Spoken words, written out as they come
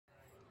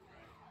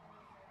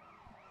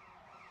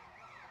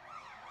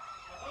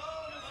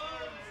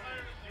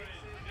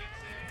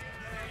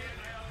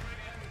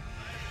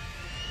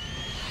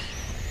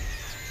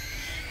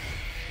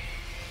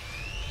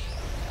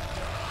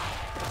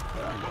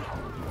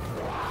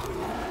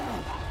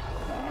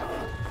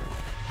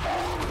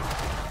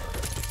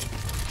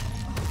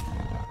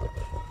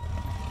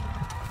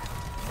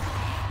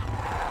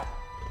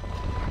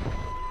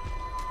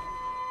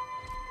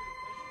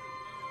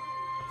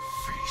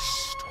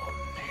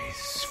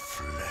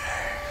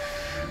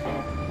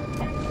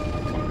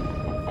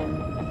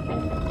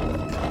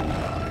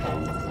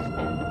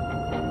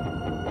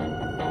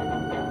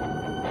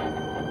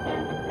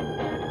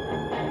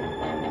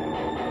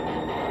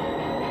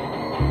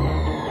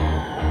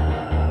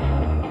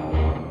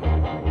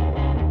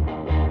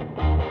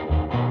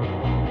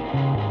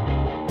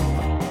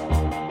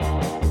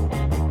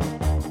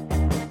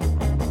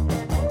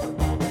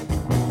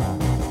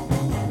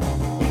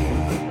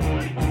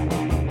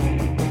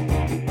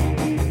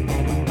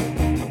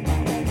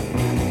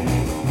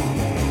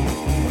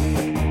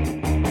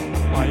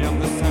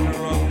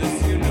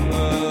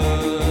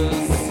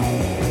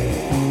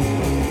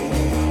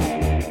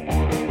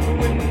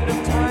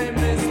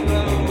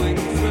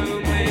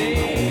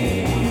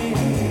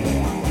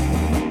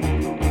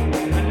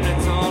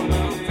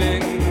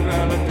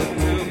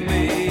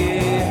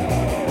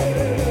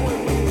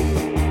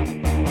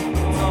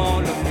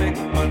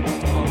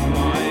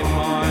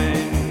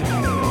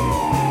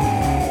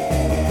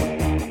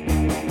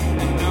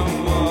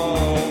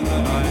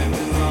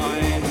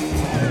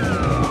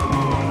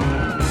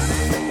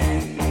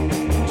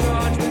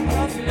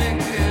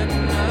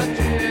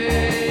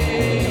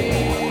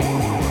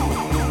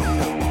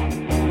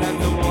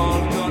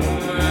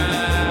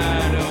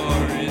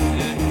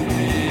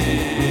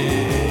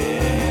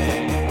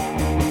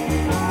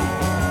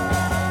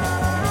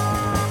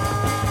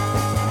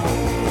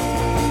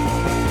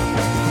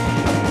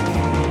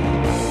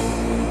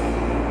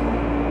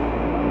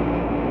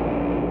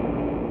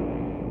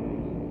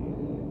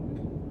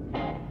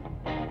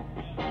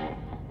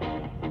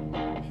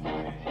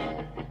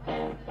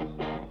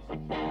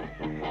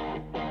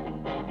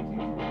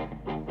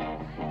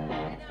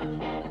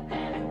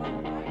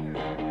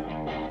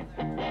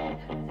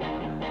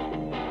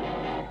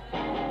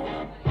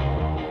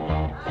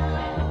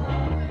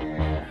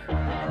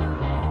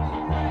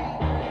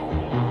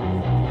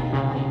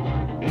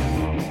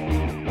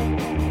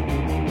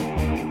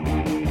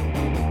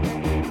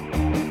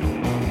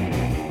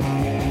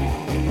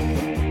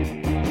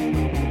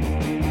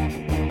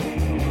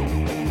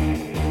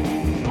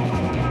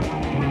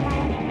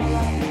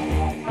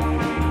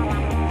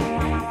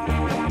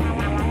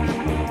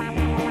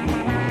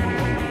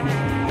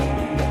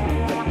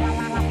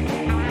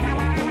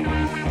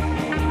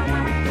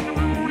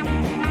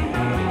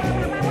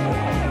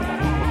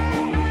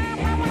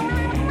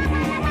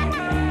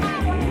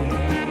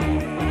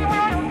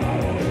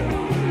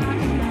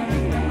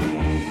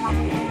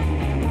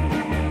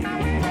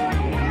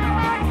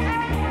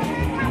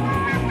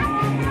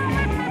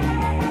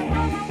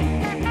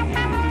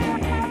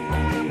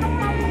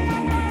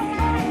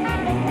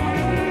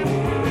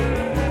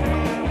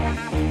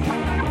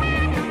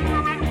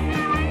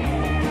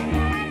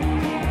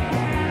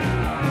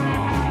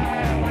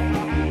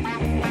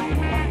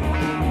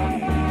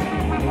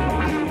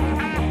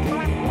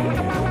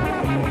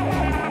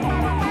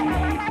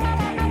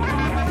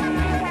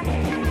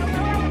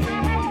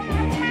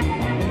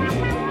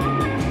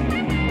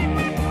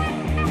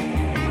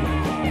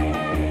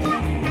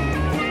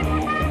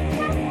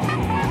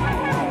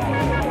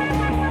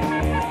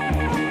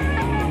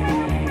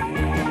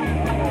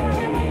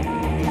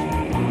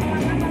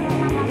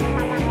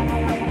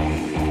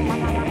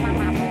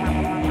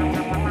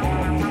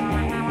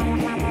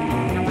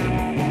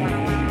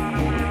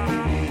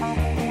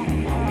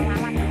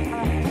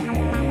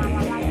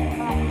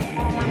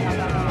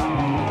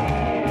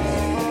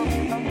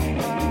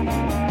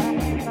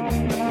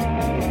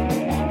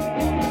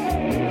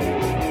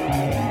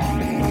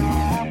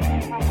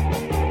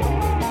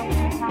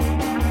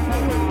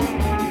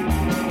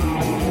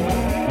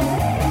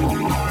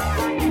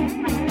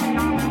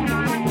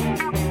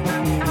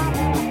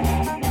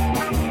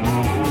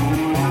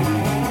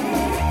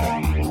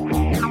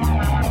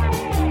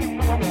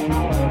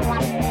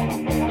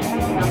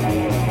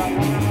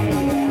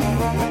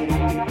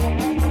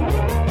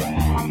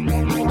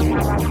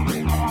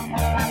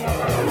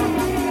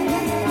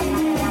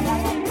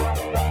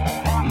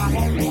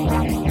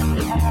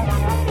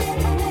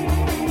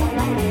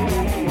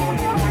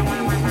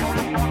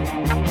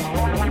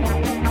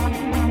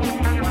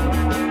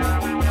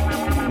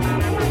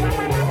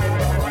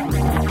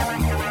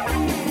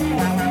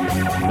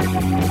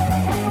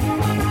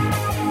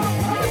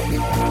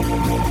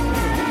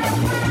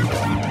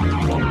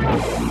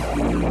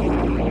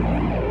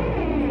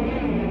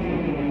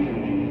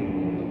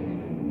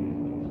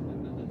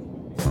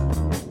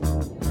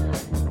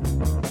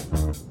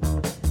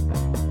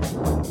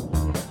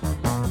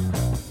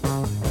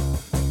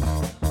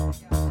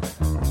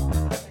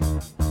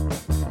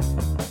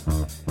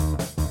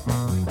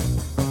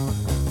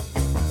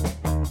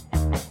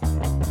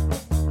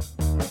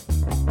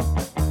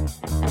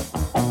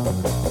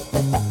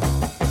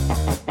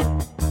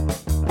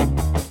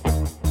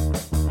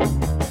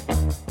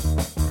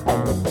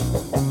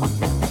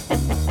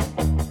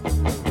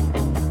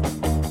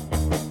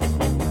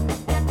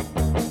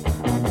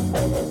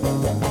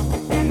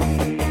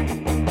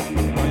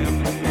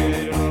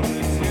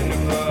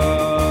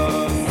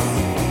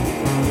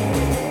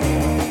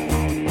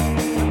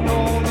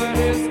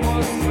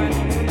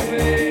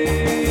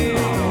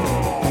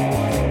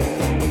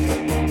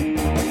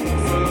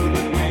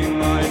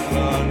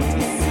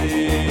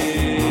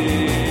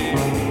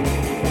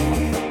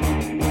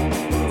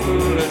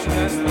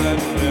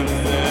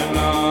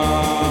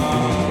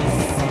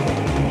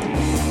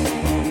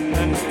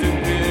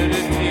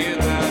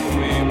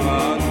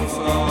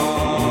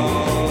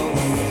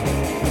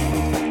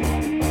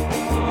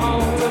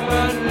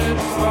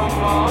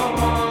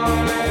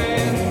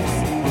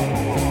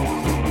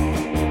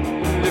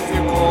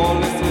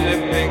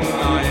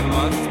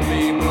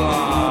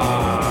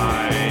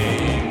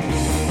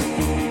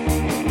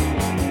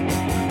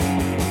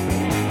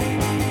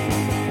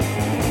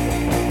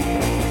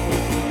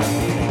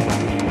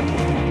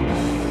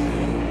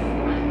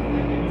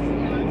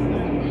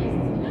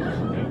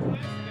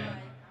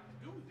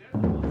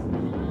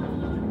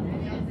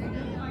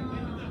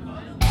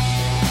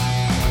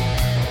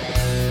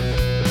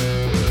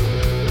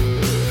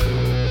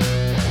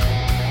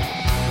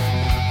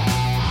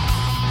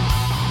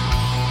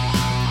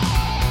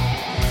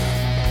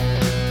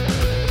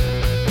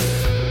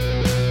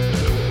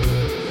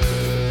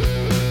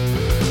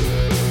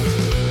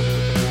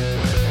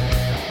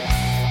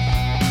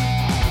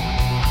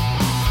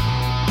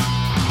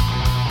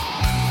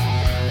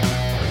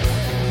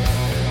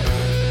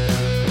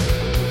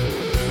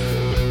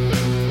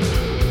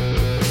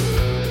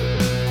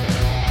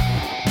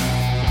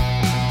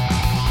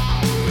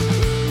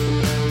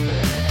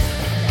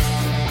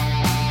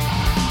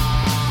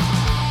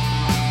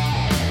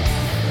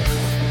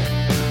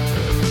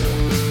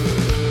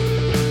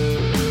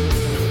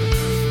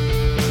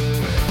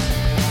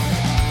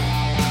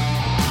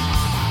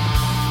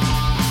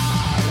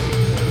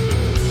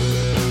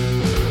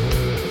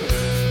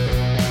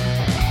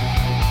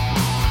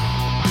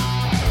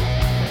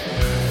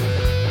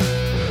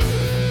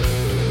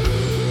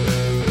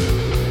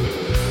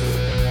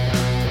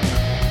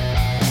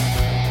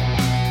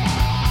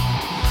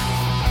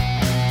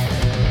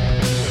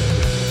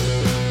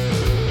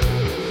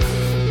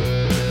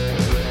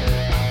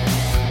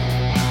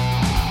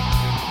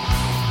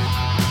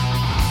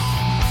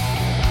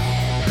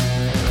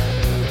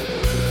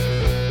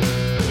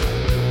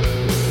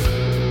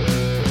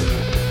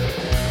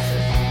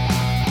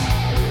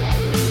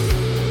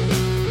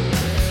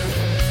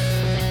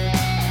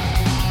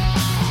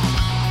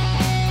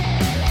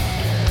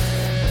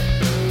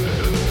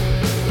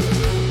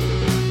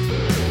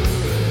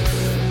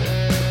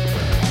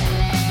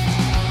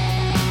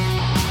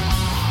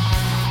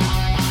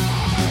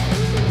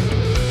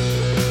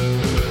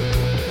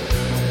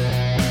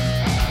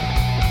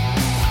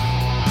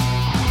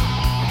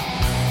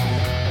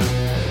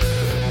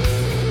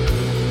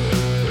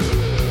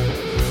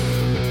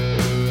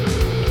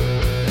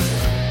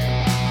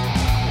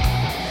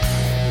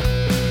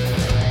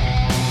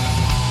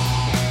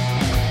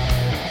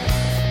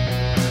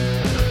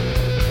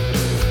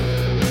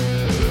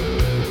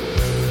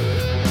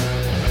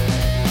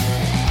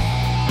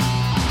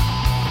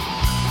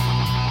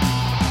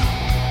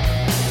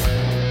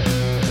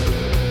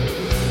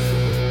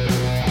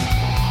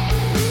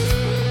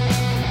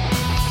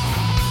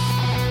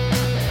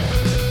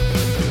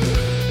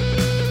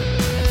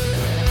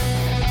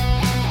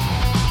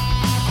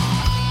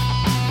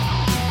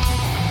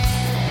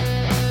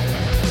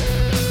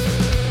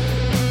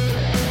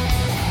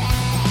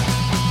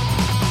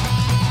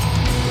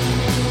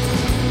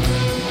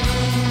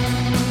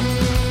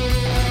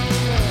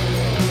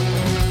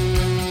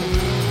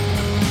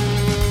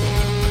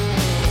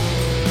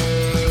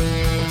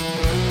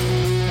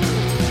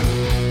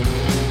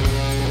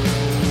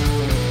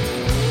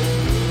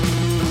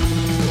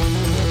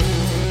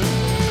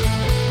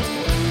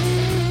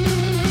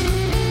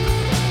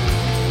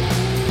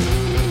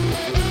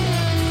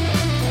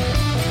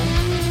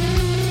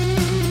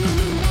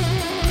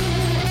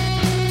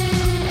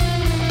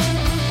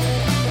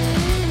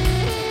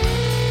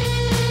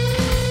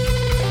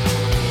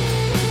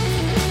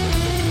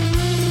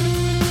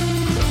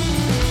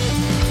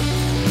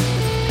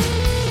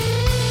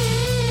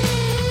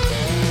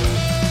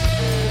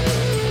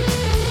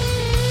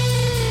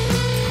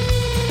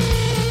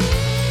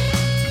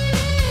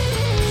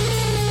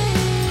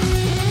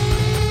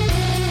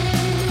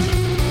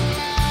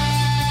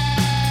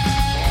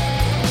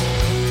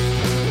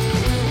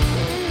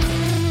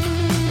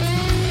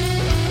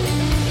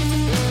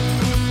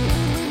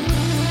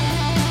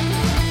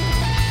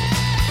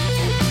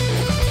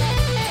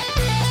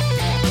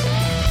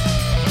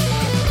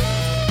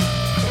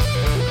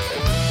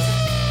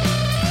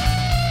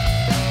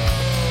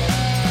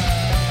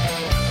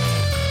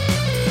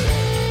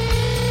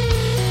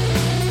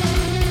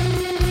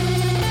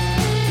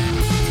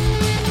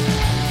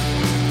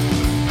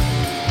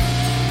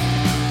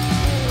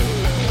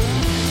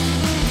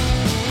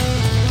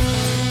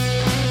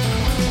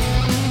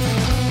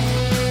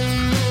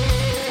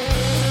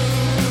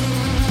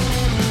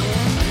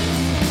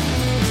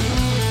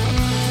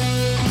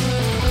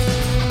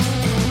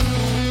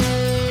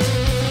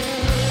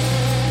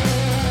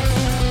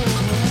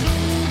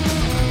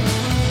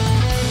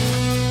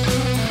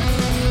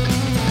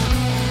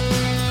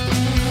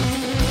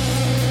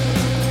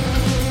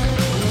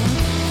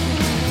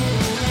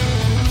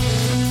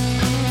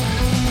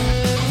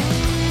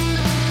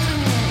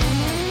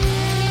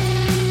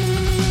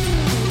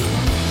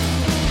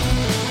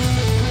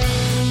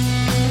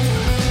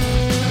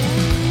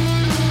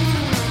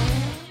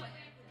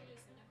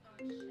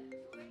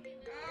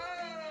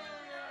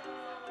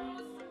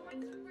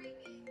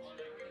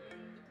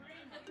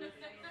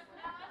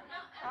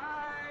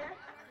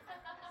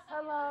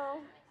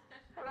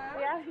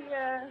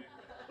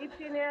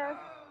itchiness.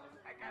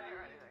 I got it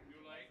right there.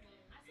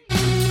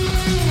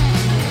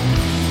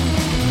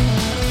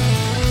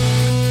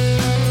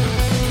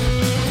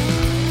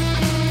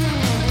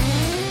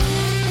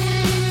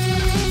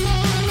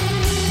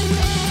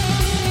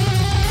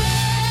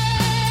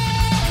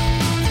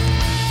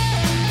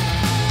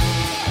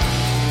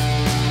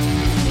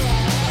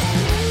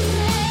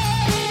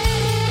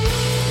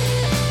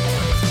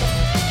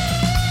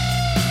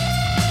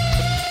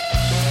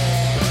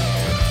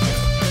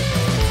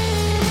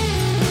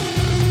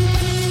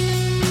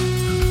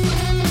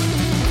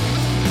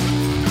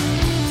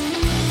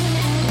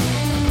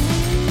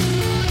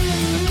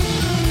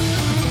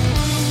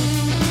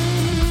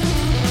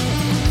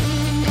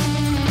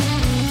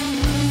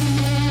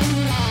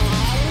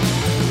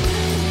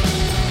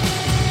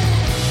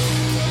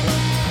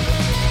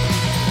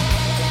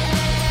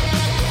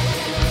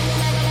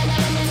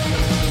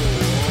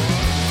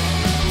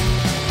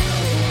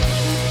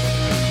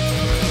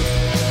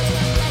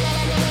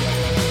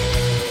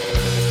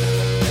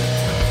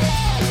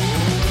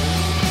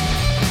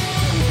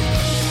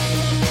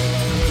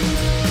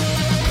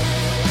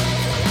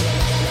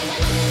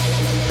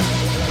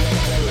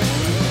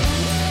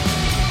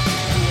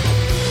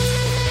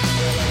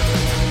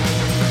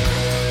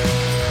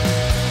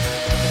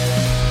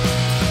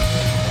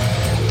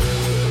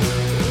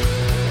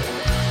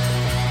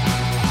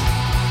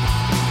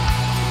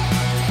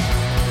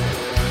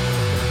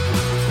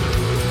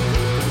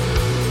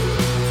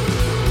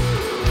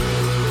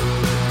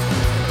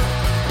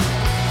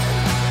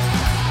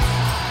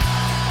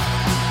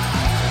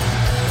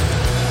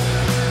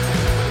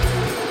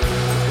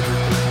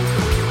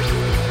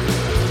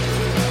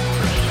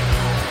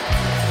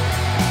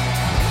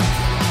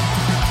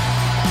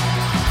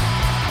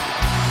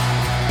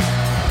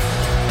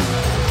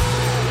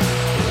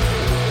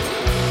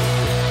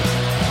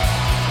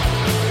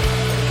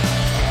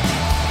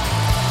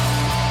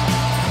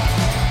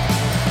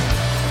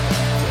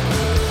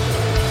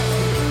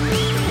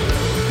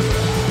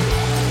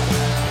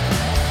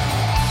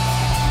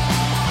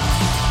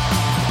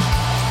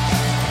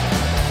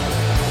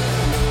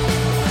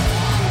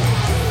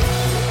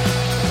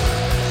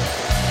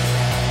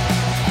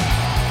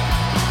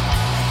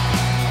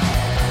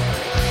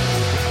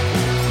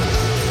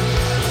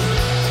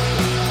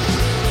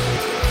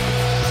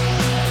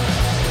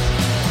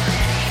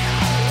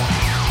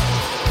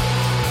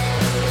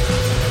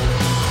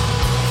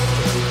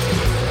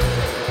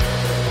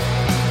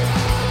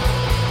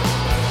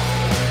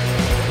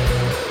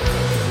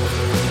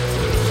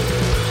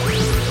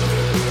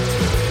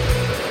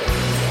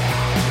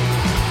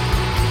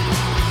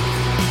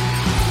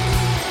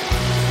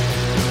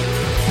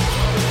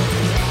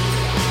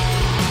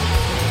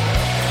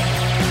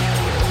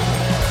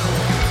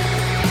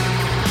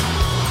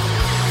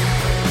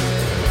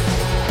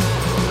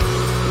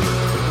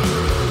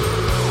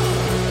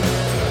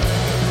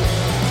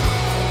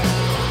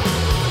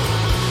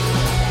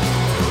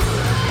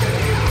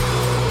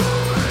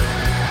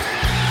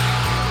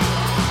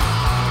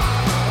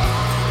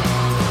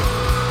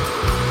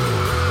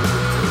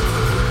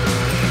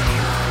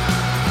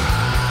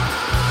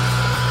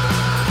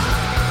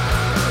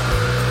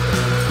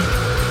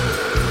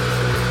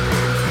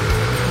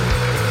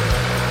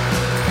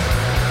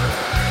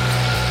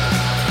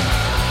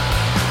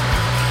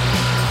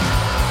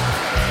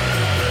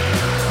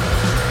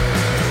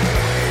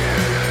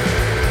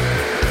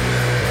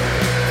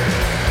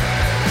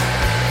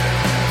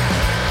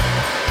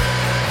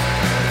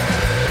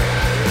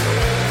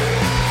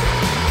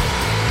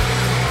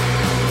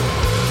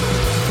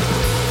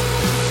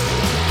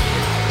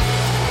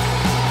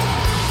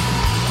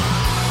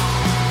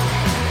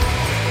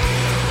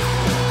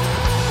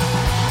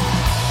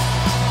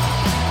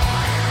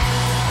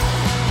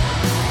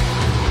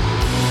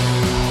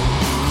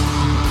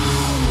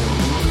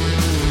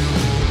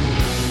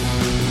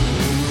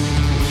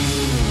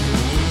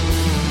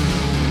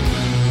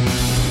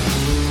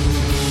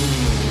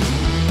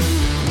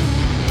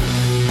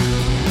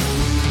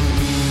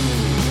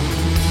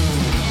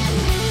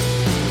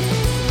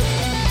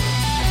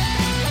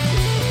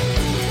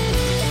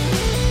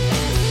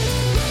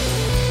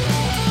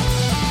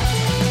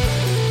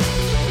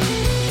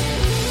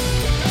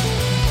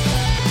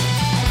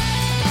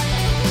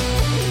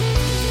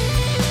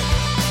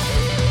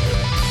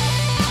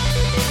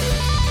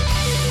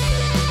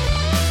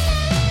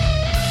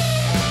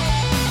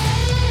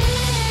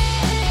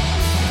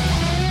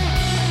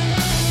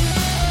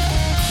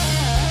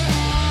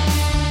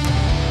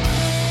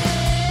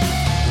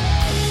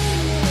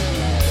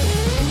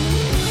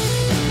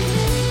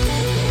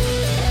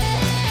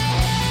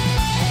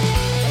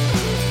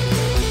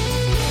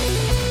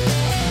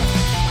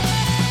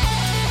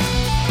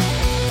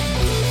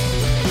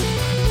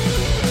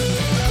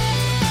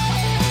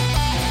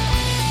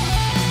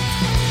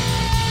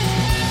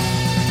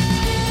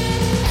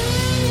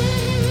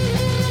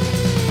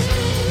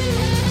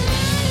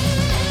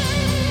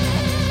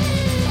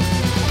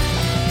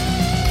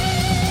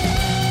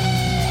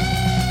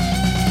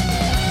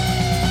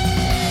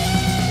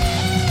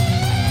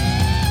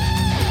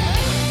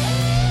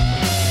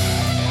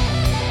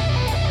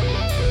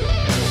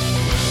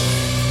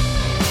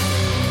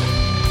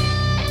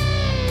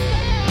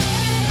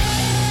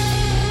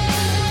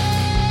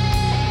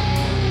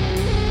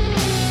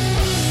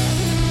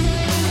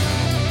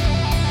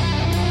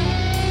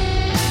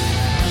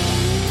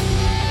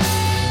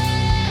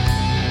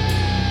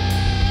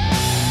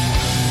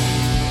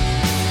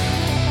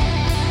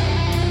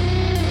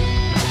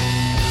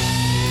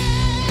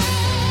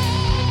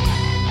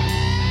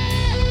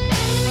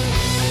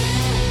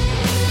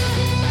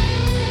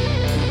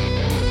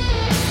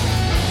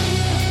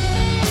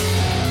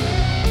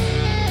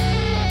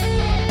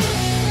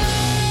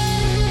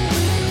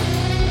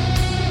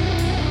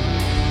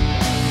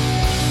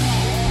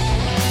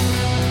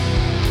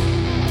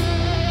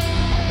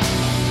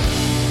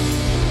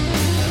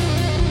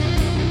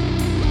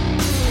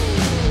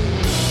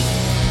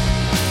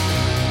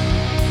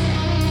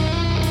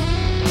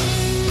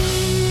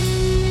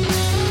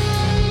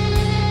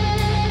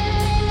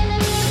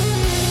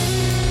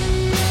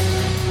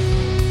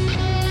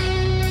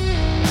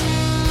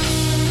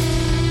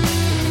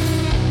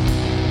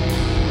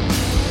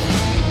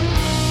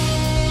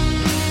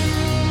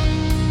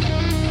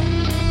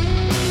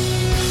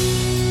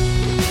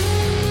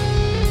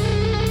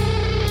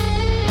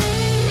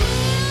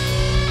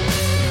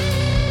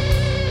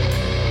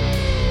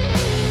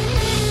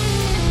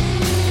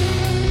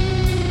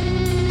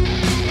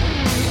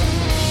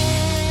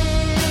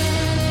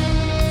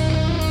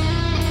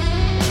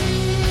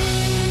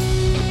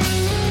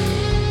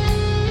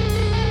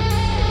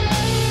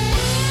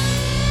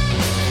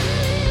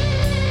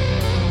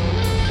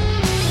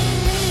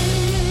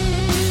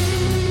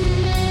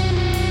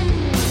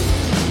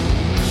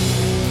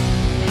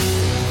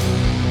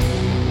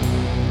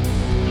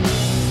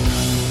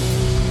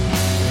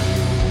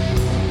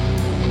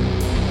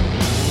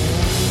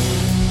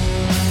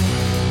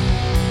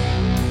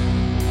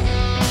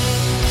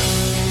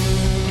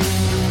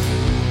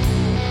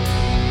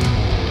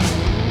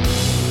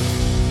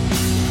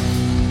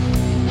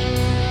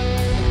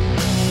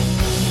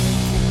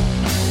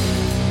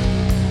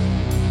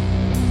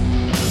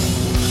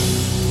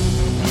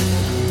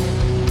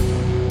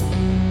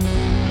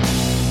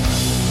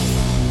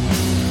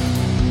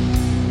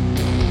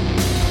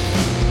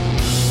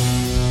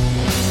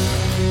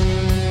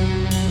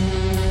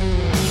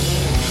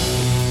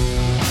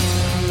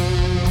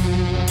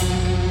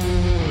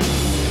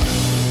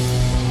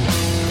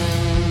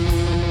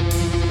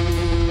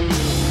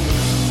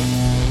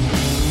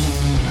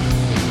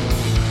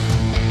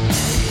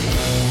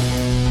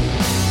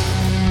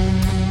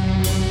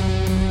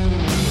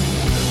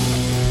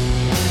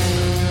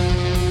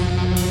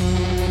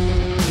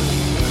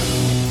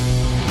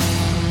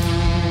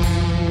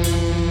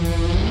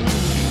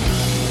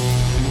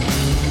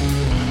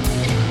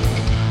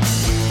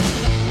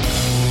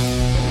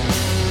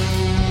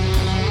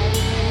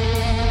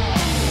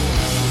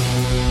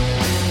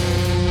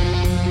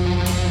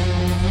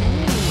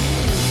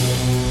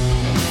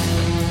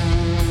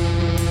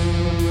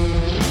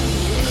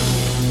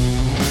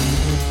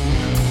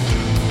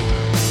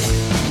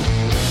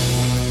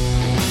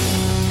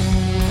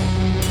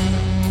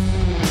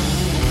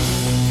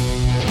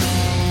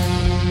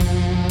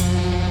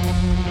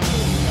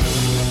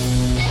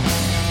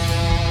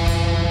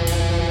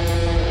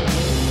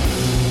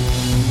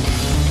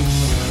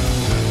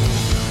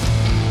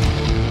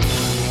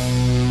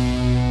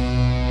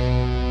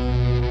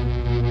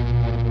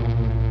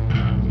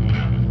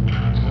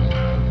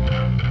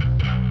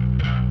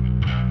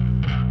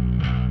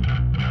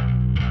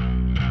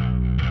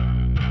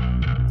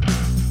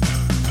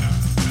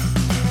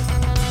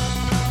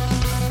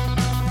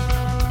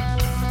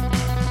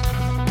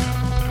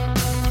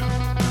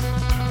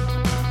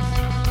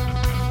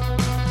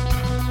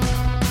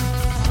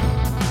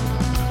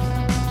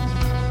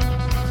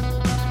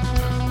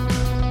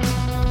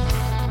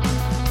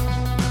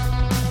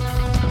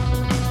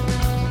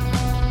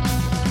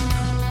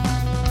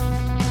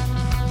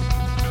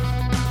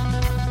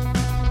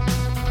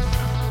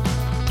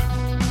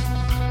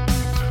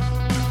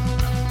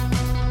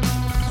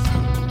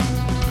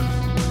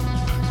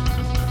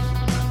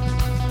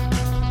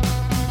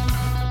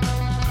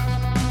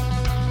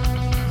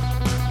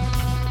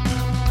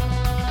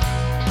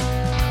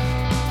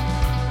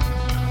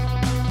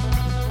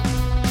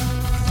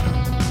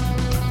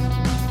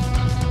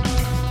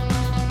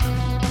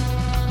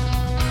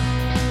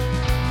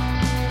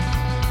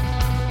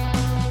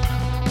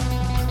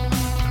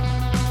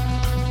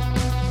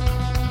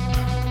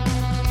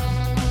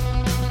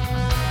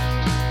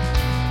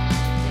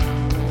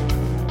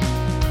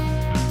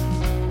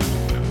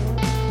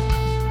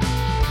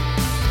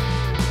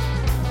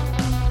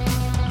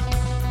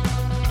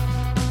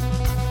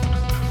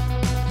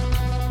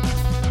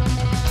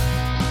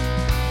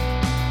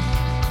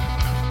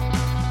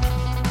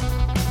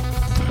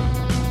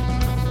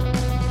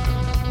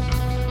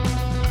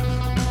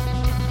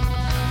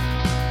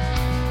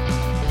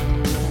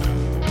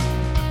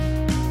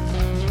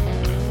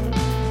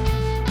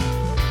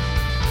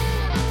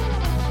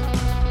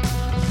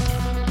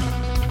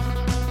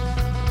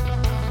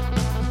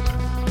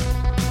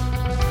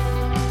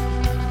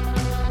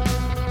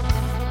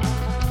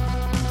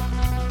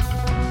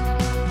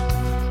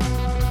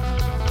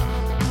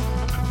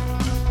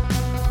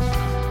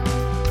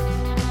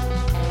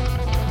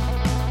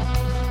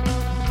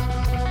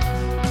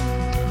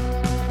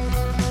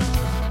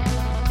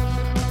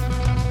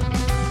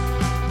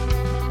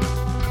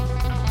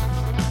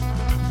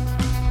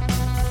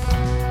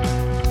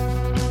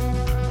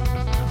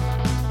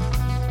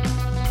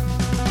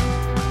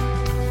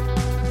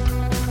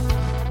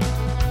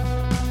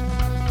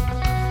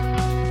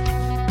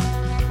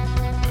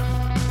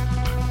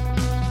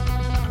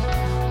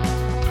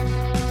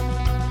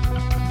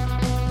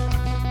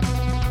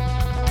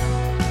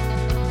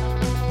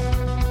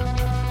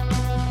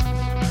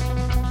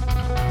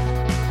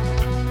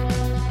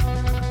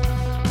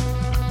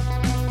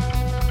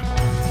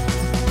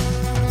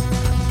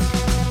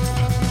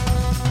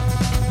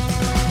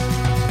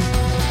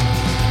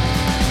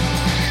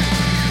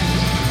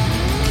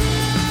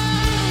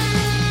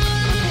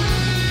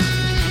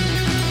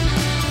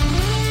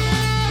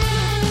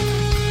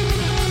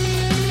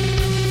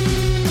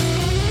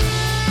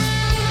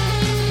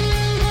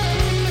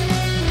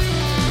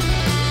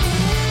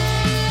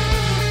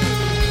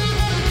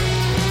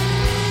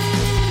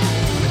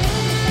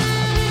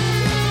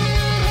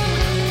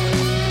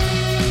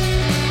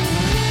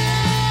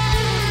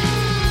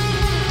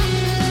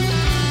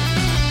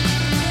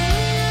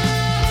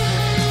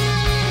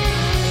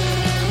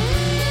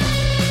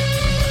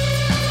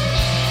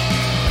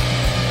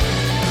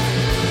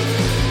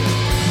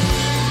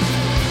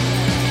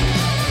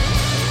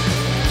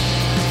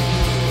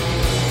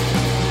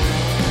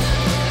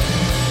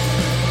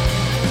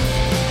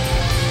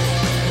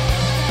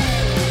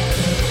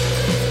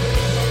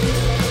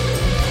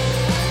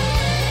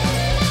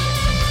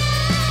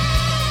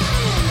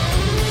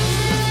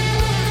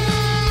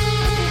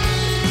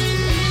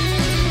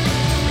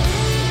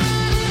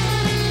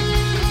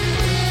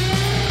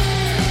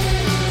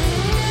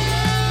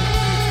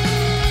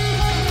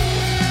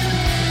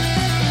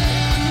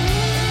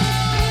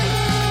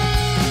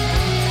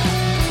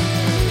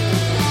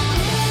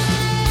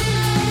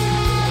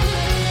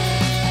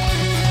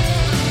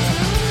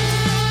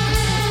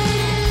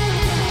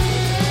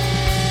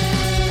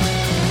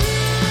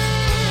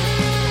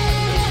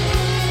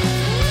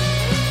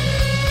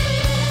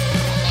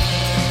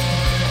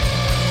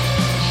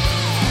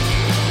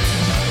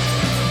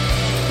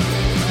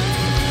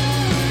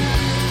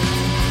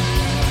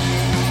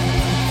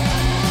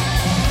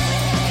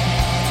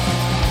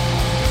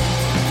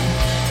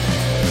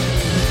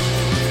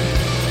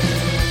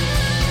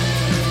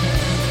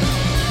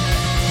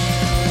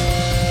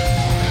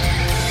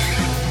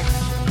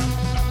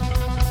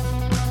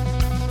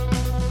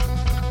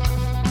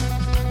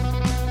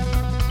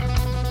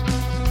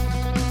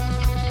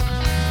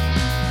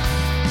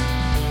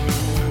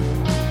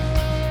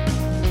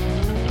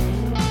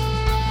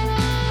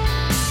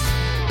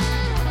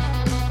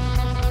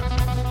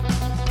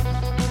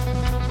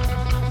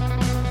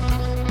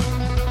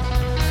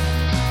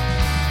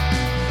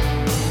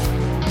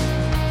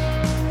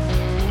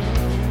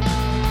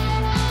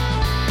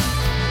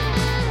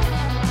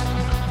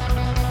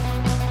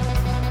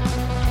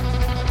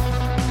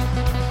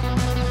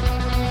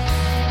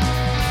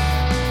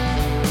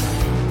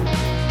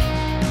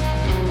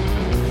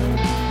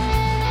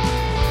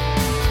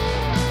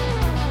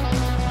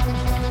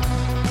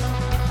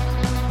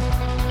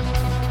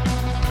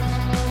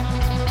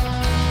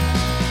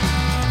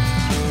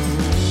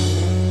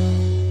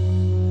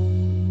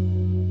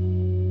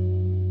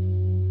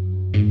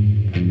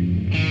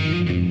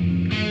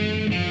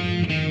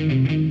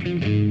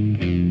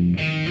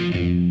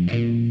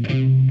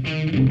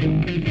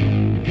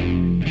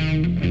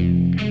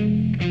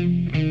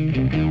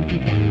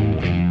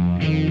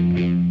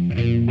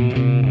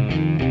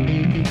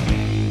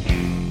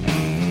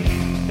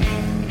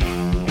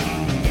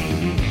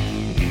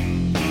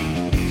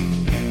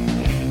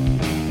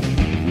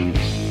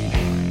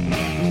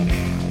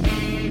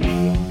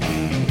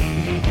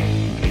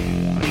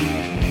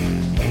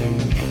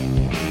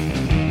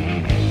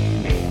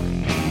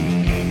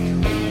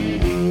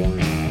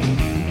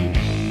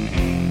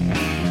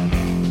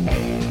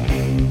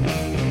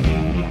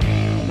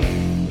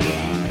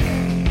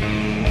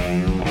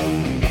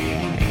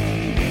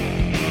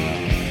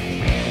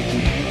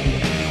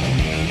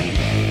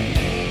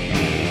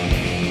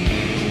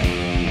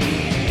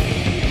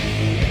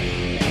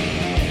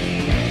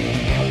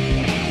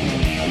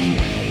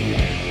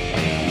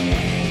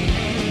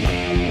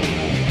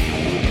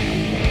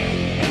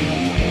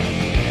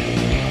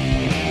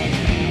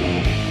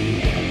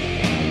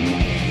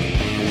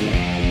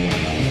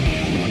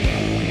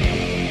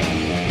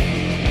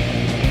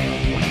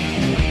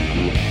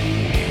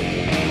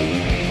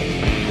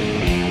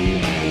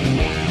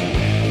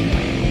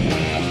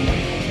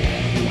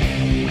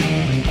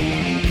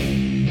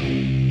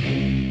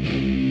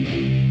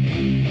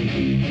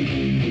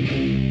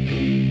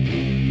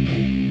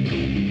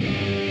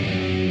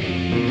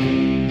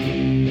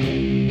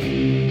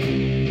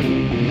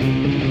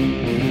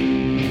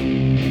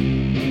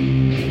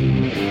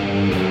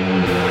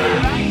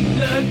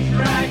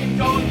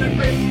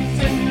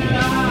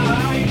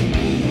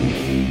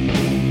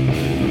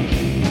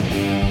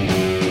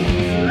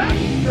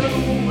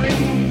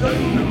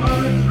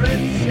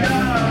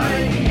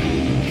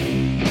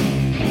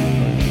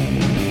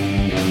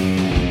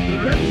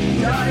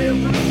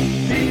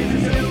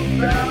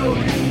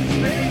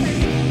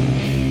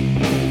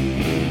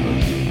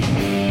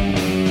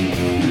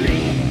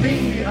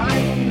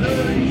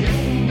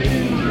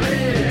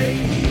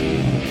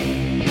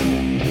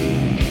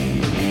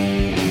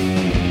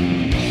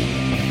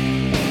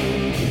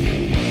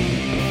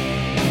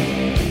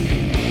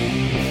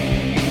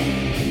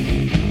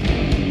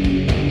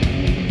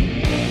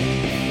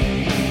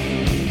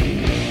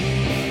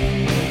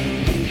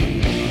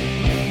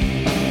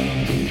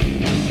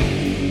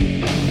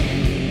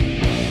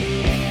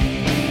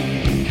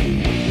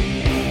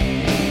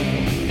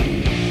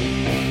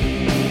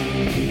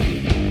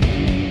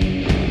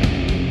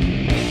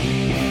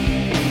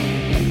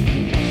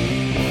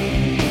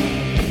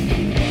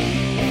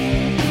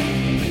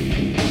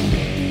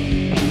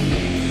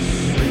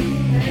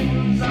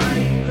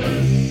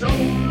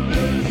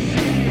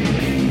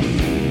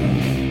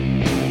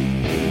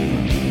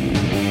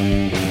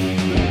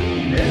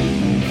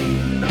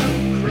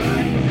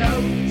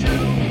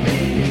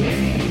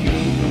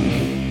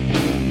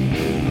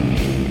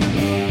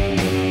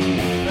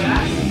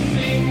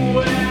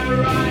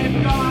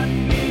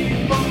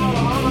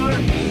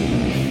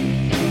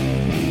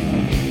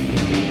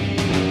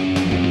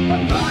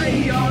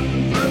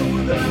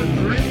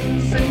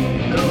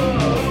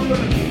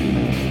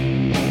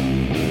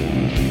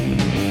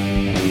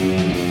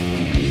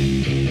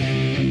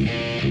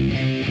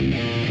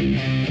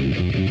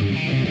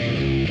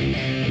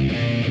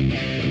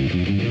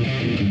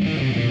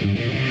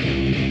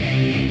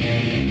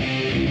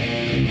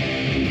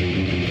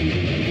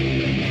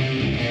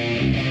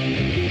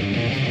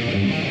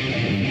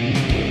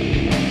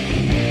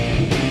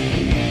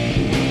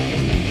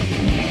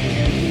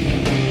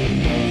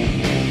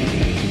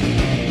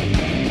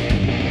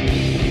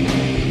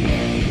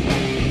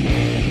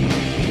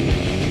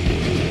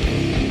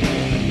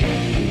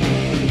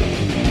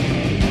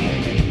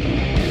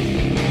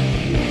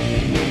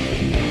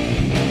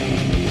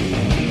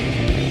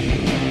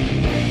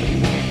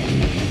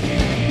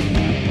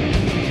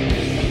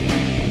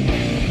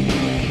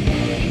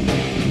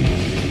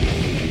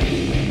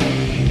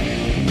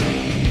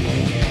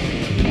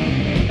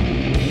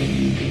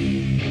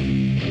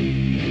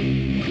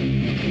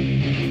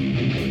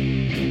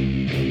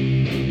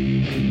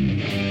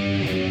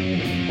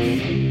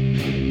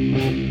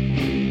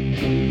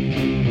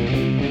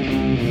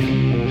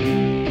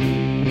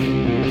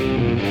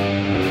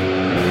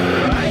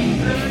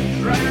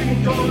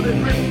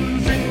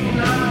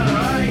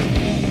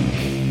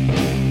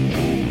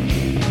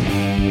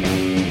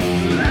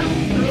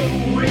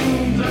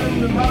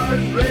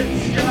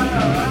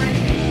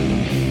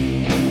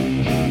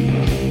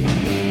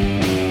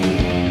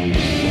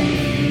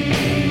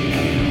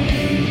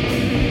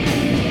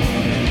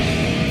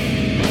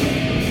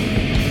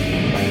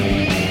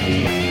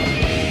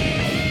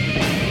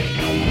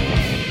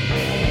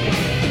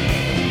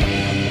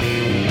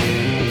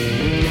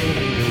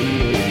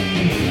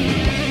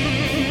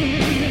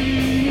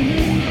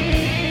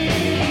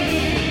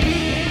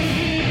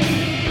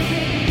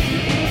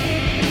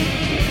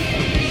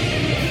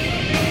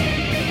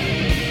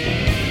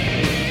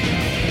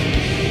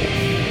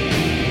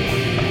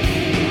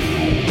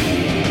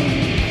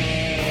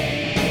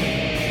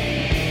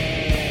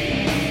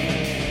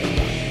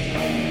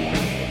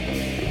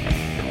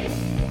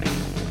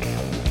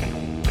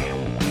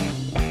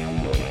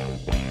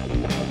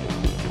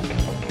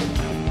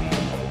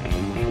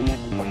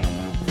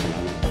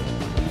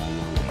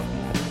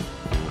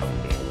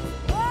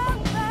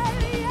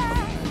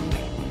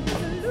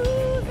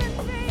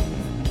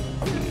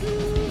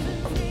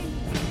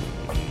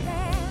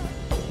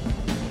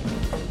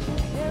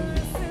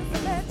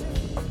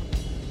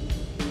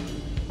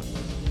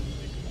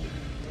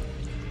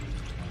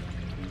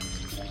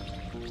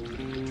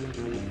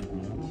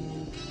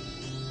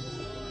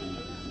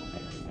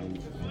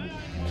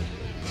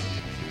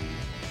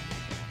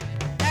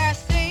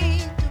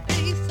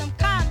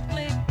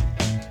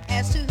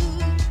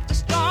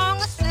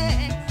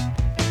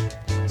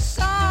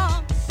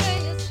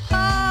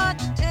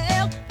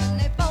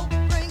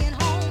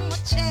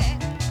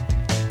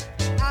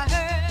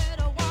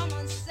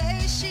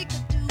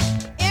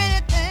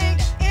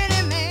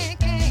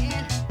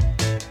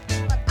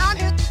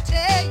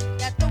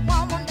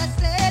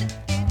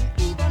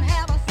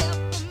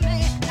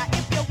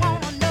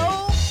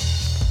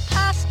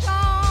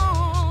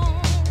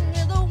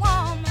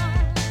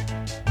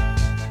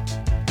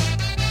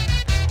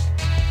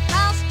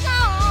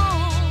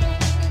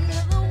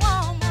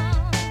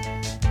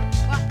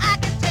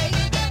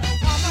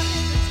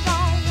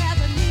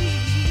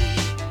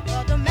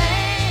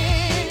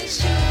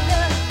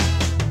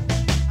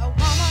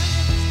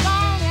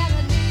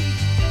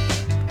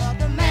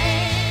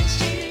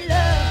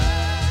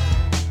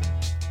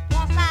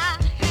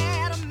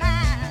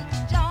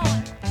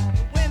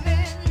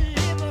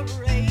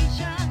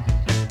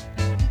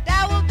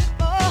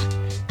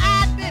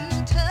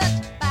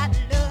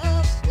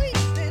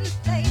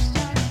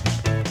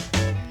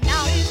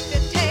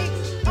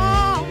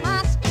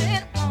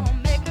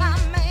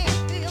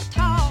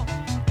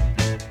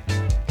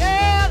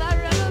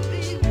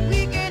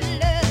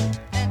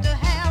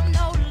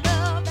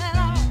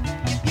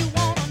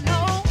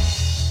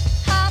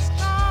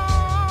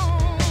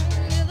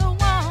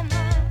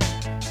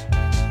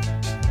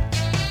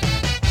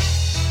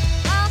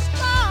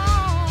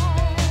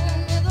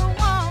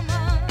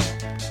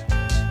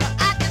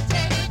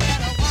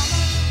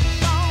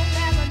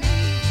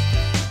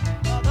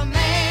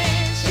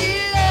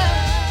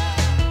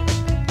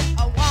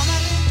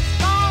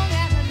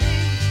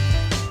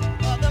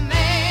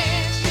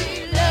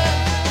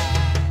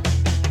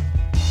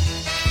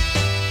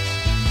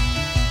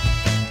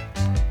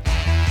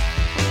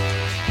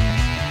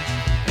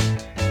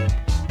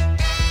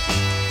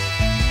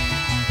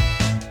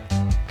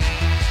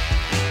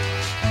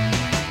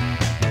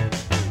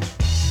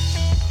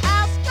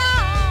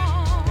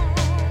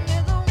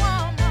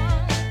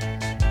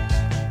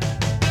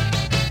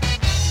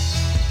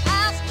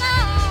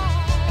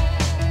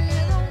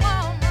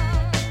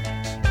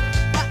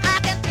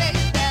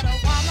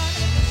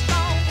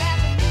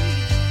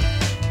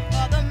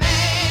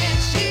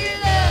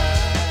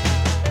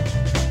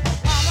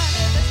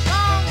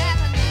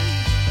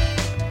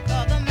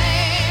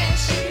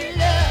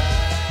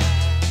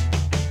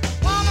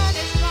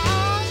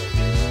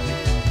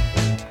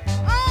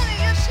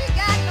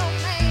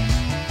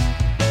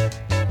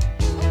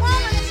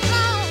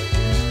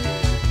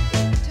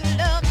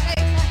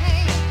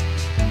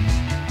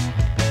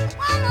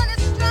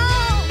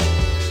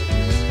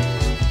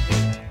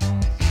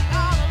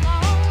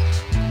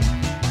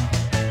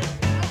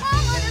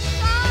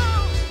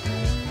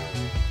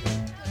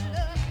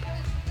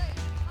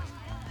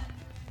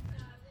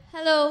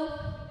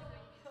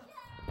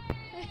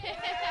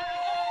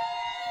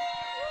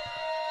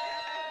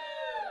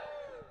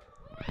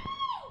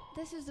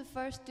 This is the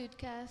first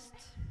DOODcast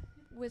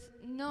with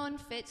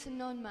non-Fitz and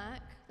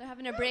non-Mac. They're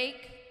having a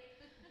break.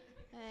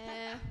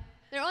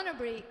 They're on a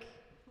break.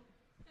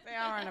 They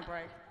are on a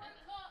break.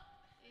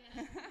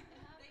 They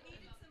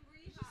needed some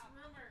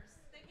rumors.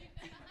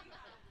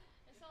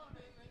 It's all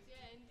rumors,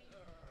 yeah, indeed.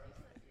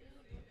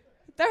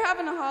 They're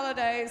having a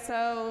holiday,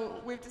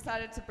 so we've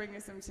decided to bring you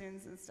some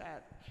tunes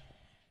instead.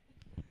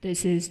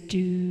 This is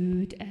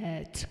DOODcast.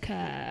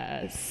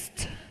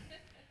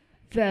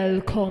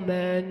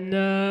 Välkommen!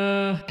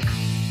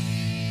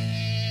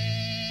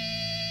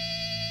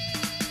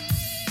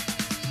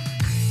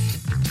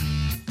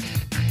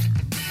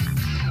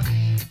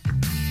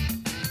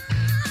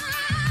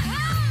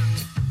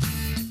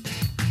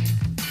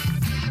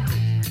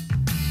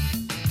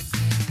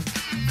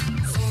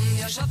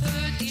 Szomjas a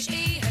föld és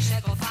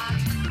éhesek a fák.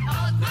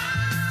 Add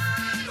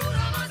már,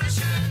 uram, az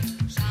eső!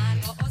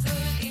 Sárga a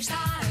zöld és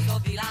száraz a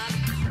világ.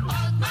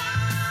 Add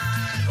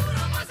már,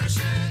 uram, az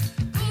eső!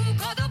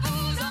 Kukad a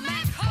búza,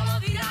 meghal a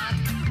virág.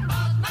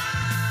 Add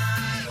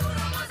már,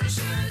 uram, az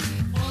eső!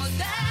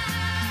 Mondd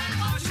el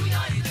a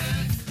csúnya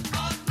időt.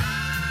 Add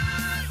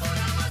már,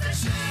 uram, az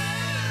eső!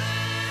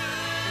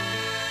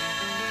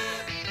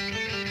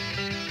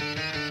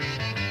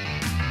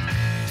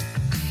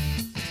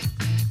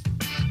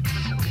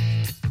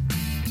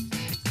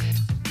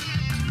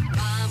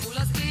 Bámul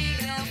az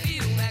égre a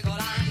fiú meg a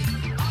lány.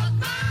 Add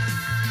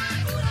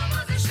már, uram,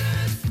 az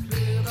esőt!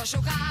 Lőg a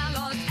sok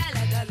állat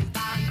eledel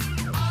után.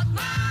 Add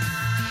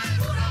már,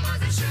 uram,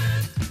 az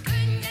esőt!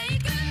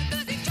 Könnyeit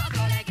öntözik csak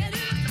a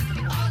legelőt.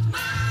 Add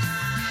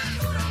már,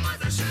 uram,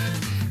 az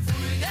esőt!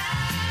 Fújd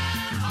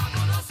el a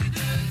gonosz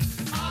időt.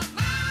 Add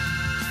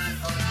már,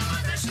 uram,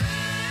 az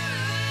esőt!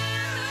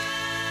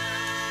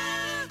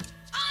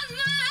 Add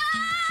már!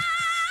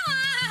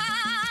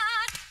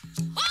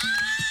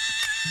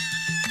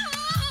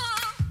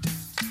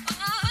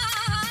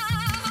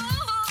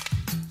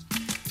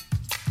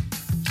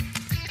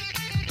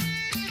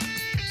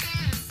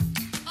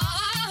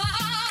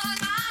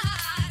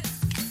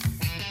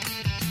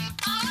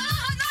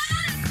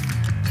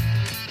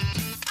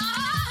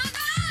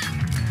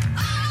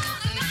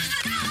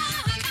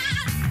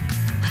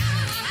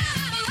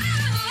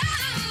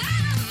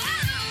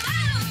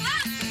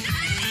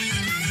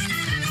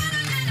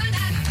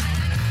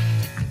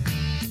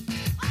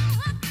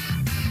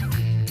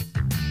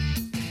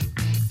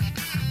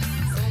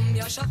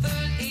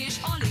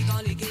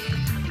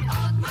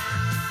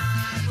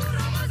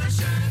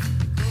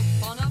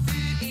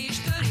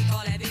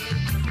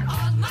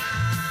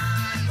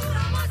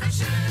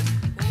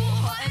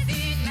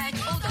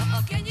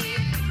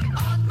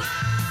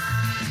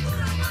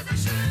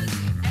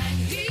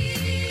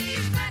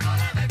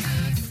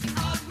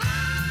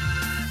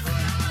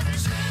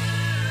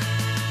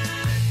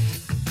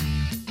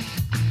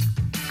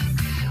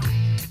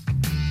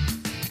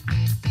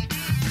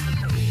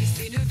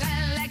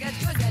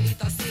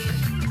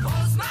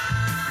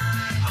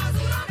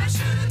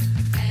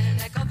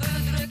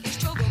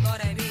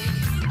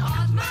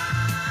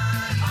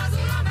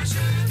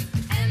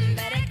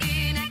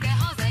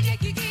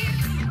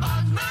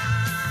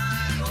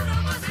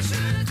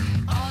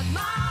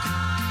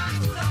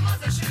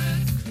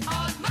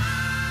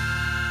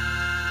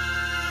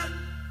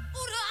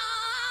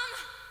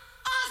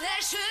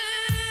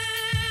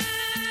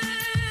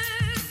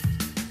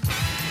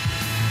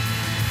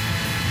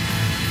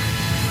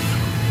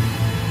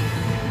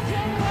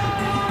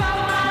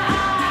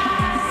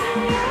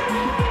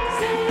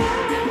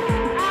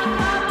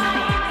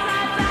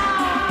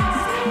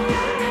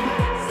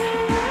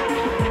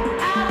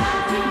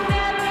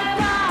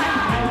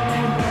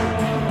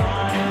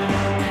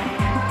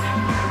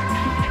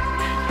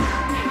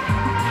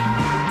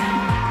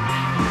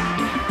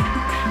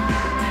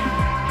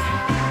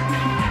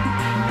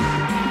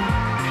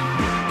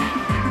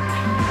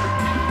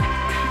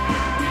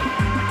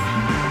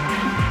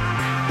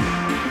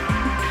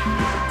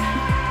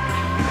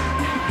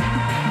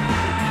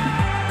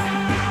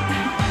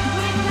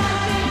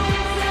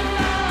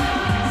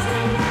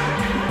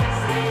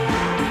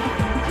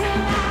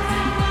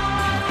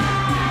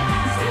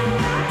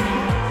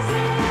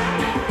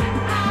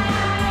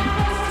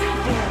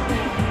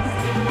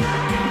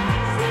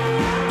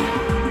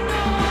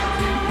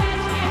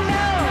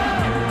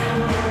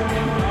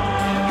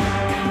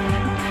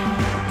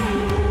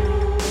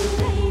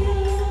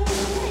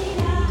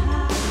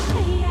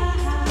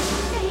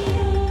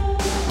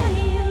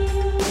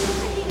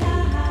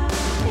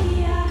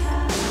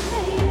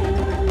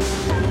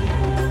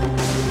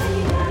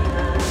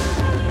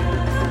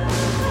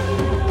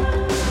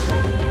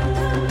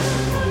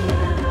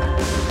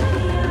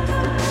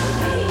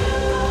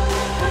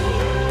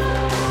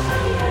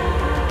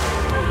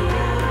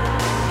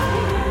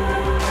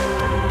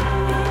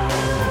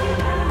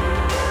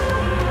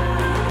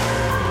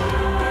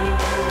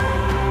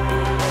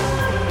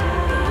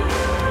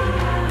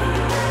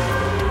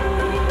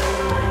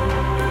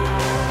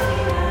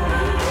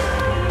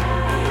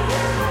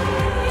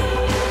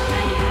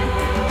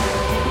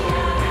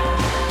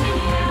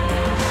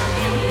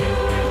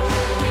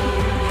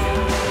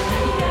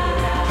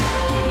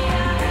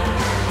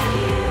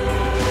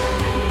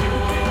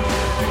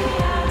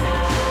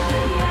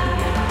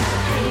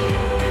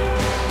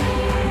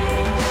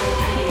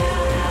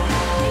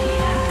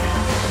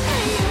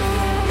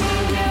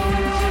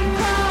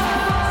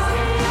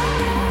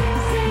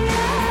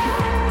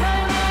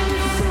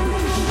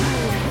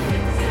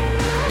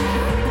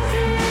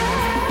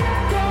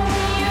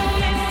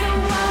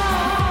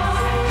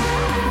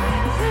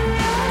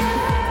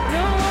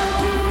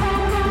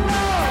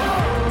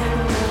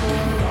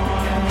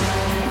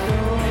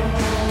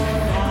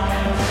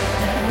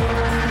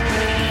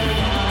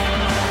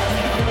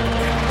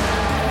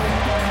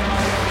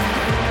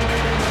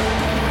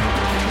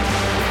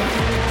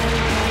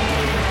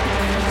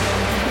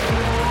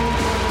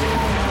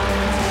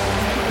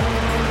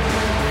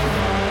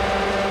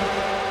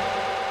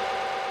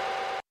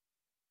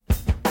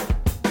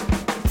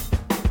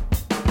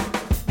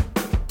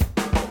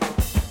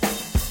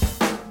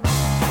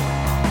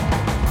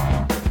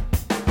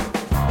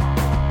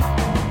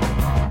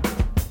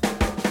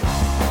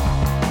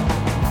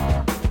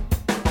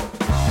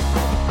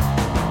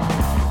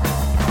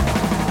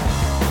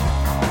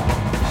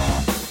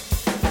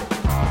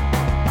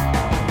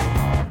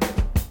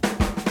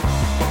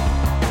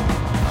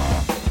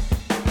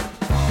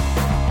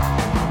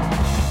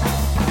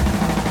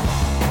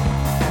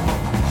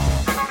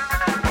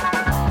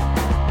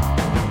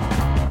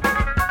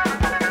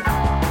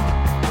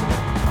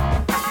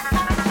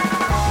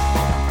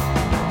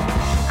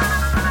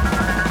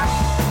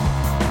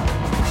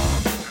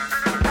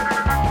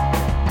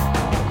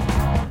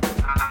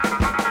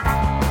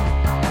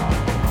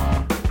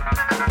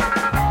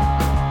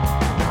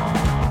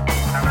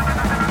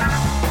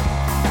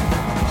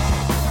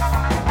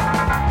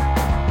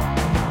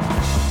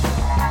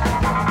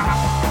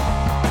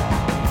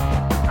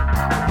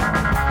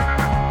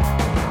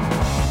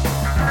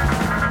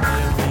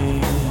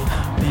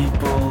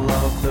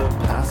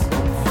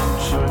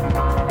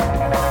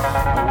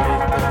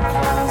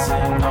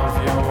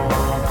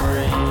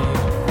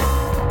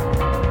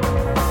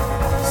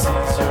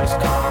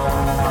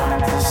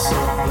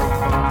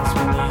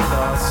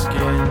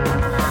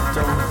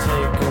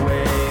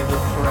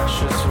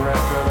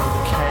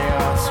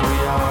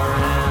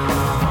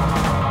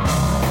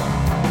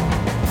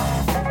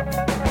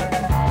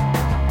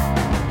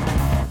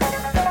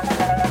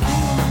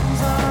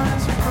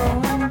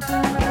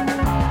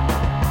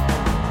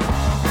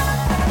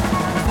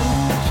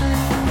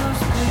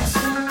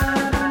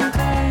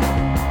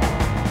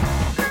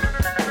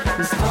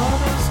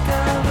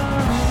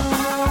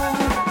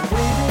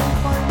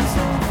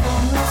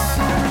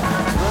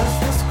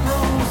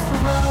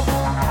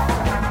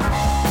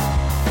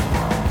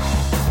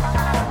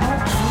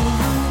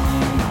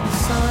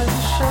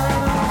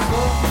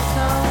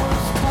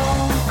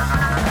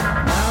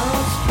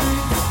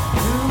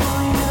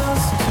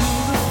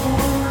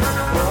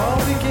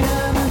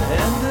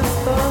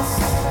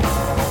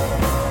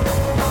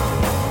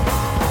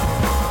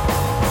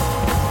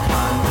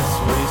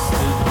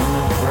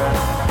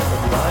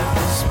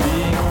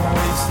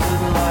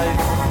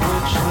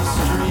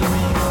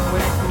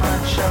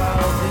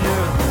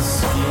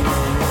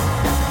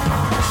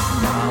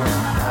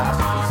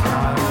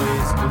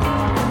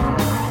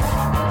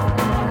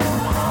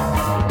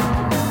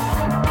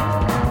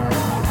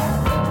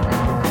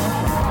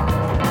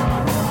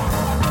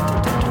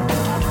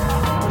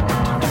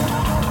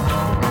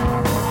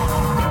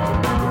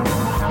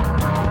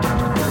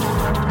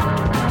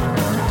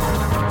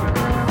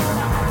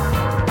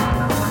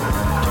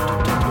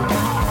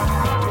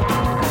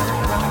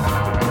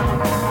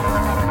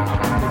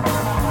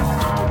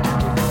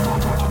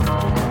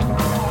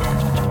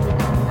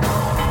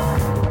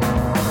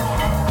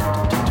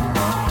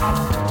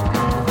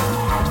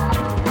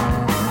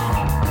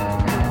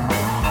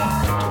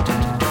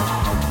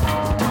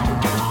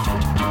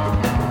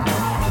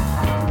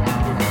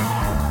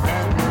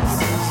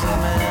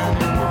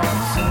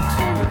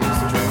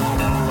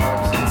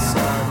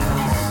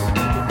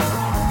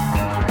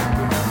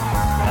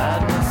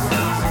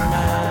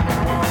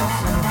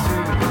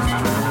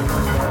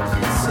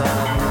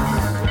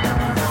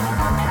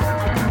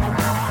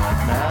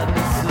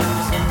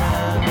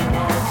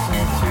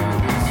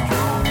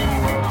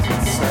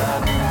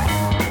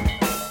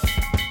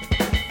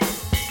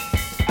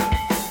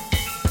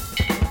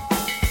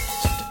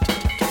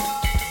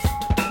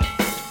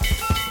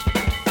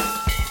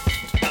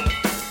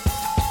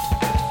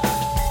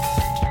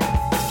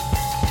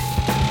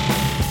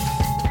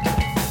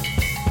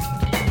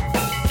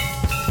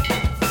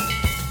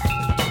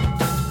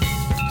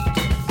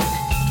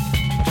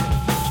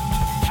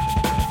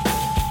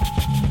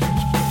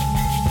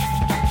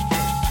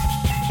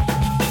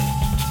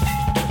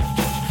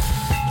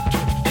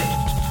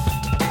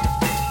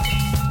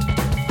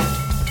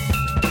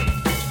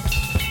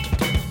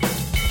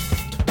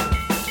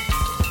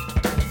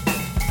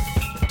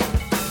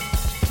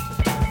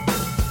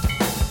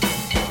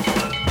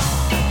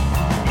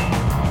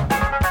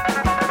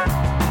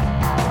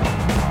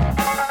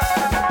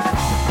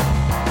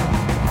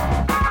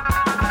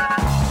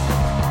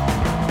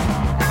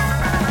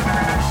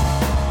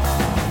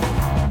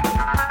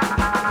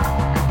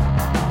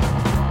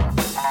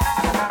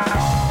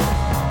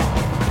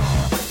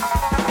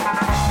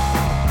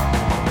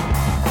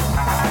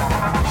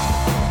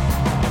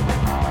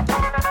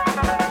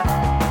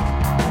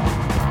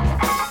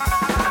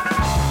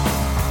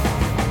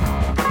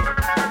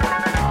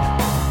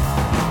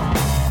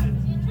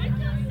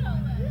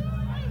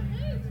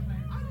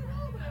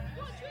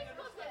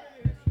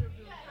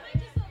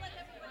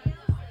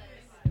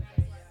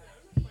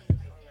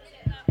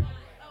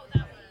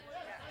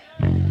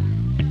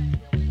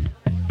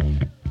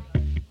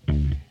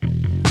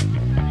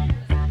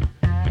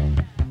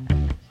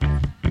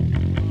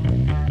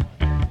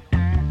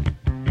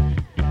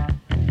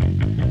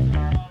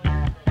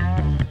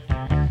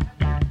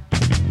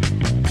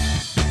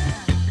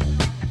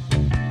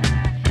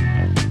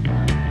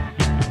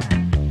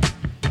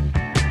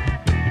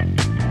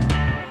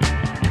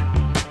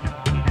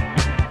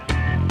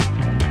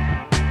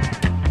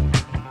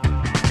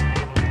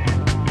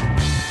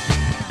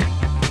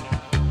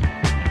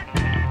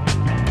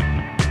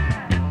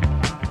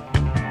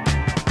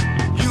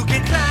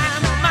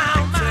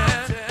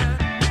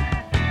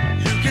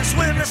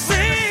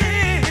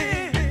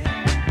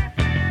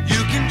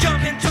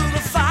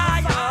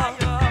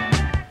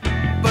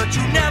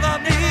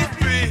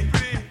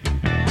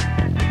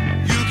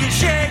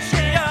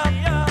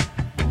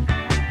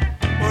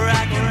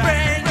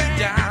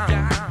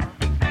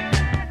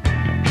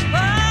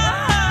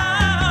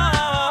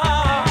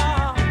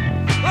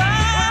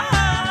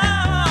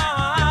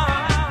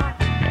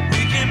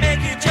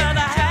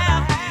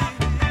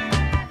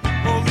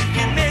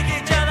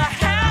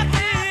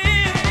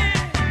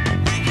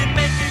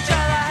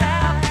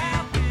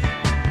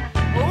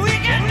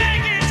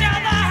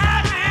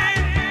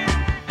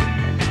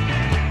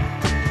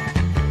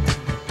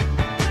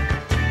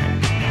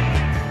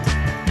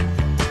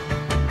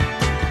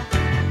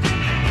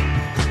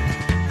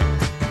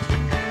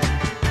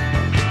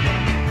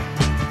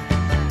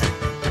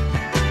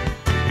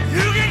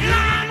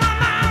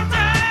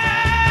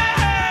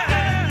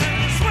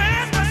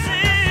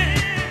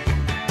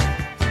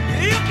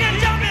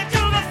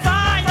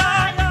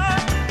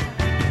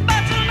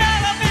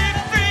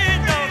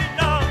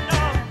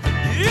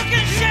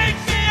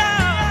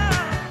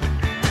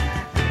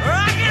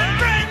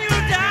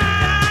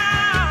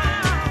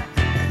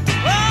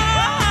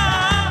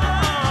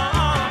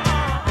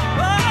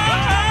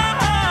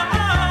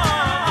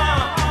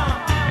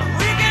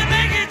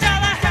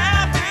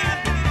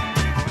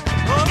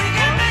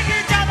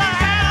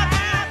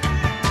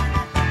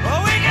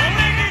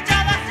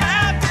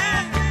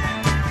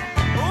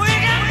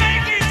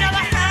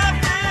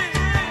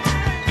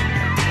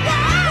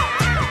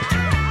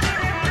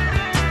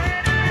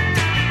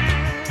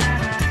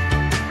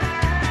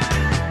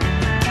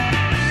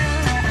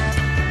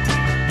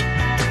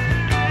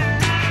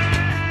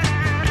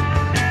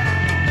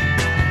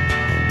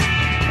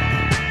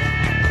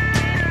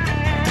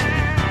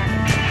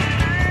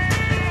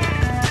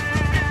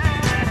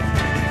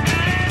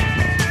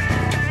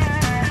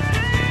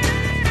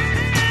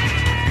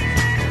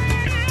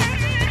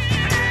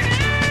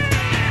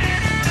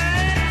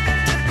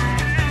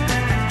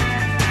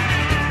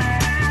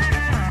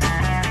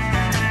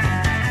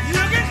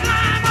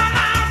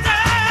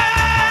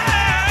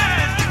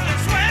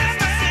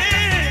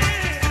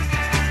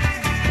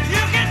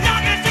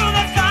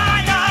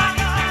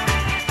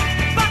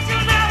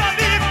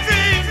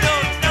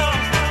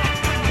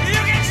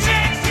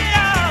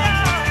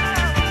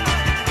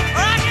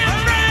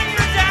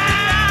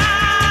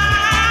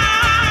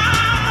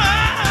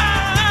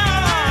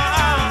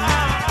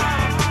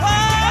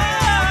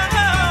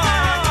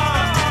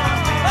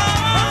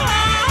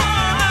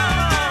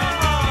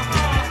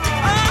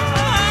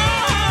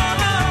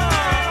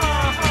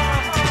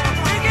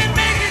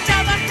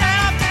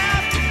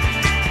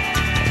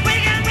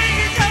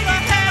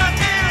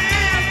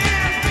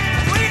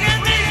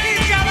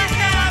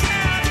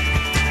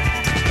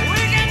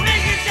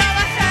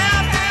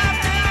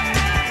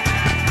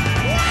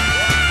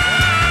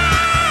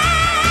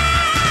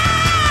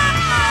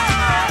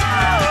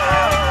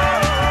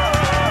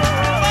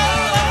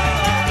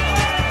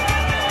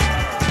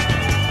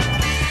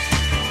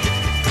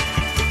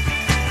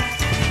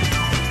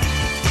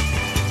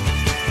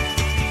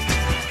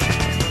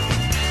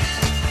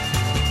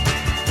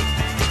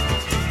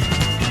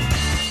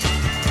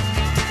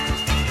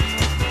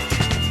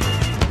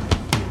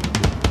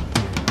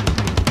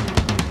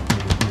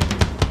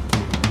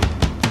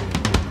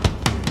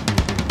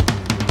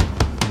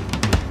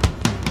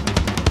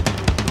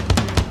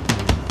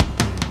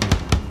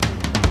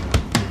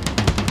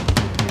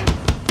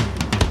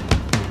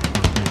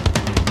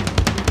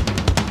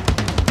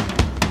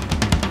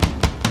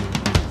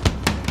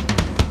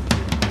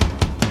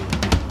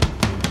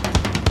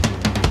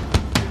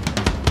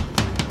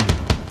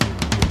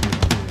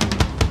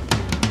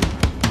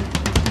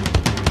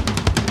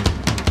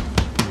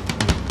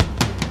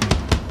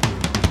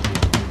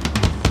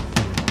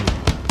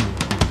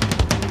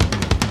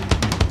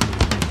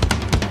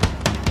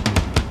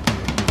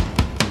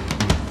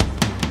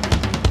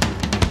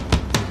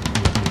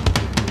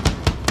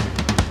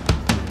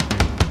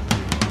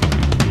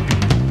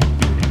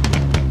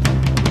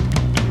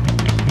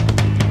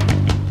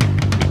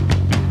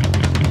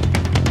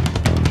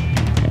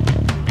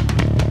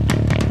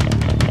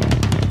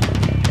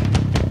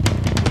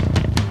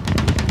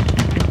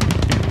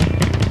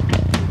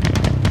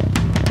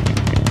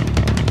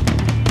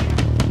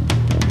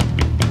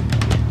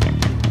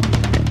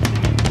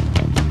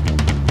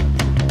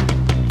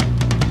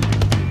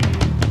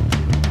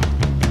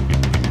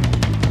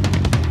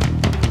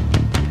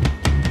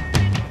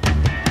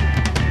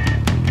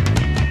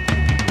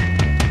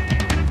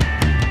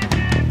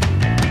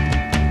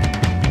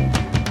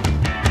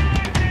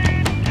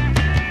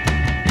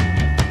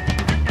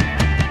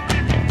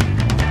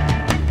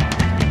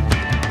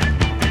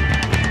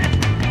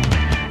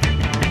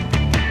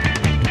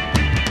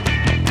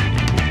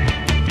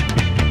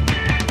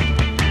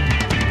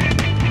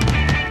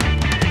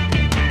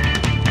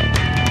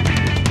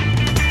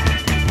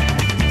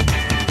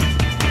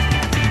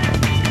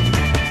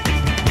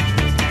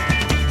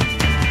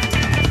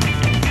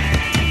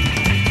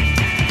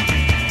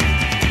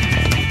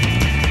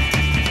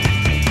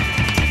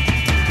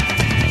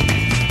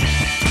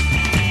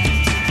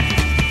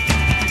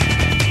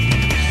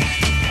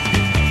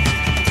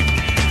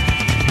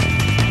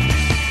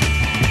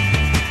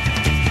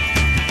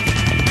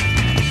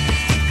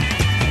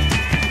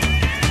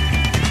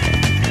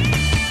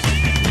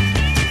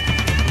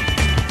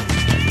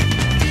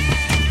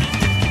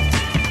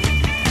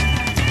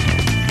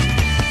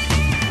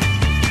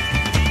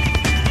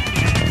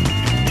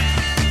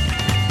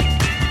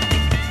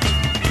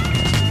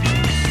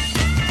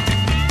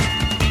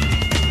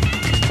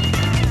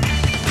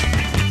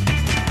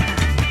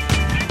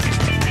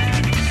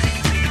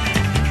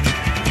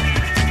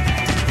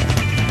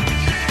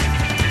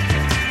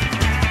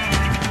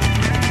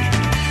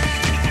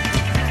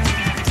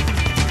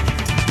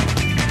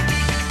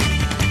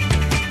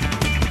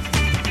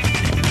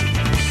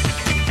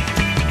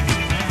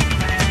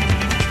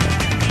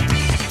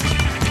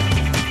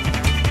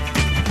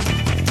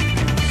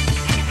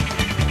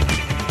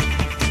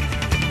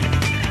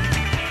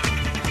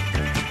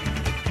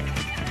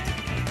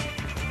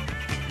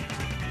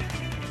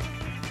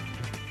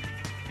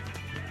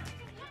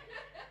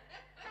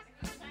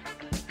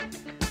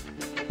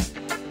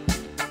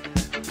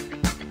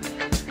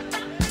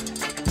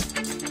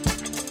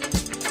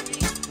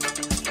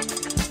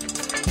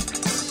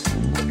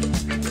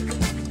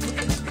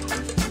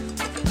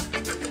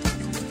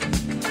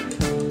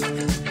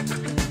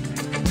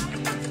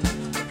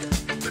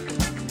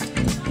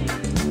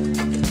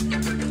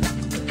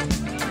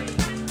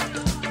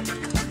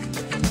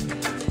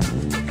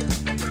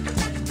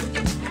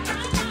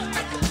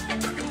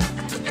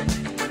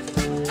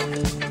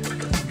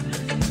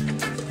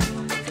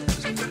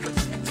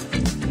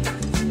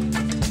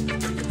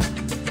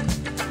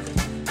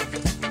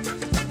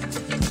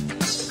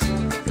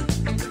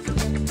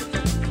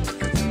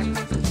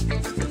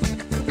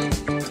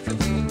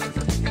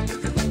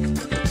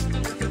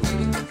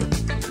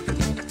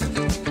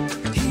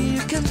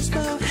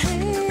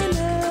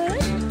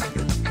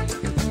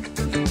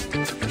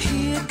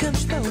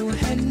 comes the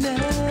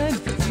Hannah.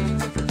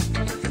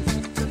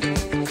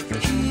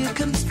 Here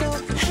comes the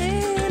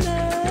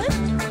Hannah.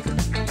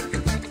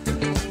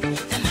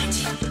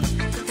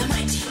 The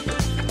mighty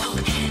oh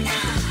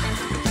Hannah.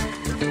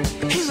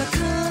 Here I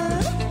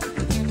come,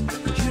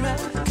 here I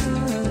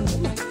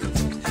come,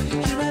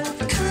 here I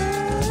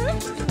come,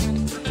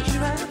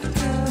 here I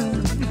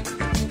come.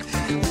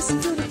 Listen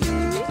to the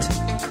beat,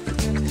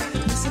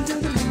 listen to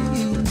the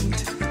beat,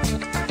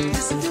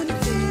 listen to the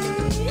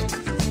beat,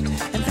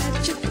 and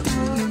that you do,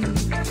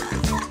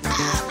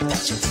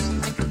 that you do.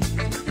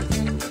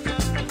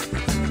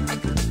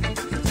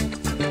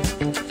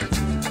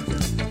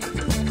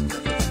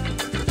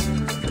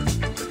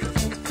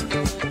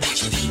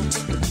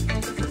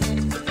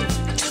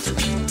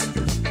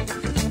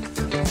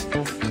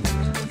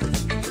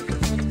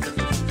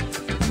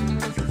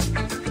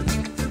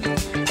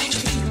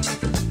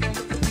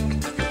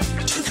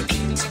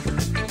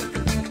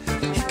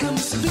 Here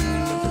comes the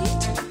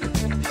beat,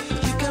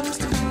 here comes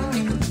the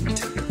beat,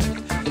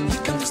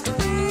 here comes the beat, here comes the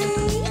beat.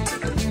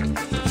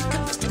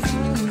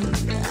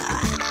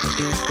 The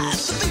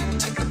beat.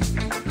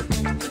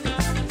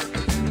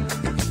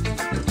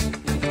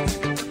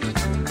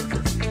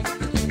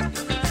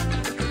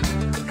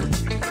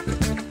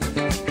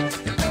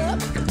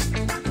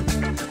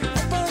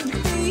 Up on your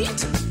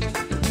feet,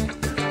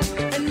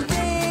 and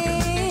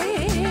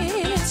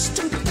dance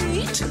to the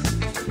beat.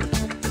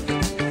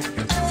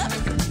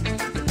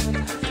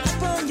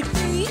 Up on your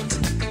feet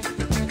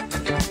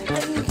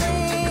and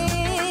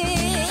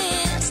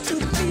dance to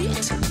the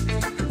beat.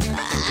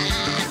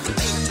 The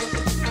beat.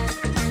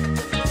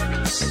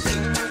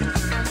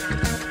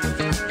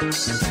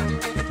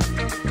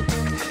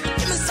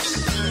 Give me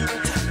some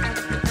beat.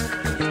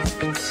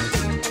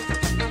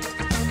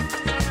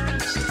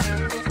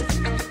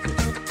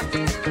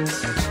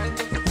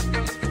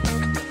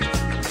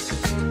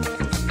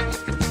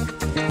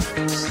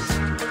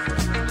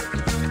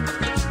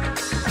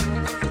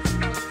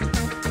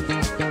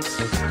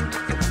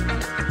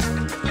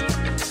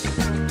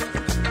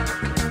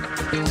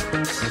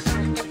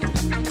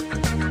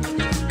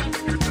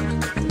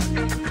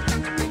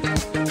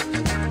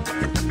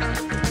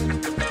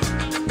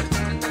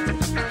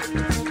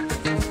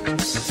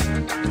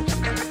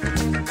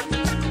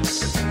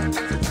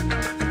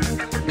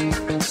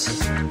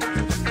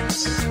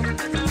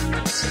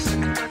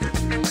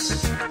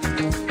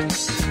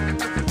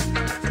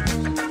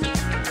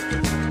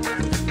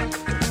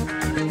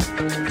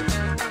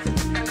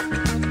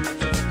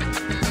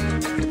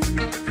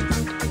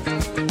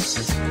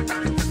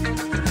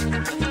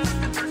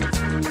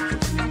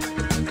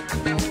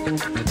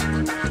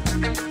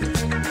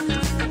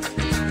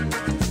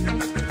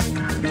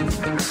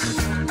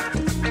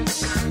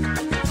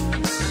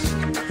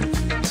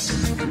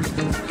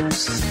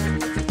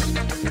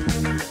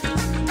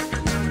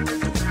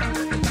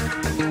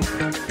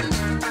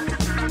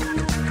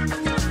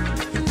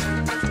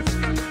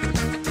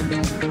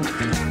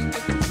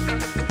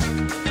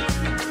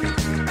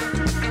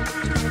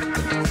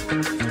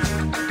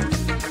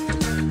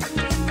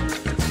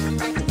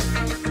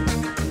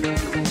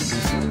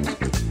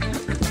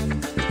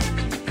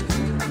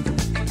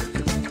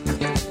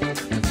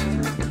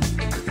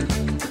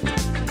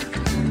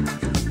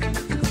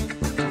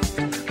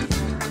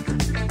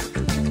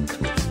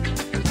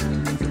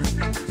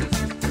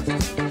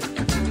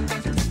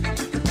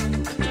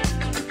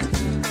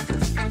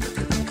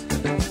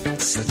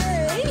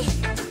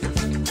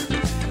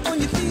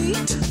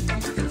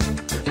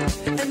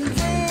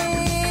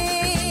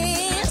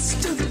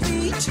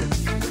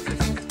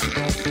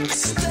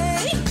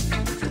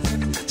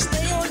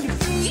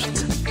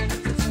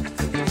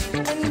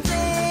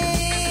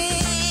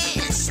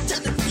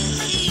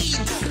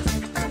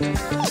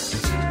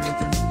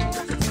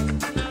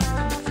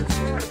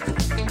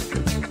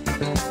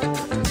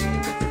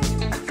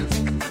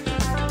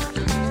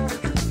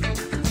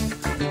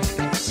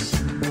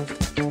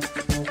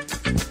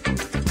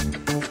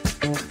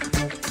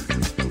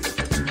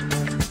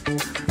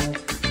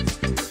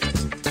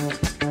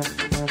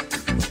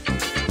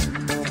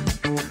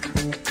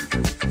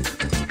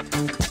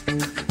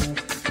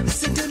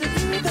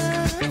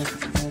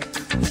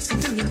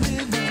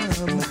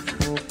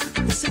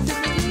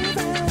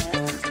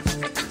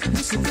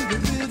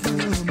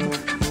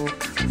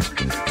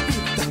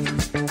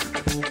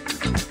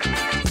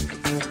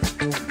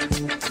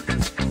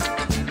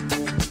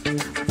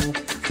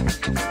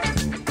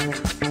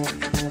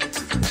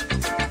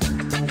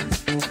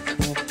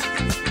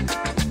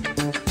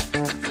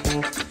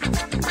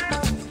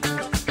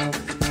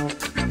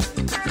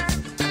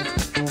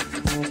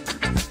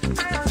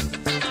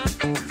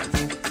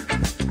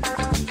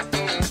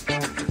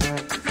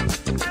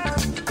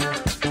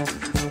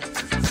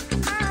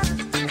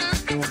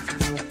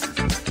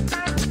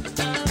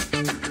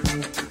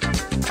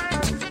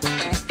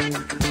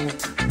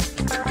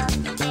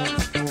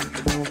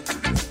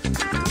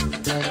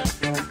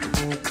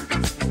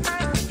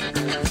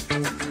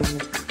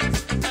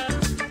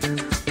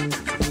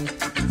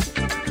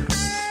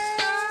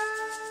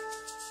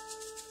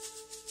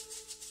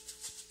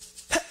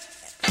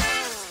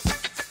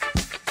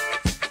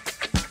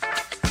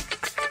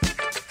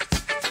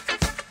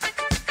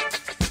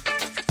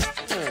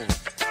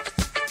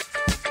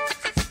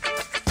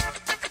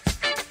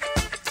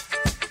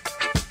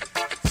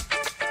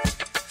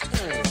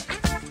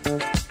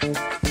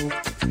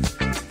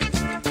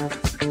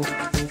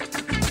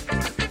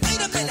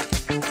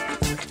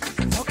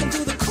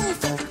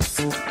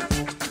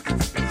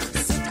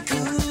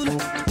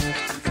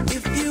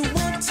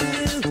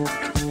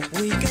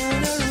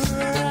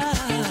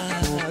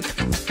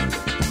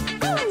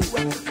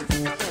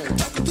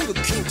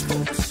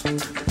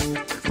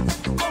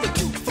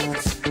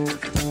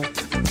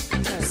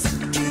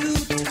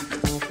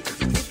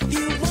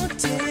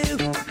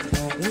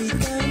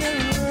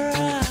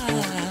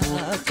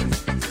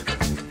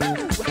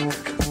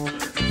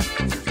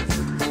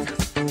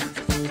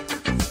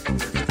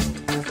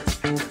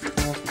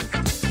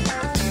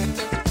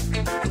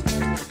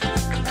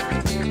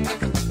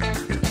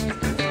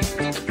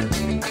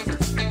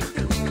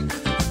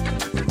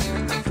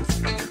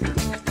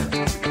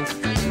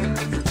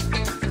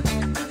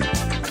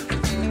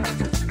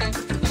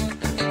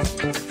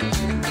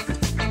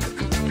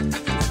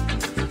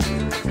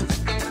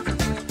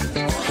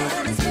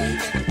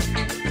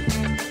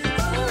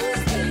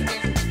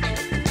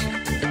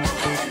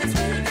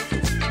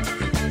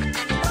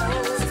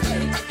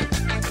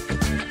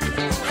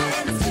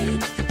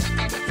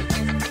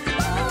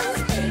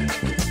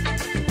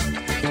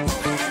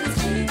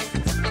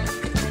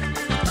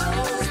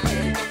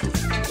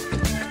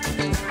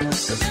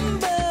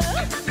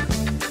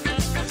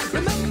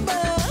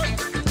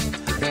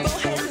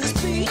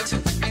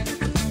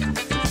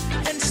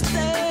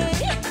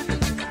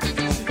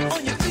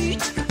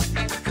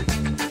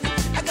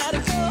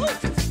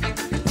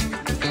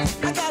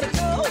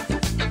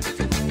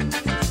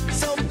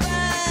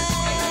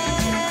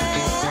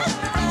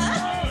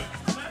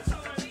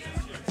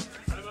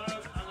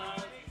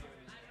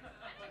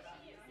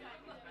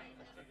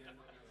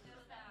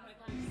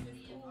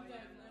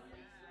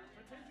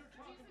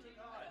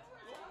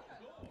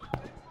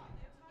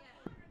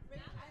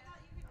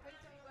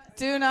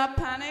 Do not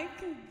panic.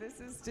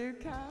 This is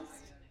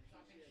DOODcast.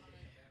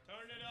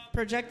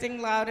 Projecting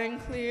loud and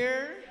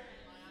clear.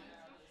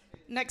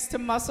 Next to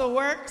Muscle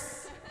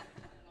Works,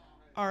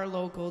 our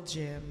local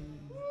gym.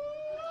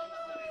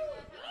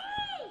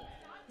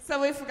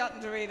 So we've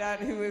forgotten to read out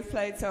who we've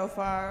played so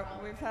far.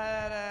 We've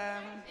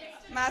had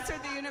Master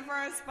of the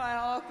Universe by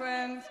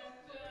Hawkwind,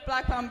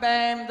 Black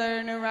Bombay,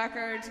 their new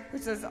record,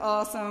 which is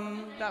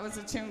awesome. That was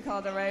a tune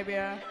called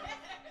Arabia.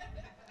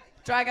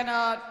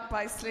 Dragonaut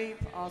by Sleep,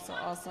 also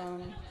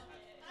awesome.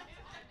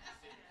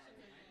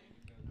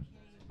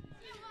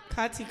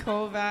 Kati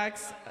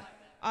Kovacs,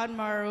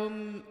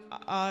 Admarum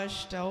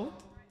Ashto.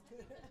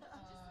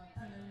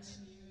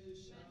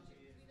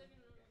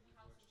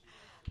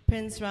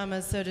 Prince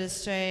Rama Soda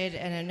Strayed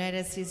and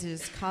Oneida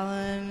Caesar's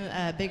Column.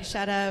 Big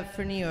shout out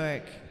for New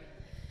York.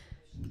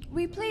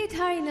 We played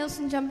Harry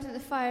Nilsson Jumped at the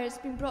Fire. It's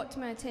been brought to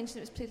my attention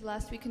it was played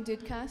last week in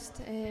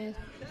DOODcast.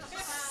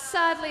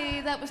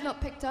 Sadly, that was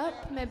not picked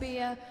up. Maybe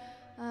a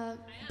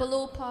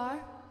below par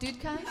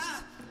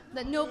DOODcast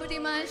that nobody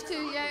managed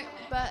to yet,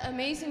 but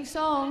amazing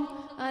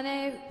song.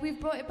 And we've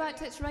brought it back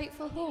to its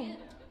rightful home.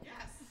 Yes.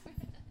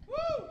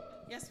 Woo!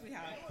 Yes, we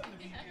have. Oh,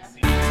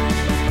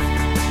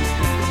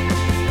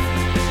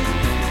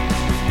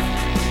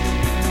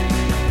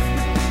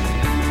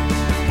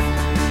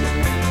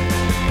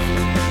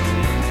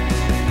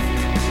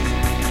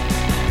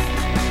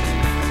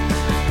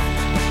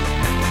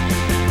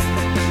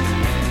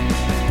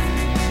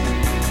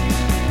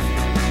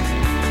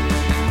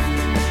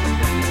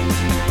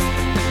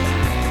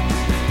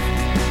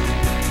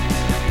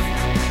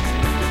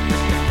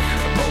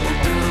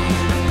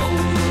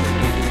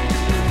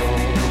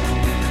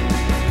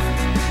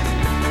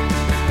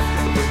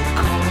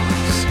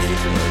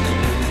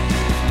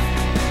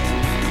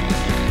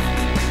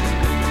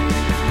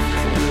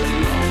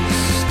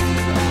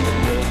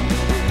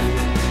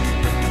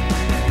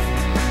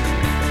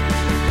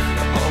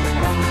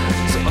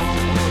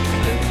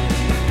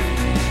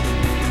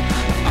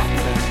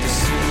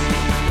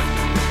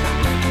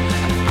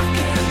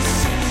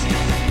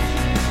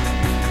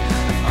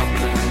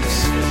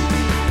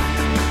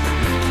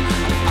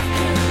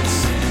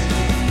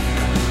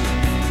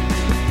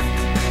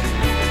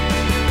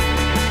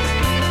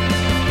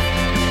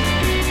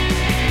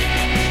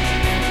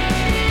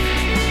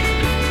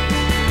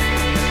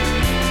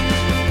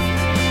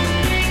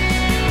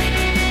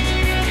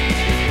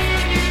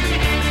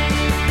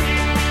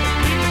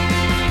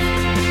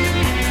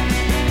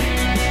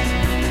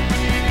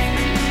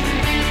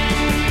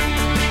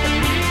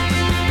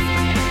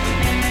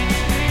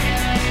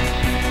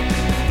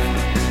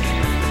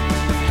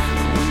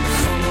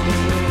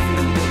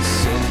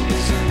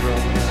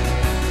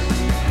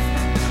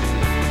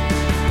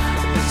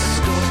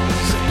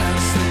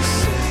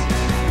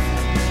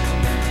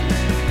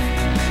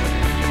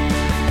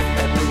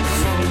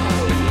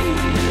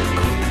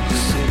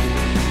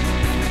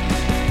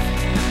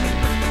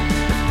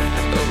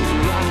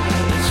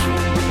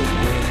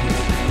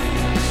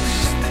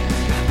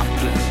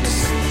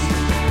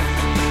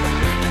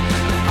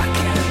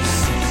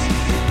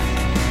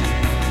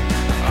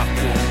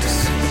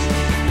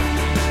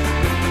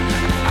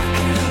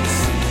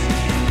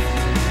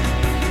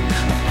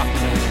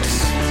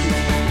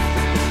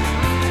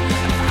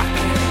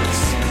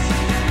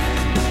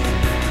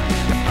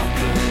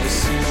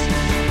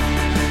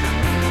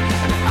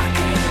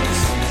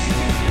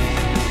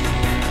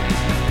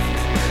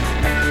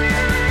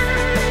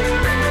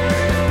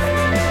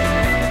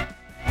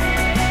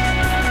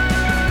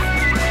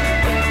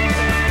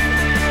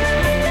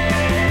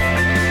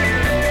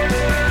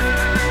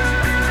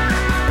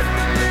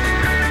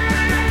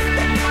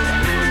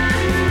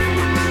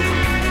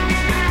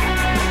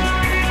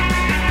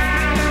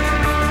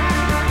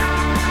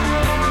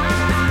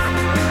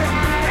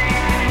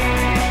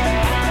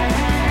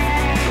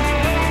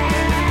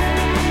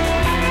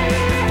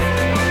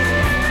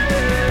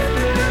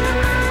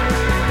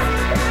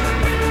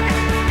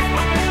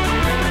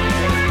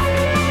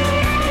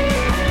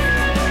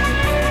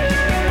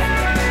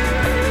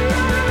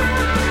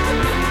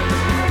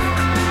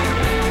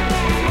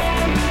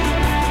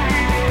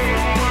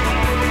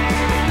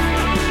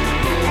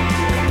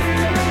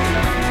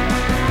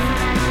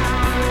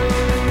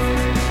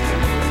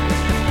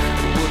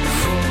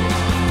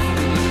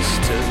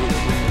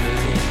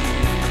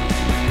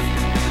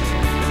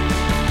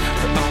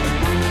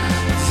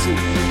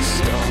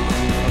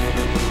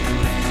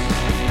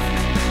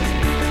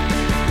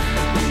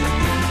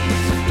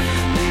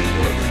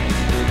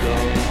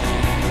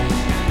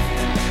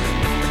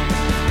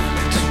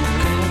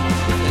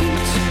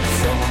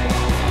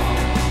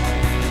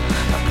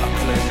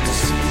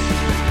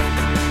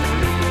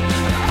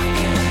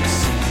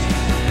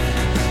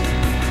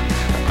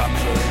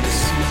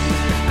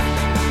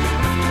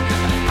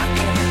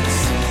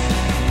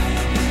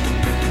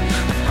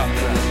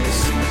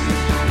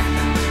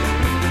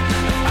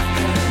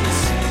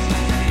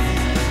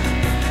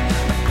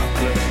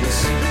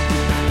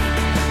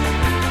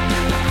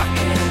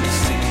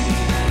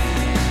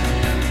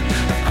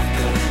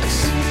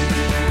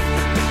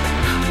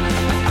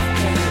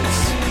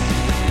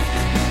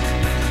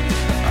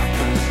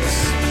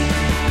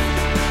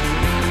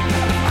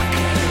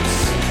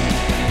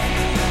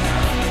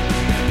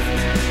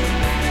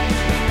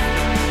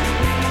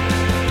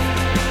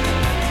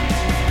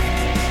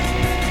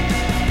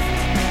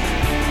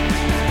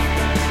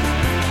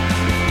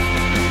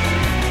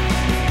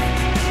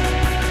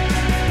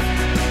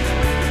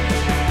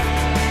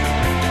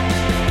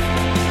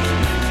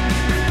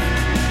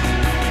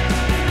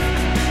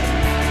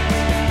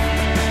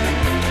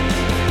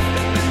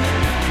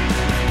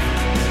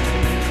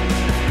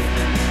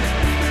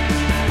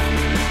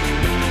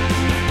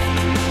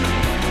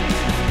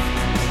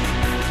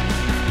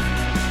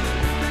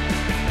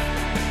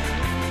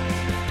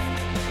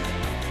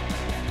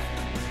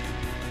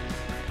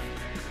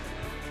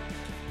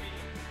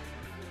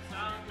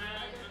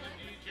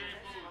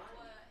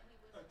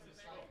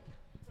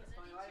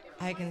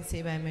 I Can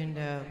See by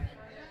Mundo.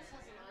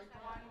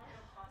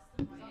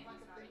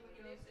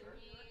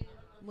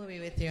 We'll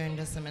be with you in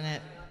just a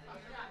minute.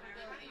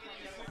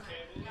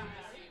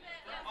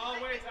 Oh,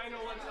 wait, I know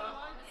what's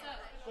up.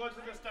 Go to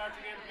the start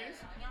again, please.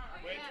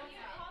 Wait.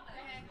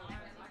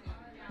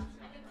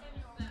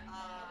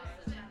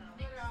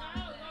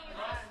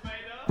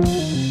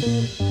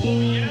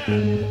 Oh,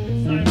 yeah.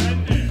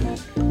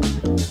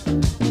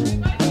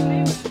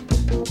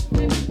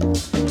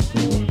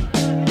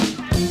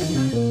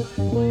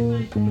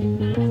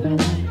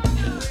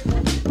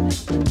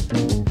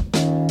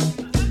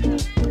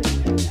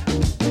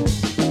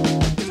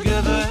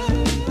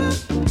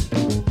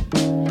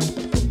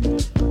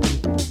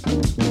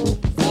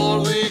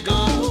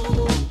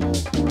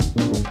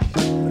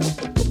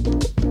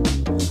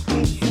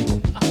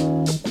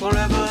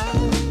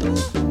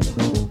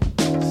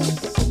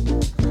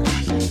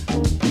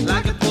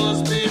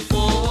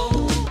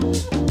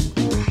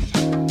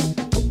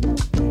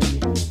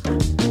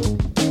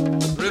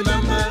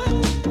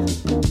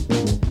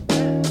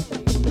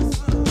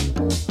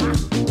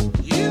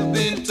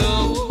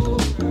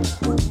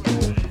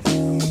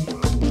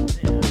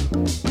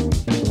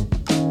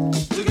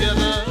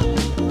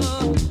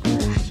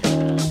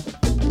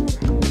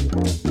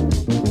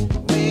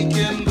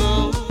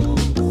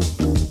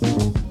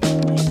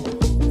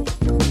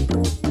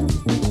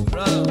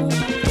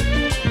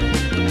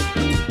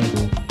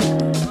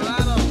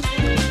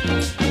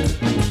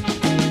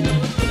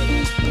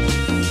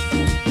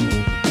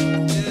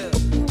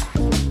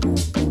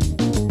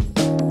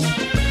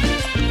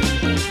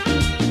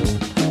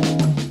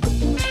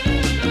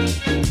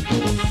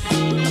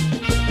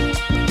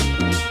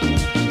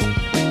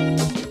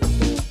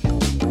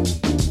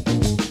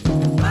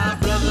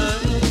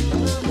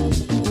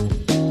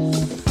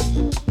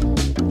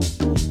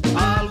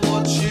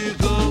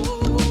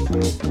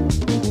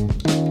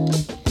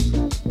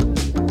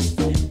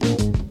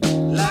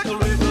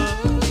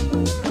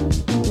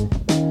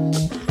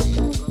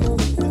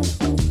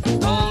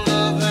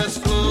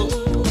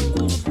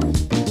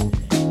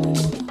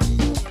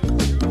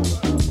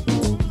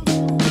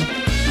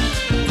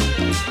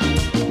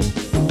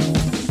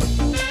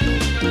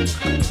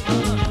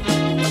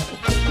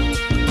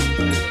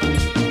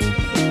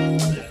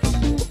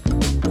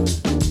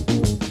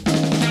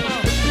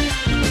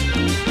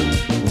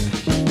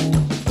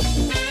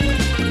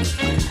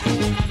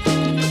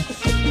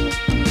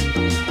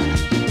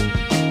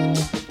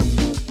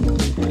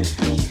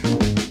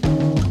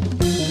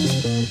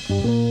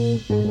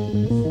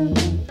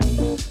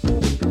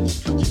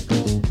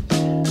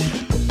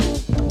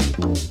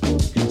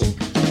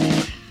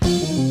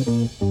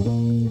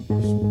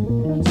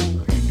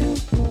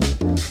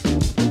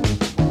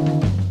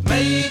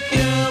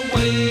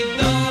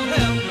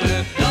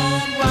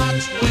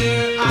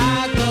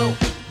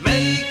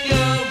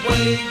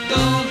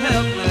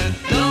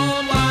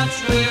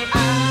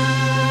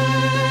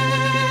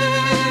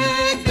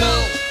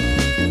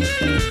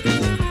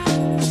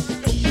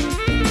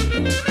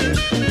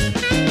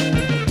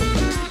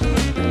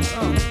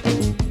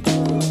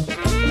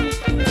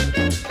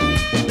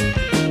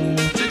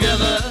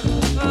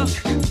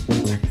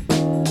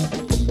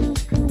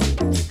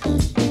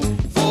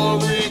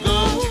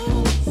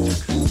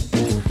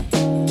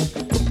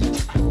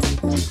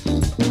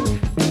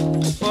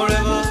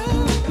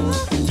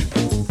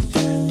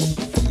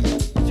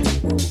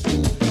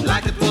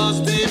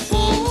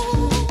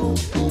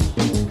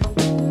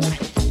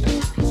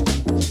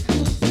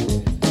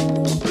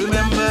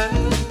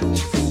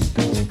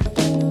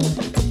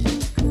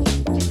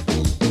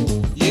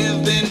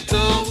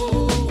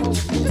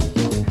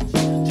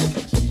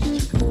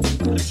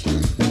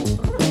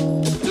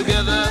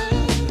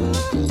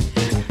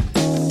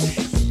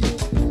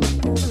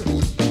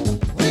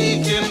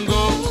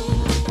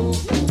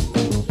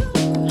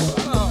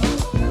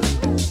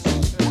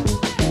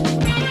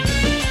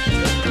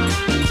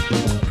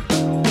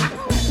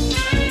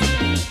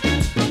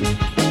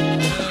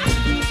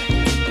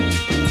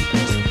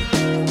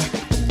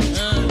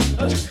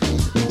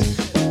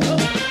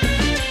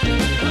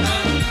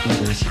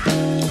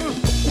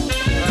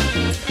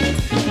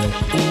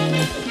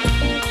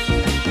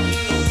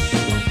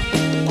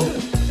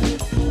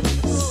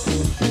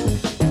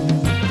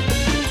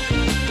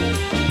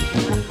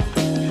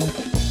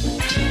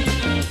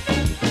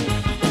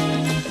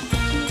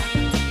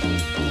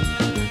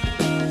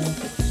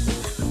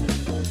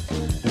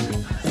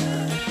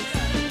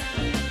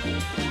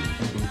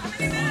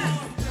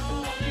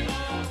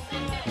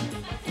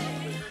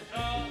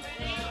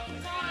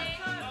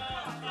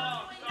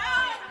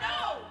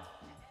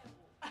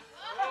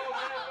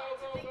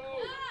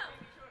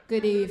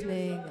 Good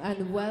evening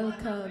and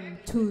welcome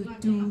to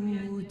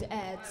DOODcast.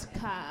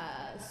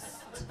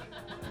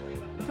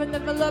 From the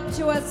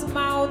voluptuous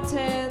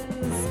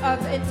mountains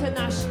of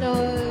international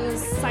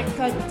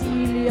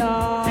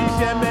psychedelia.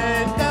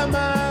 Fishermen come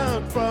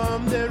out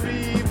from the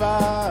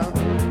river.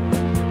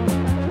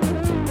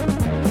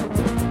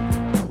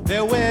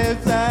 The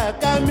waves are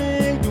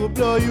coming to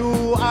blow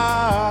you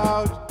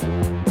out.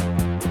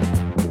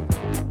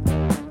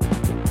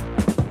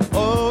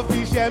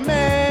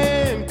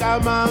 Fishermen,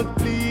 come out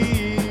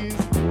please.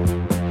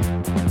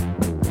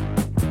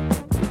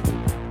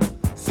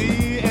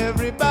 See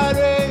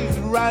everybody's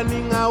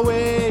running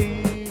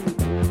away.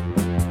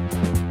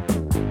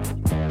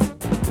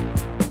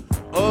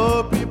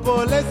 Oh people,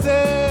 let's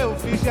say, oh,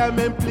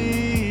 fishermen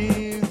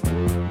please.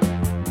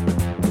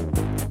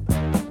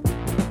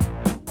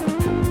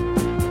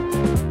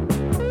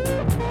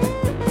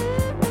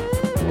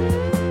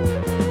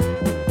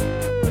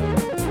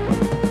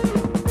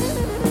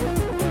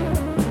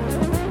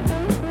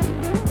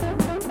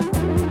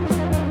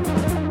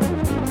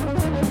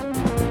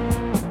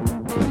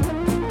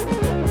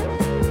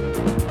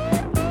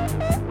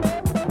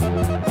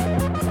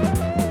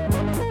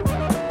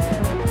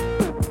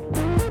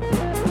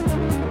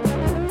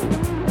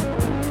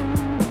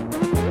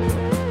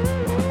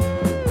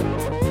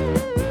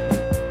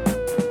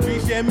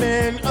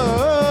 Fishermen,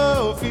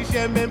 oh,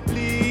 fishermen,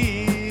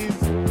 please.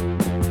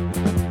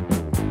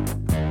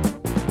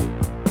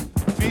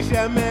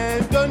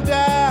 Fishermen, don't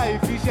die,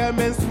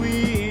 fishermen,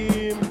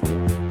 swim.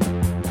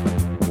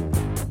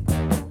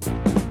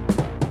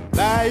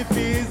 Life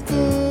is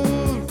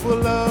good,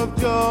 full of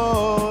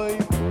joy.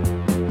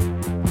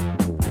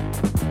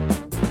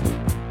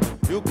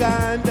 You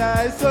can't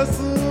die so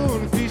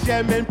soon,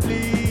 fishermen,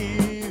 please.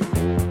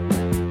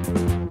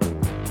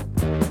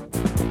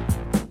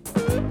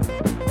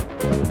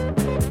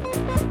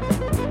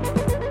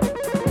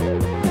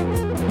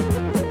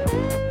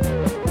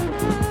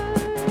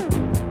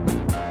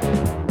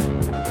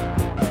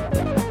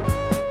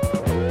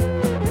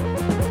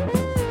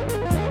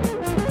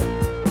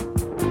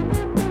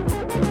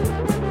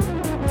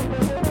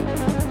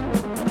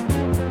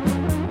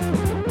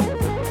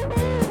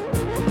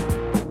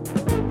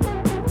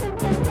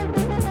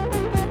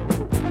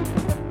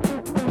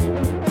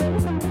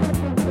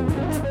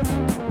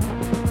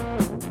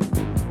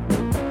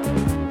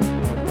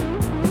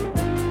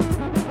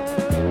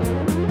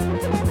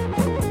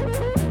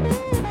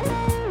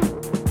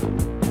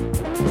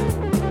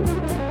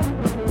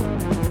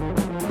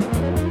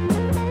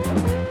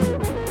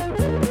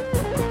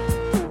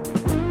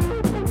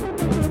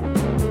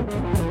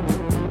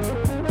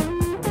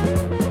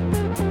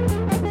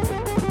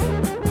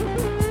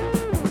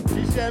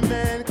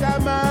 Fishermen,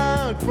 come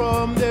out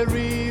from the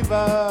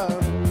river.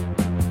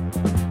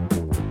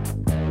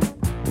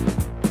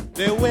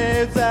 The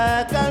waves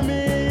are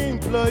coming,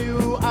 blow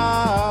you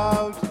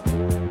out.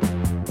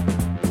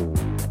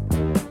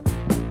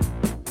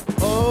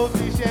 Oh,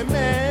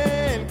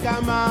 fishermen,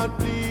 come out,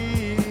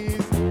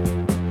 please.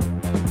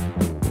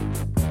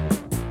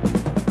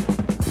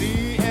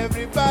 See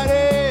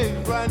everybody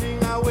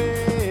running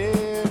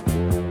away.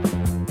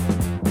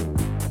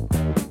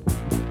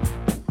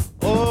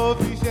 Oh,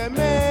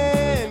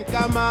 fishermen,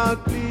 come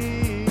out,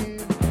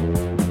 please.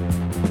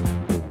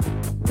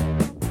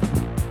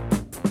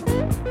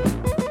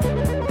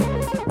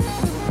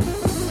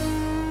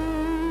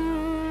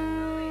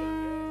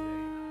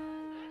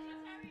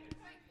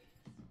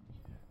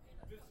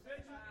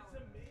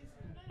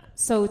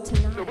 So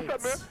tonight, So what's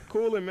up, man?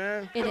 Coolin',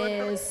 man. it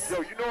is Yo,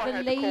 you know I the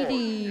had to call.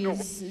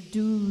 ladies'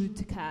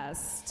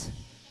 DOODcast,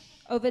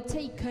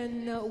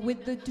 overtaken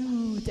with the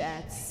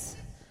dudettes.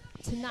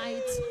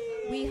 Tonight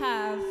we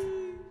have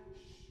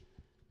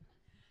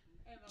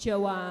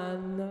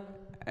Joanne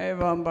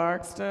Avon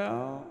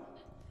Barksdale.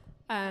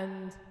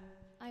 and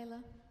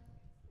Isla.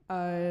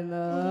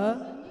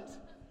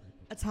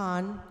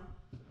 Atan.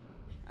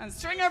 And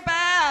Stringer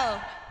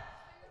Bell.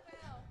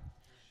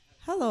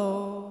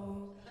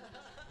 Hello.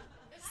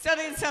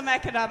 Studying some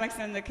economics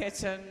in the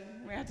kitchen.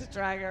 We had to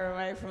drag her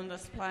away from the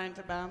supply and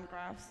demand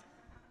graphs.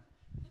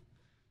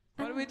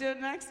 What do we do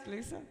next,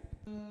 Lisa?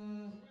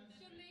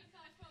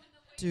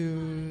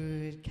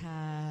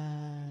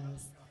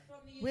 Duodcast.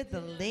 With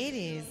the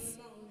ladies.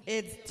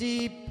 It's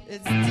deep.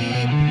 It's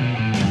deep.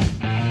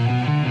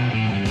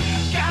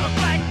 Got a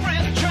black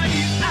friend,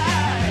 Chinese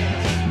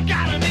eyes.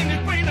 Got an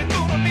English brain that's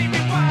gonna make me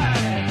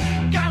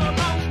wise. Got a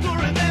long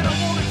story that I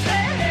wanna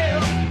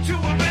tell to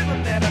a rhythm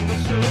that I know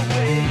so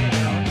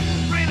well.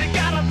 Really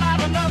got a lot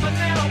of love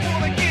that I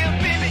wanna give,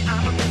 baby.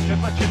 I'm a mister,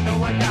 but you know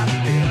I gotta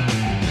feel.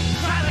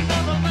 Find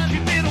another love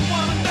you didn't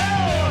wanna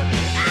know.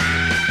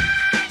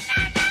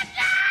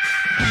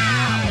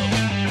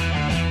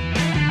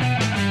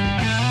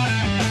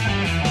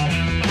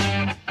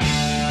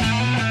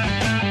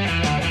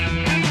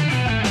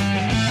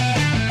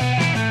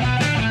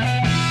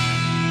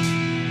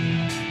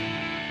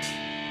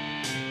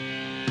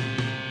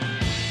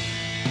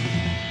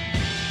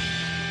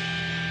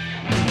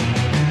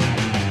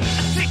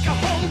 Take a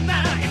hold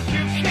now if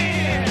you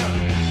can.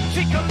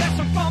 Take a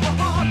lesson from a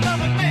hard life.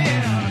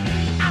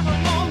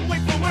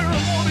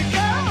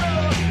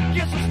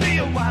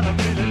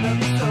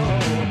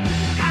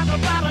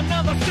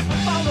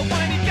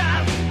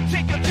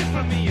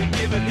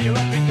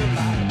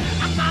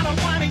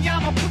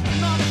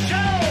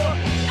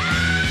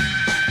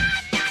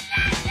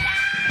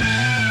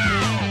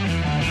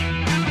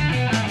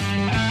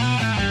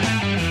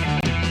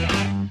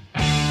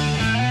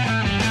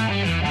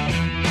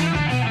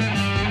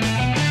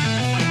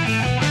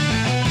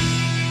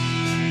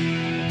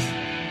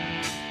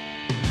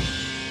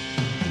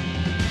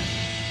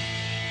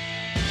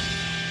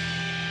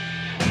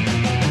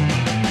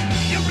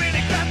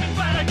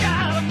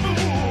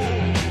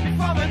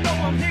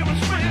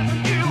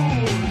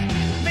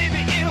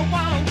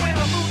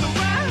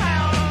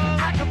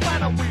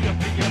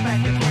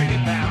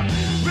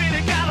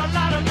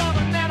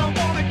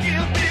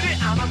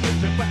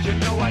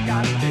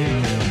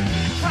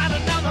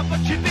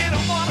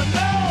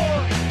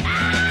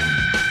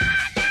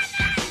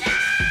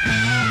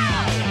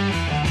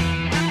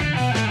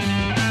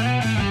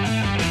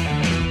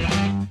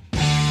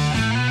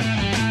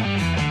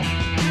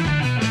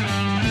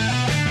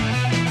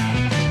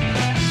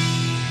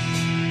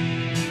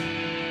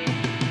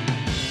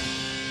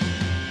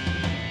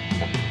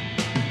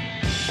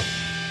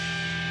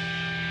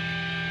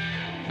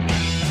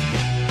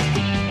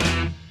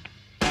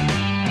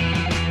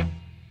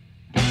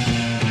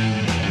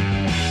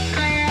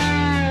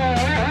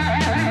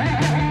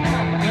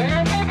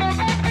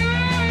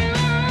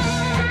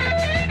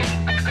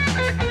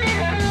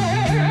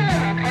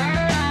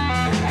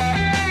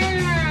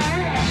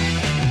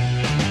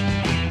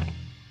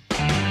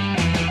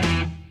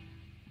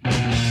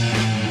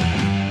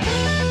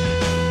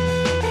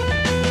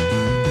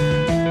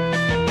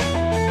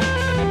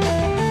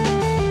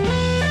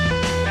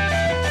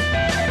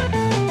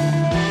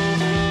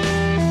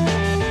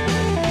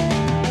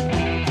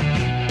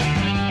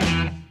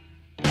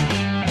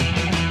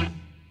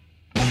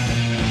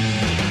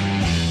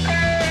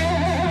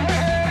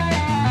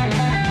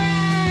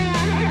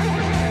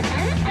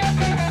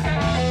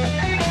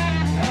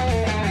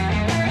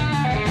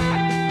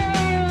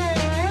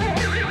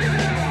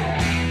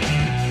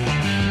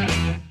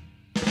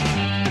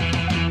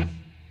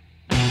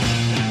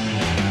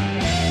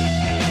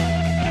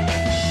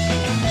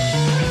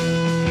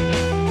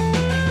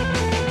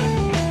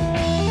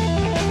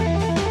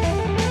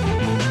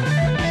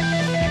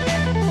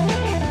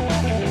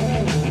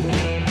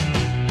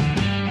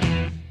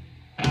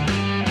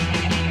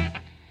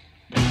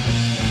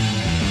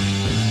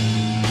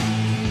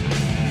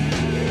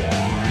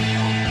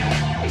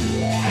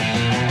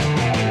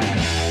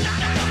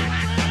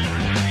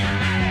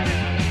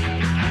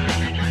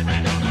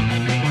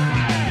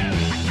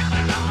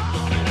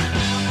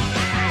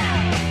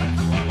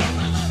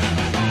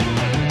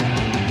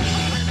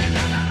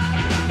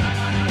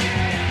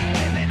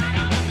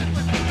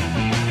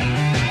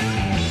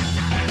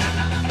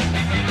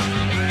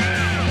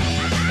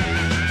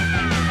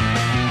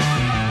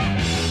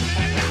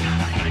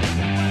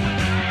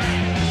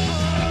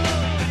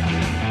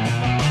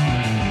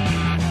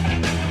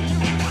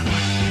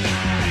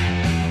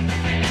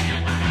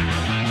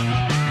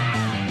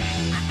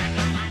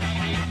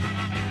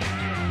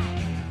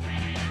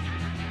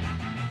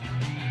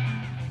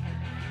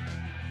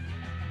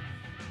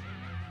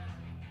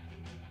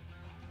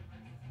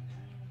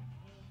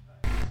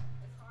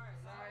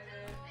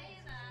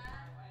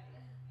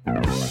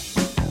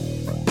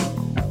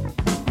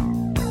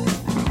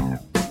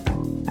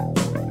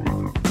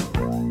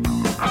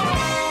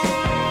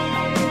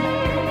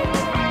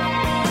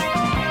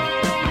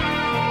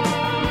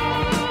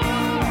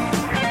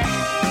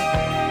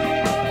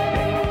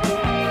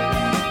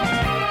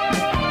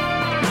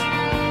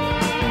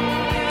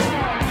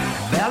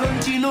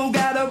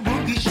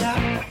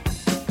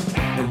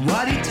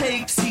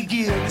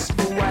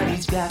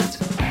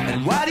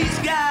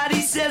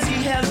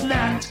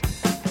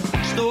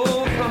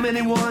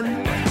 anyone.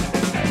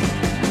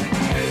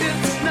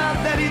 It's not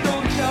that he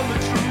don't tell the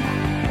truth,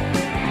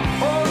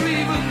 or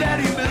even that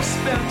he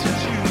misspent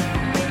his youth.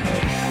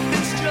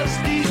 It's just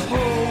he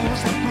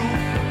holds the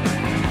proof,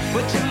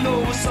 but you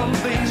know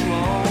something's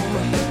wrong.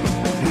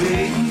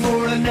 Waiting for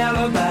an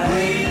alibi,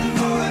 waiting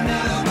for an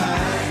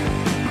alibi,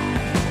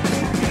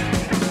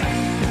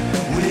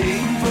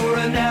 waiting for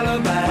an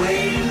alibi,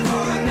 waiting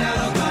for an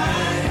alibi.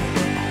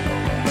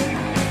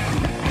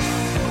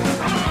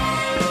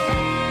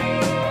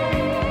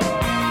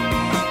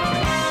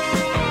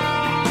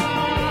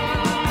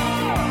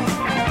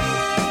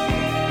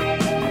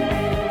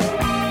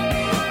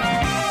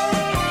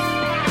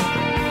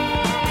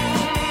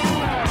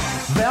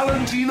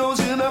 Valentino's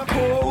in a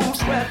cold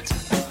sweat,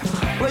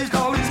 placed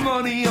all his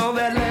money on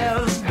that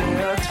last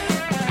bet.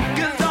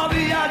 Gets all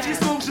the odds, he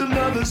smokes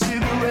another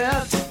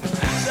cigarette.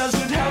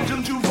 Doesn't help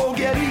him to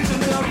forget he's a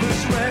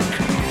nervous wreck.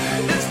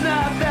 It's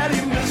not that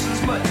he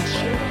misses much,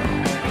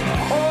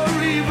 or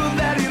even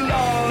that he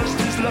lost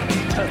his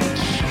lucky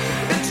touch.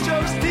 It's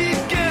just he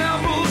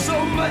gambles so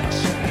much,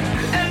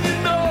 and you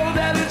know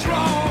that it's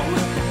wrong.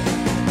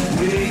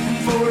 Waiting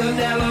for an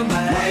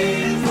alibi,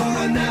 waiting for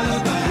an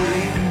alibi,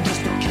 waiting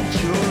just to catch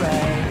your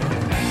eye.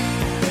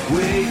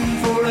 Waiting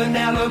for an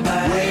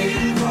alibi,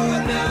 waiting for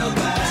an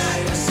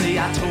alibi, just to say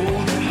I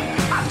told you,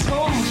 I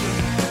told you.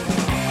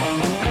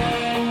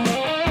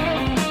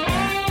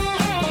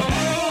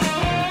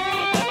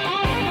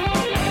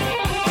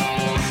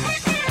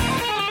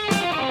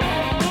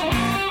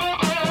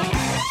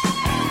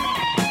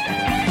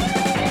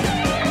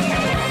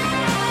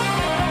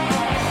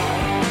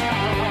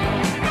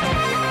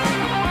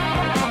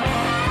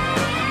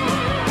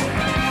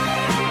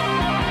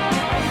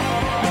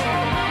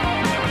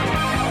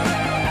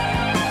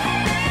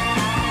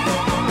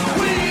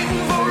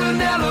 Waiting for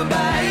an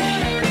alibi.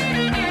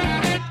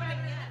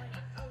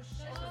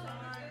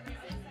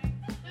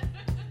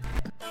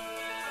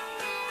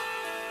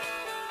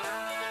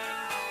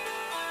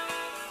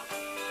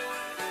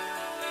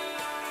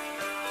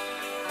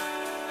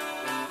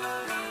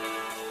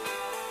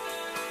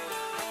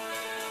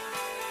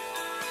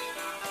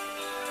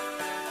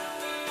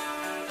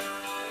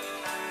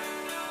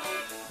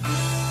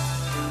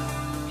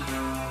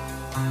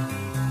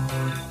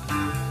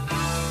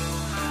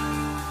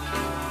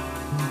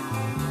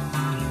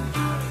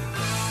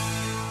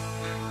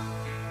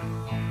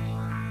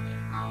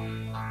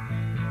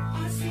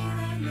 I see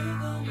that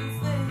look on your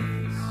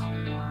face.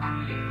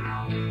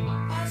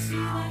 I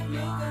see that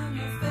look on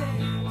your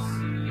face.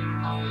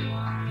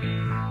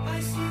 I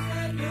see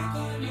that look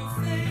on your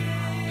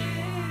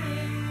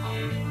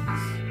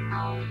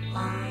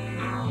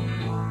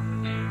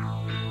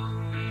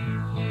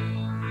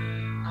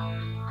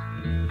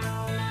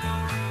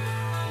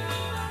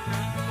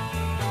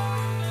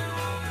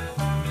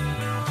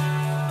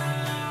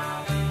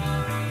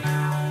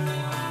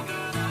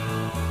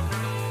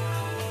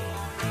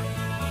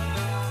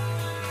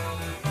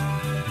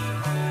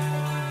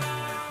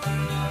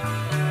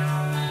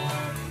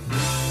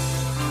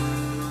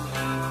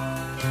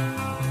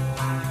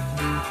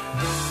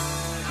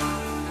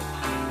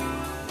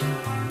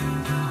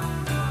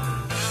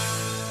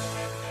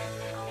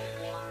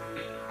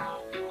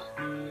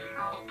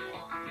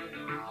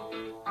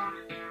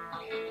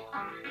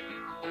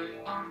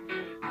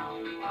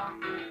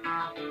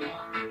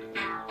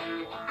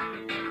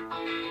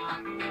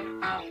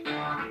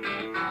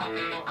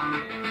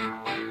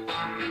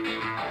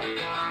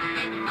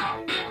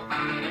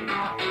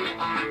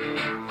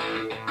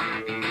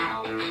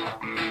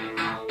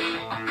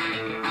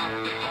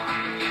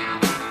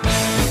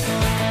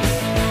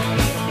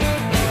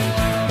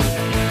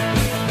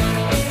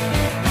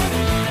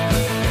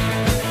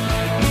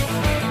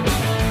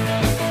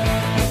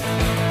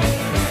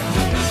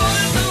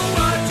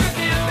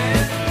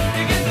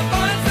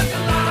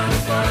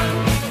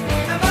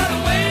No matter the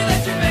way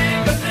that you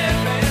make a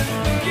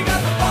living, you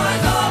got the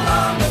boys all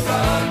on the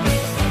run.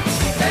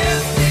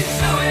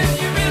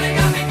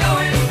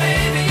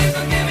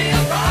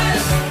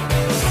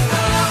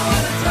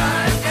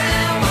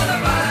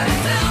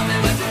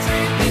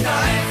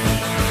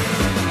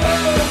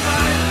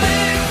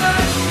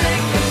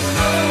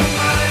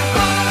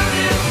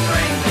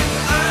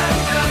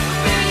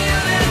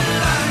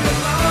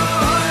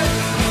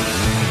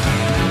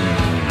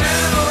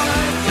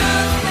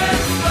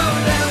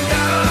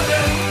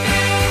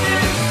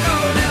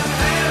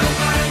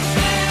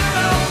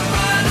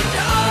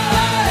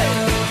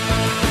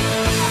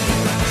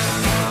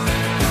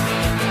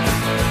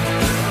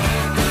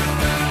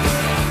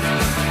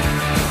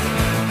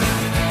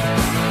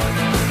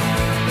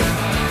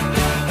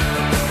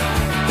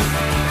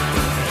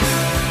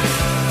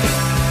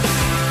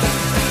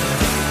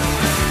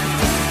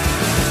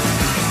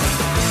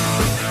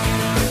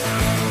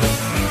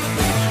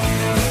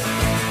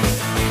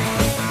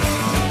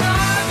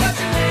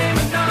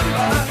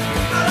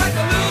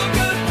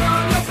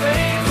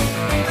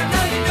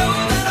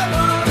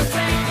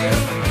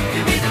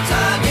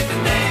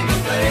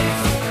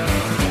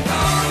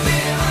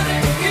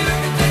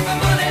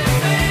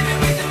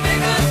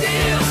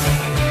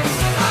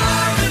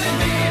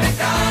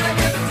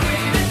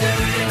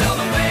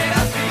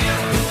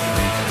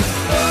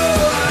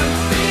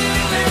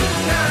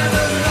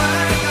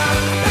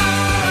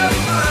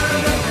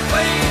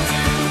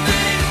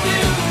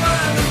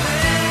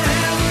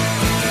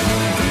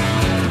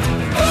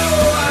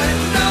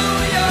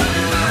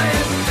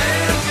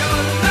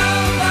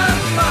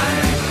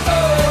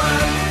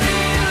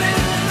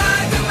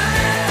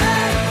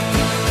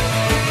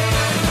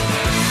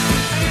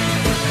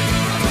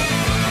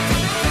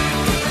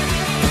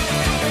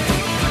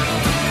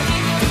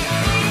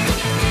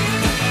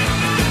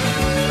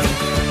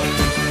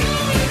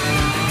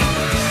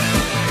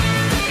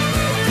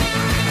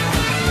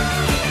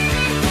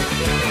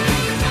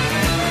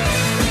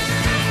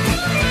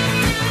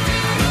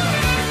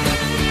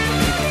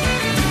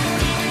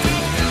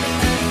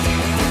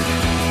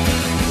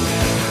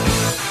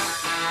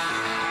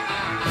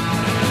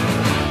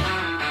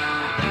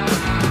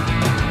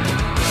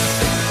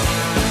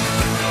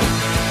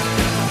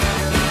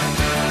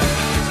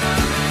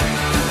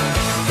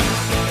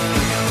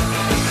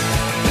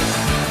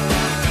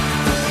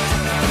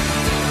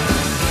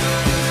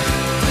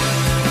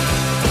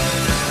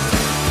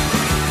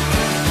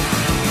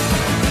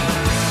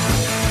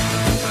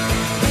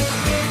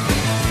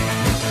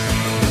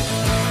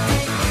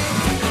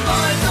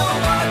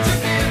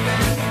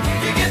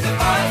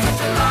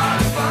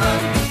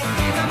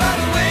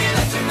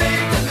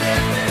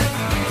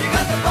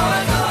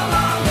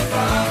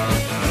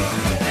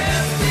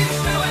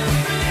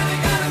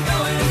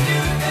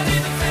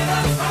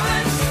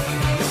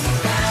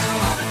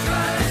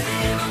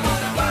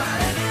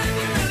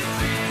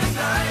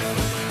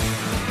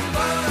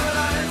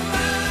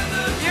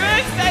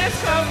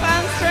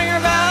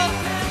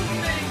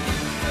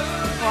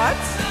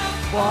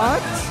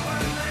 What?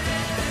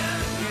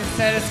 You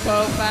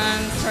stethoscope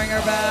and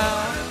stringer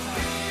bell.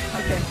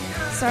 Okay.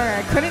 Sorry,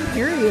 I couldn't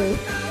hear you.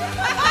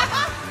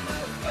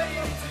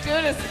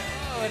 Goodness.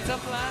 Oh, it's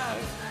up loud.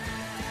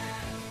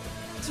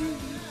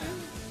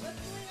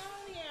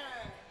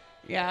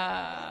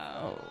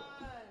 Yeah.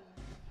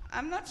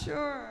 I'm not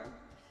sure.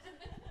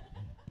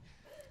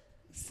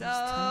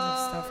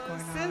 So,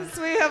 since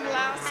we have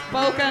last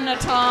spoken a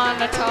ton.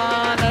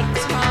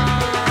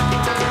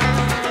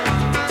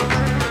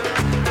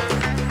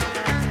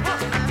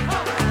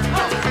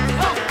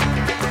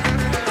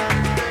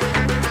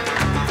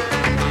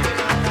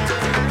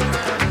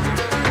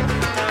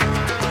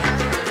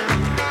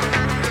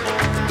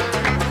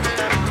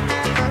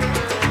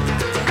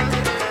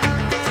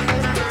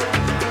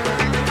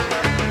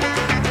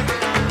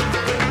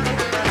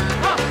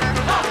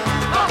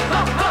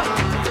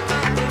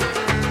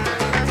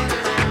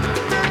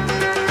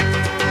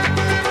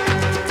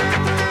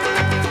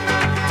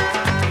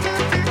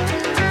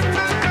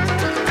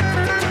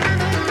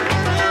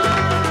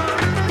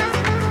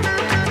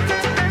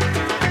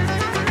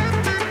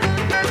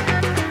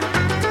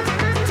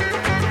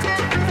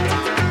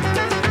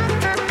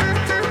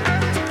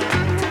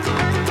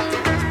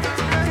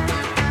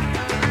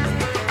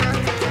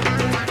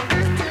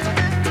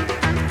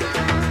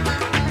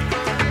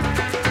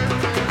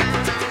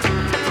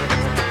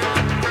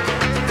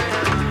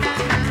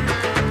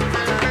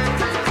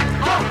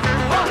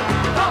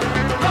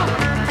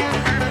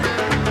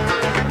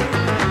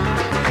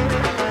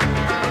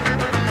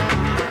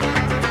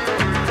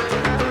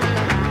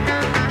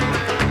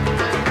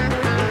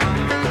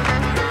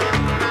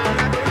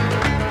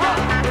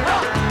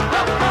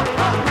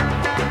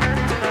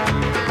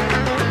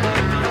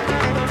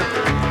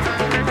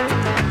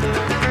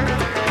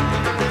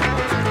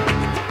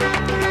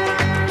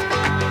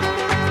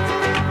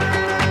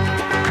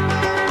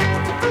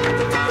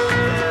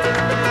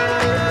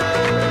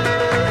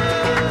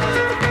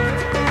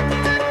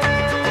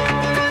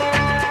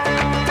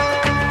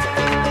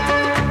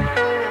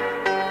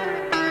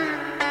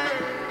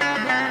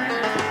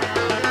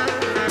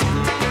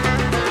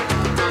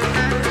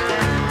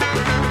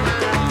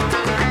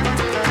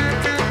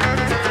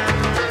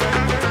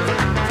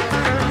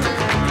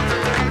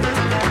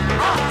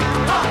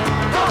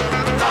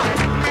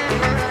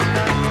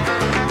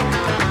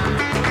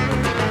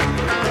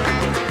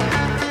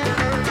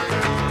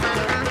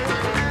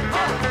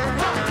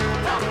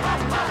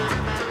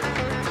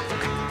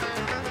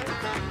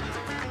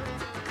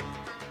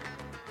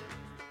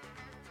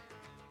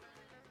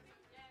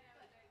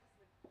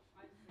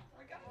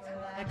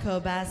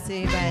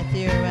 Kobasi by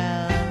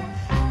Theorel.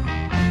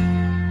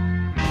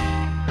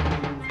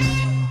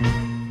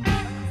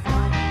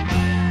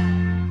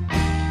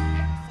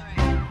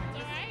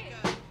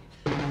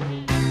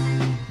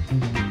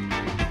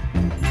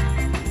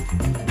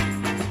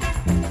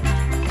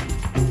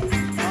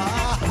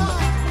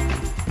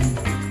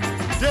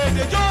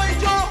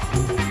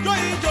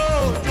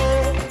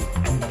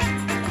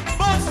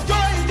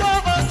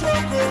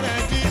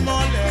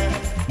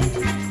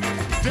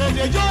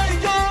 Yeah.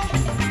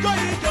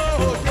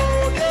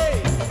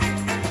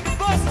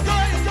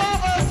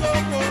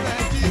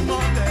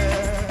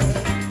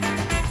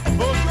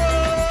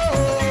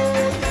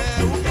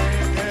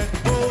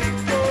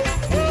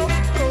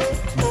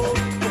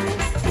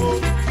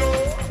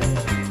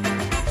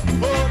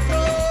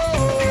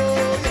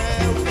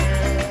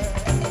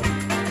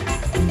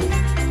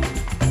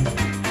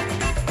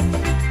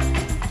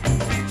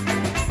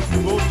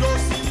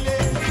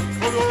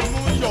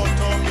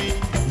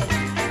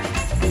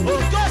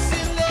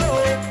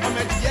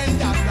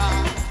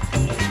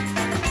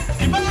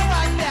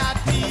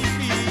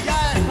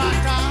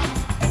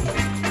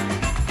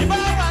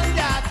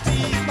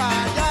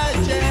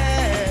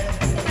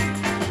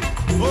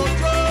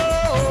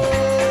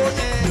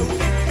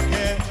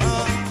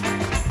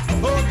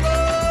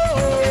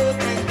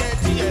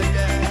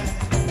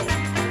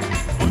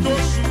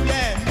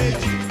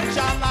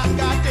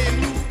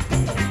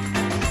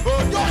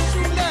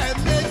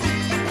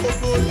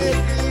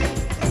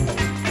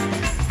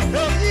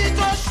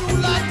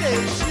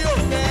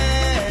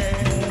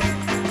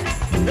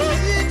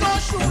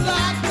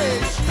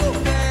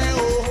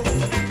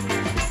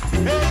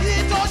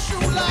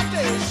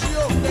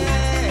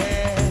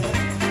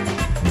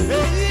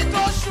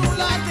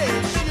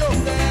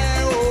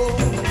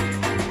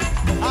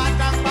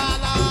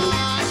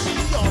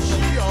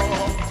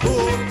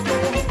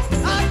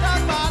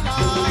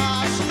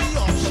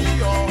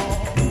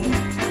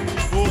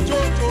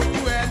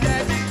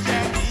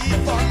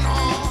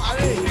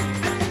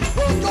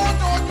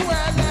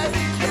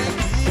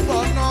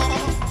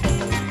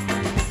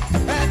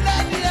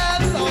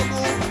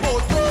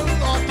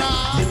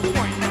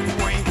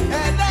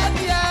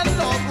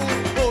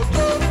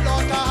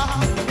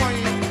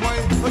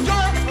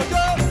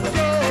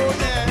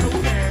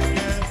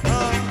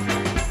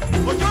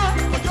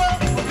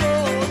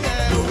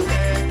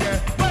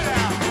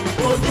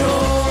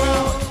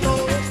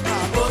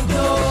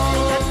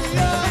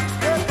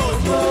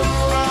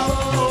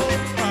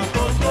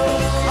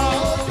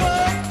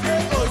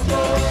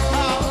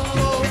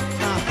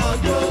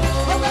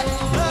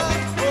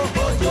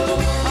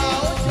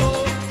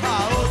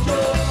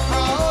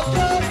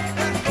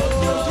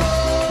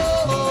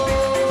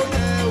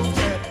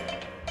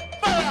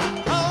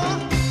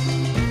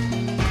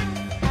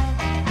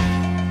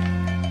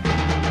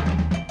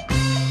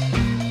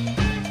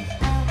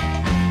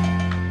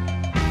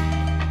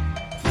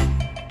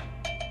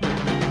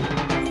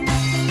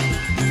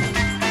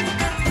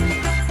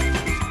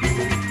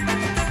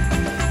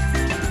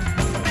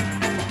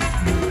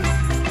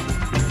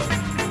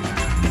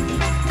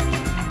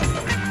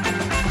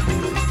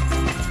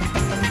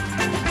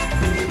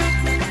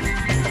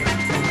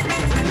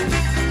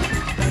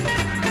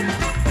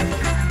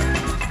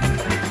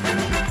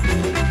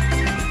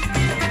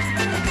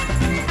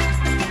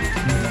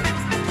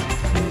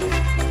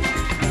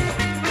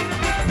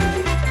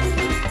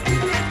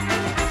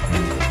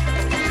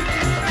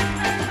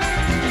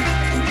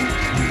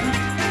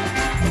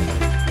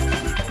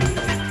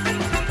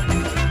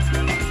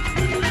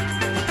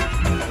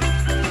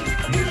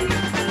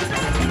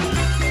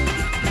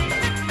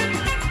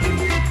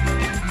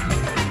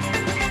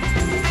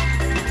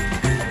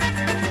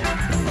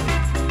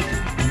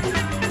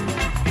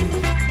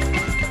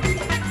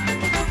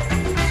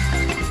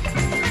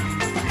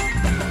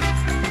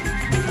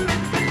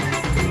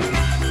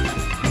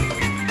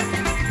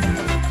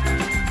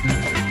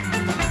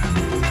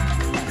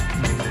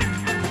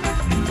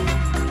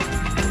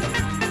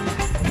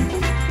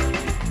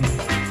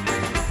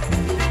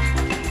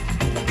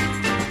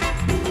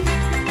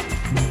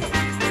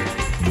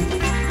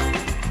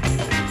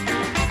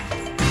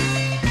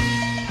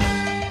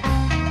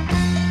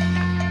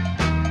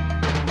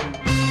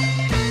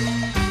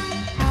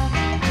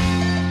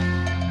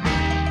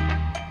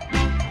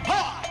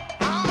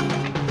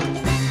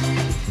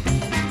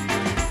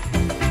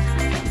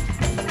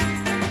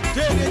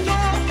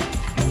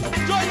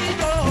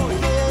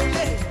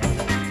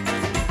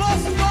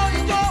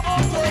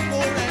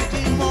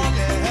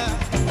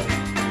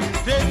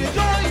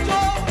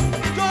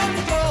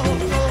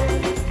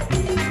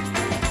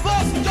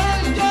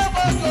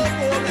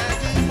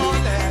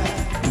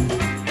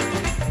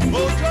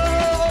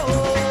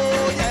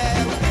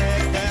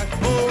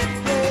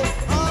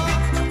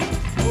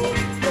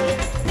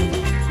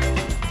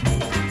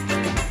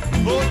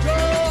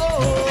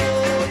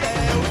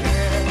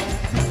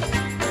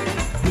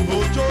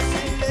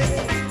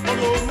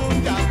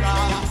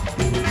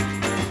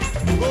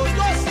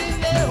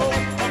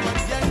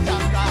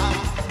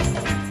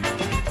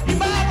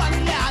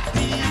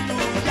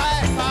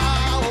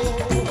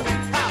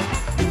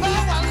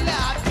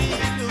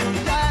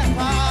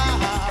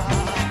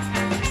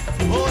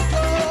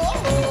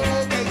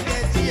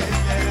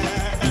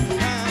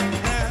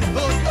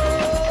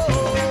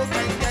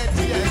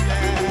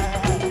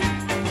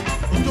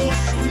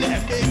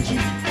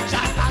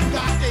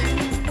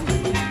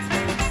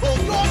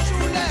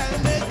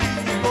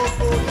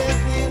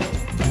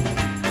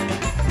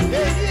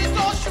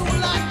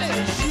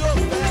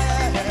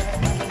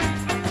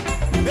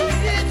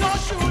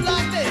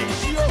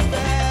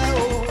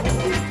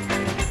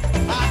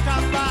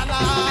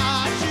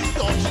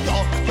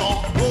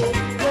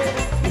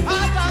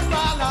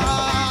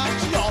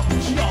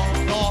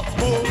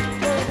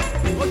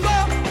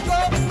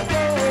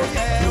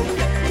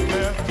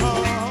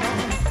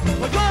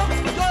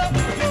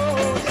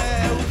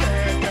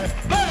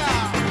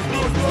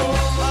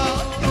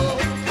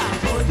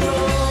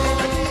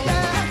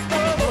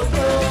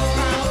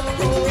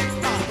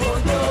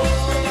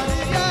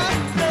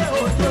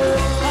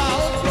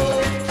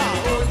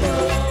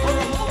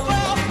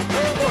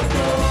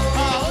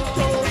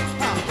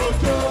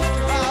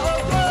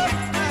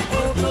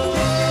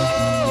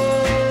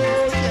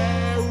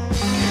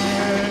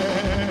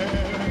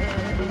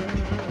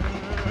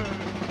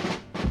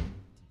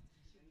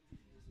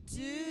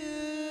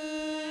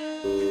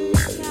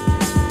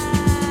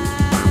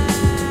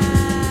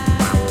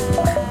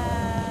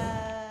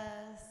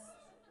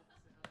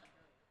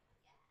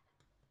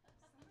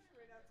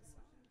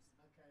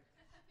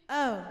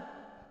 Oh,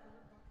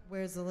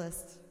 where's the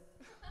list?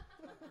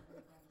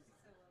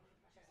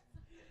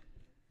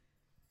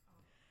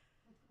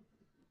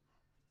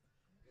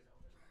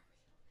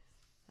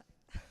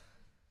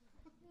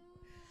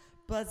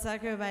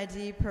 Bloodsucker by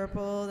Deep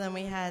Purple. Then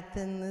we had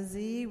Thin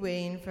Lizzy,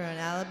 Waiting for an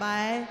Alibi.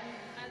 I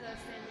love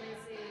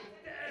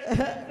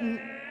Thin Lizzy.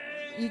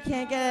 You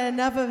can't get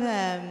enough of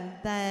him.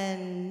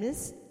 Then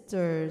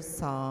Mr.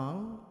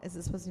 Song. Is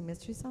it supposed to be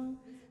Mystery Song?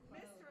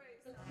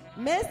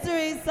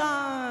 Mystery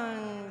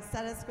Song.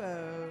 Status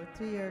Quo.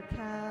 3-Year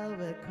Cal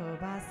with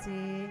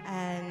Kobasi.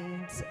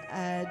 And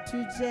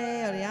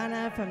Tuje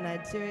Oriana from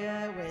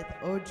Nigeria with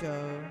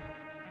Ojo.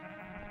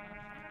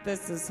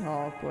 This is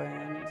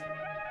Hawkwind.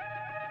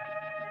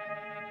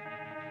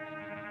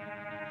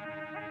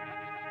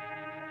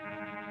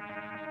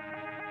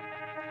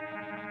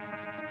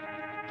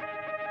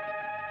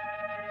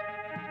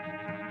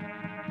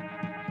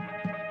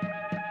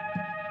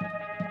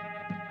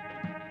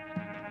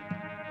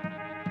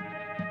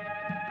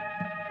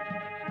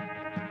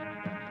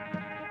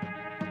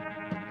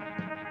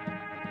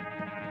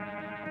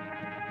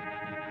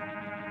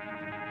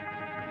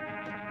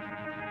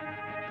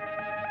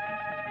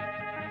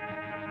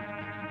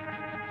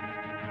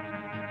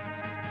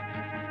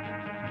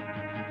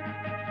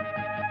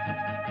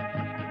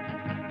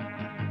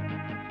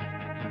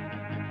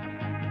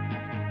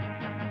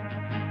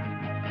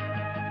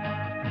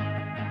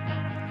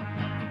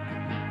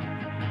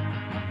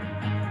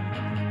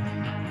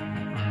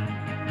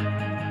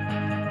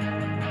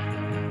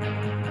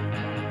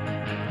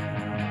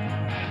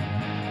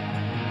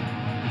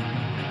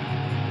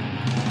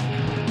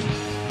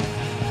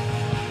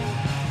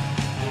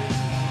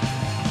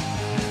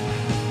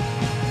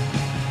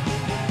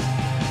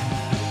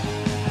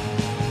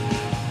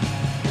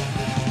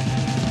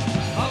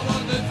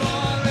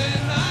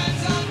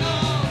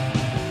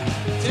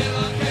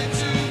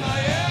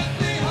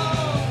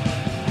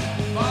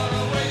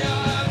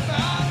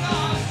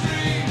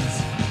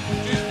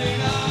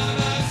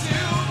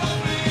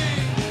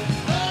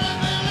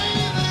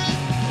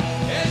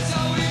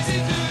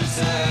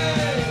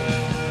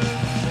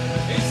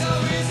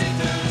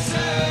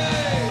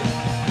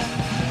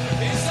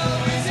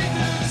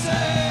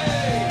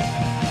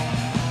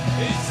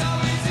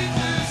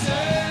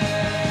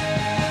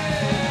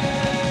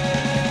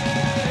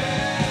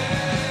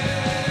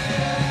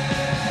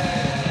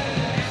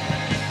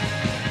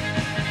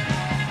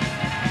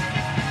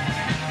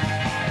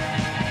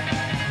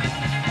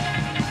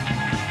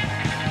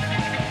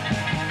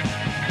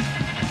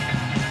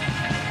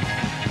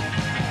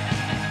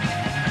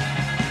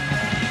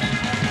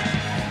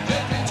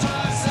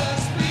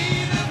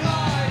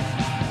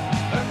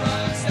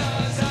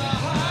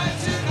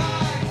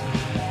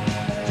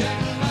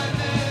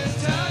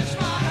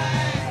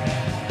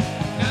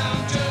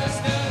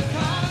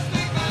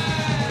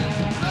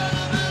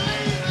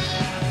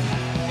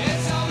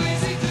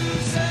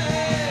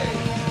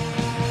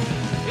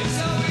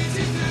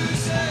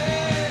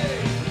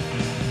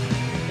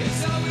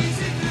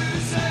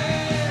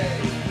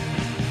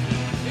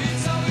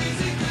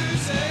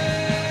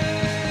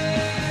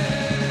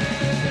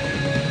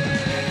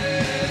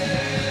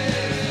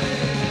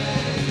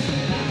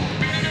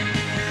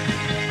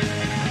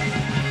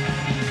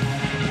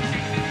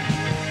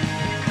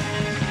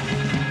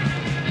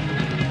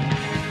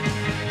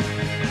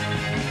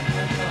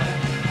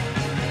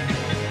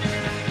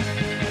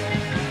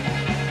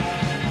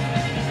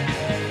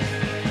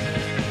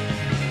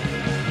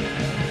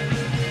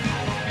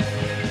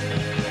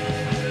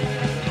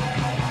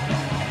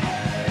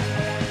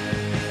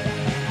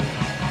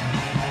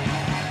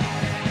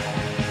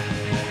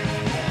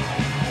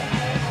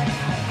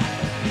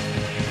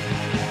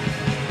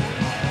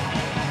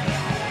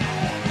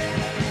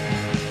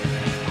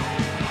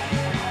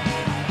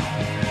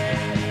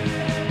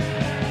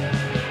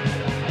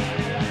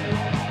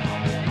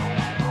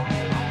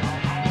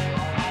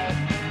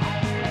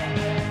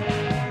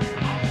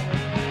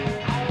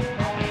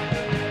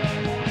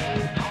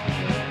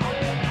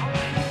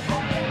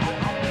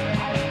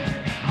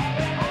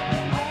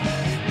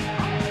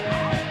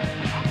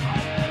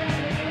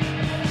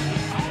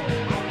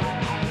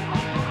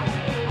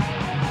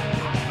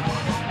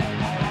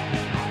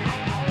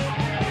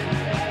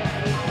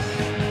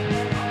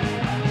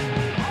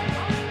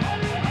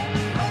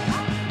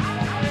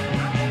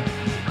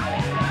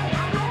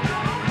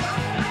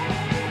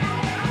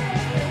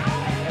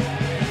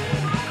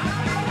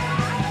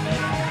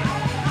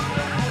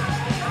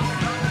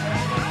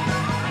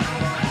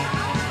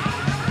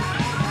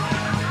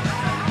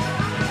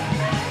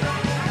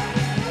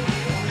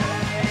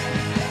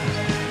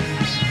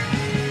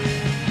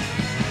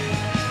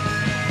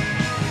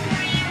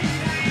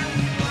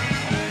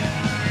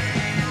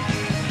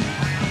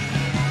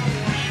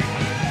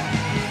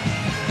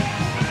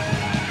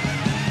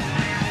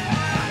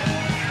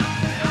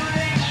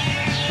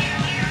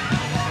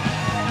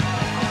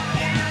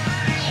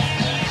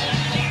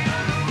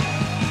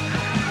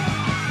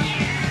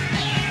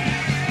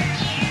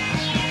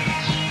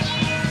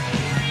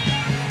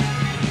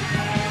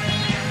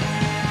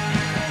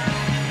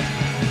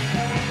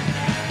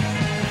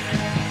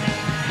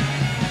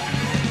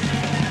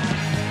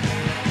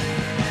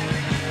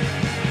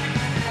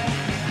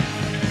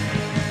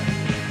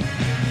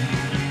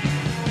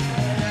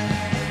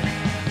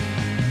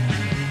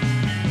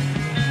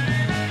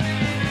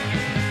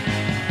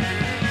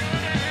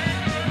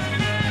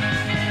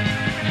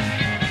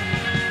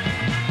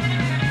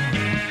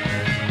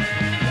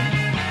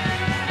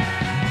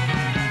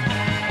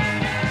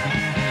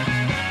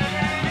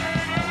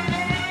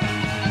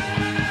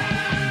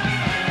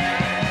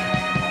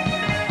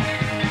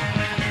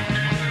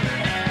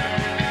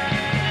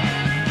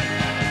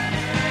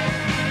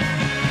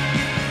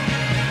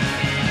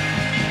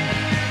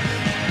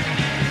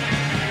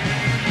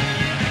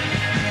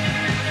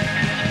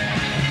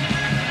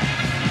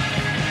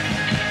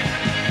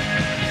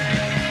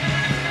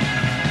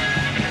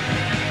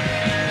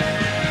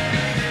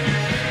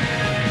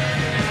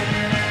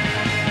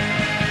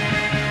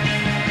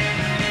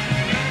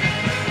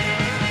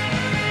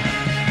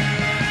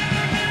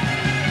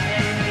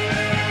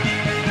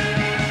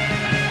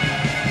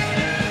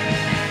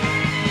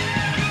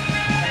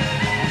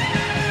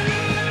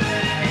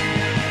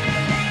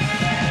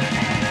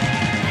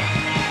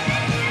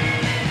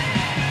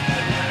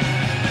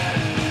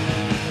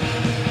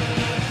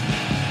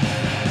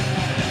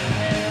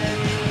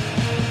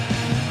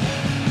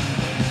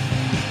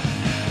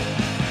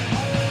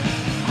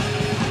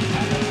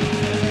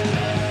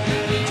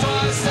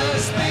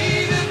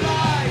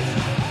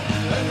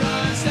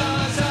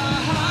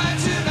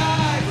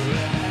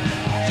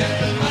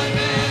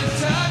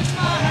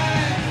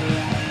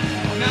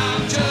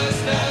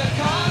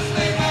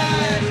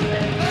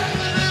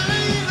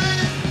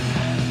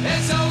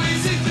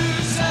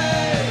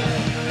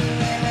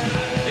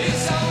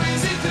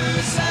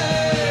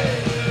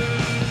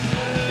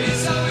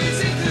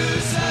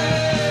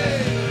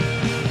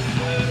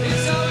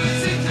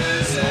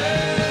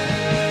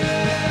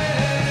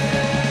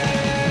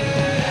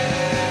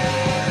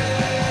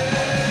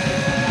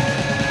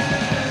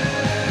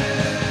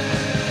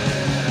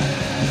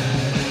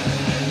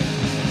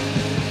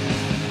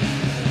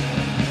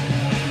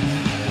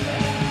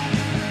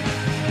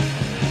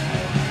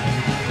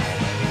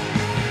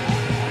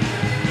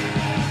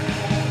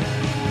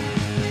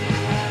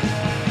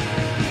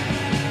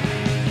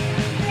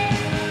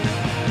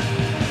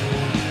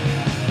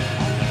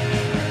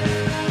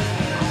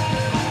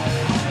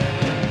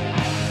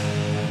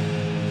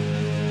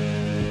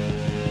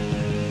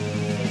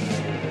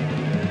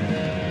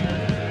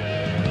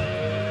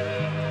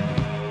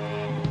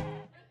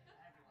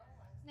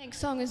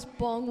 song is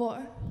Bong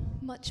Water,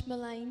 much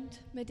maligned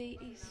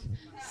mid-80s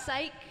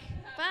psych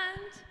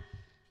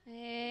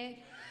band.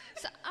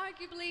 So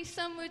arguably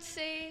some would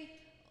say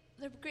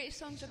their greatest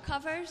songs are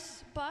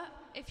covers, but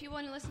if you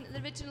want to listen to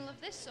the original of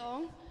this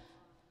song,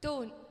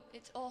 don't.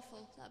 It's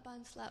awful. That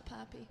band Slap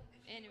Happy.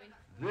 Anyway.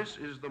 This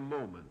is the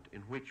moment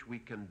in which we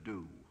can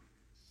do.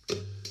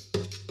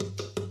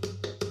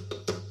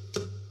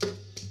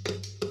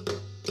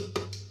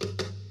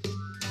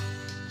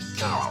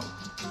 Now,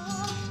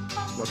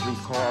 what we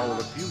call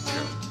the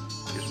future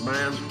is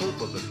man's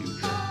hope of the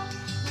future,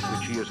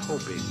 which he is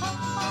hoping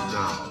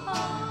now.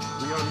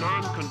 We are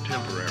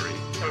non-contemporary.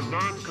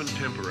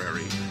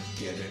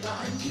 Get in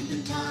line, keep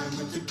in time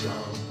with the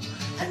drum.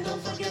 And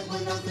don't forget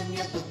we're nothing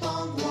yet but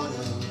bong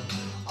water.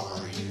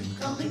 Are you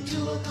coming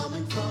to or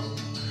coming from?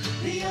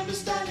 The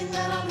understanding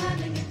that I'm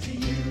handing it to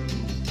you.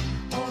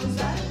 Or is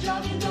that a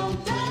job you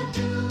don't dare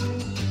do?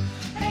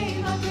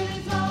 Hey, my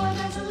pretty flower,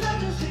 there's a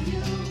letter for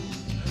you.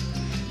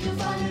 You'll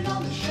find it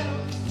on the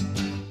shelf.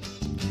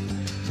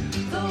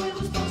 Though it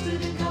was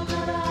posted in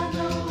Calcutta, I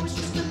know it's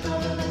just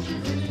another that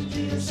you've written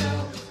to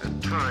yourself.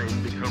 And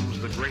time becomes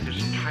the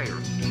greatest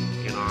tyrant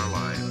in our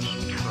lives.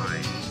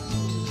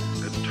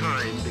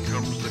 Time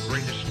becomes the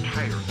greatest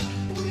tyrant.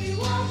 We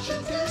watch a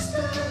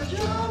distant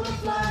drama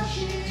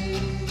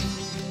flashing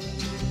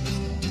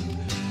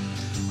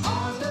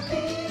on the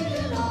beat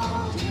in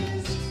all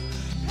his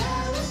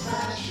Paris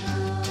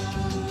fashion.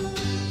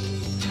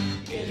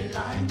 Get in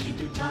line, keep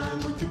in time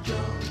with the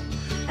drum.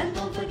 And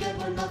don't forget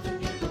we're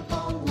nothing yet but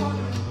bong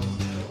water.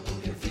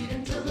 Put your feet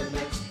until the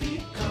next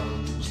beat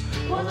comes.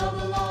 One of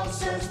the laws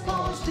says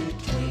pause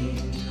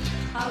between.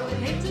 I would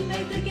hate to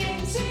make the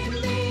game seem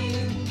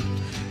mean.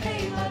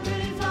 Hey, my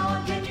pretty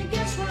flower, can you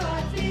guess where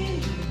I've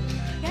been?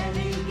 Can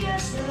you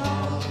guess it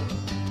all?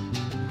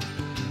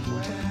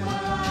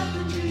 Well, I've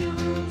been to your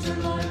rooms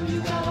and learned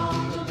you got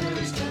all the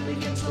berries stand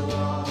against the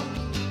wall.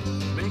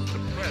 Make the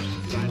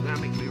present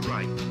dynamically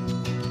right.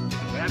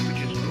 That which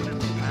is good in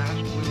the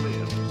past will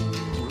live.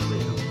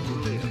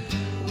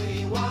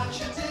 We watch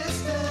a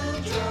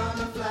distant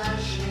drama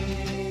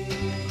flashing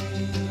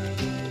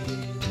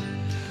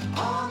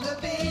on the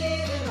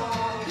beat in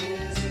all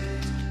his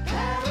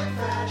parrot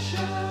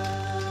fashion.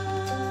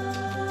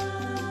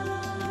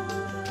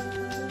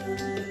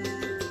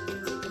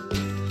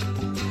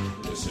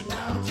 Listen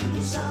now to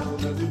the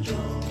sound of the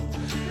drum.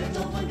 And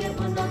don't forget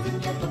we're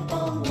nothing yet but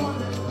bong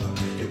water.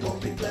 It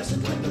won't be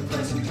pleasant when the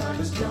present time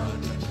is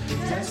done.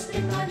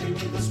 Testing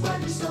underneath the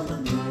sprightly summer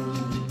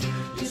moon.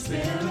 You're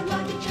spinning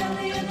like a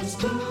jelly in a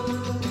spoon.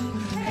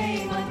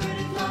 Hey, my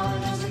pretty flower,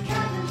 there's a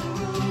cat in the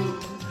room.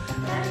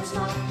 And it's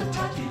not the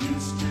type you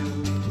used to.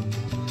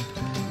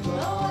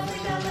 Oh, I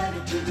think I let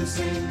it do the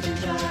same thing.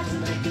 Try to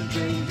make a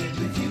dream it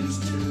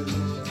refused to.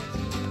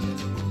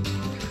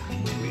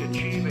 We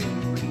achieve a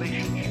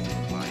relationship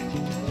with life,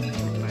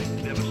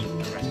 magnificent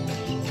practice.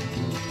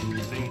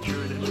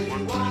 Nature in its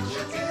wondrous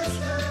sustains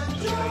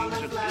an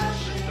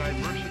infinite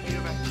diversity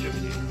of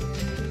activity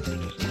that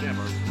is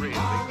never really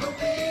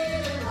complete.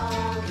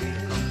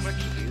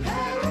 Complexity is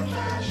within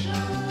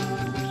ourselves,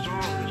 and we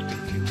solve this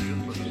confusion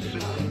with a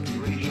simple,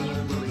 gracious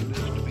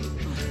willingness to be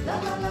true.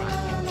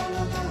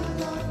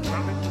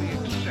 Lovingly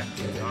accept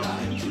the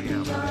obvious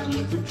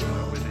realities that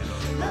are within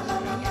us.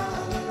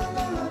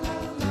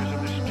 There is a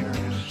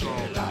mysterious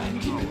solvent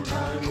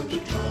power in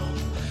each it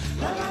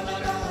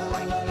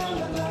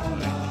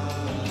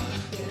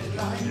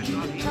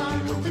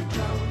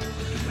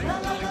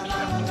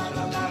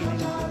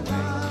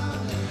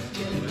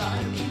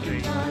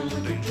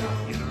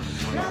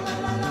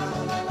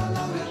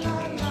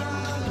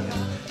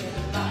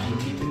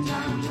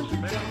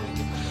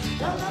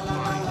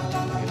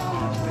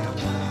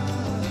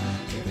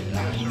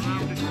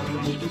is not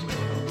easy to make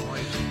this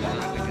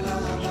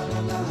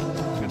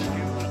acceptance and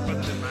confused by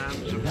the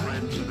demands of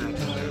friends and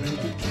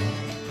adversaries,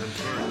 and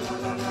burdened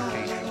with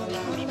obligations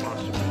and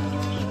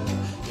responsibilities.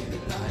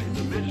 In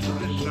the midst of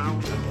this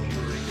sound and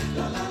fury, each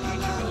of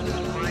us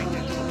must find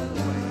his own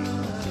way,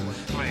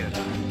 with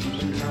piety and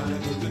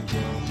spirit.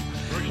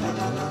 First of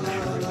all, we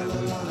should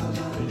remember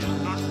it is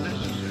not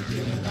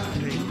necessary to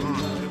take on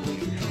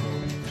refuge.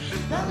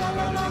 Simply because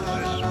it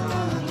exists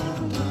around us,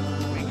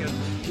 we can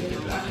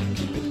relax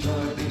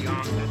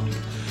beyond it,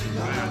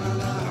 rather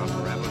without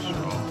forever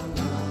strong.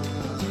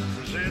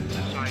 The Zen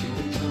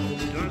disciple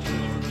does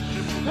this with a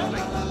simple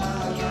statement that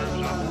deserves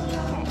our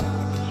thoughtful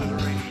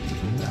consideration.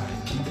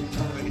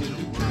 Face of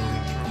worldly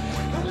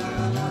turmoil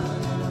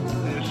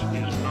says, "This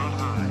is not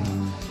I."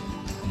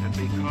 And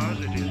because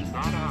it is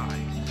not I,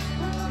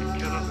 it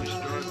cannot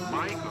disturb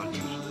my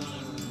consciousness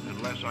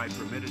unless I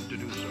permit it to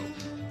do so.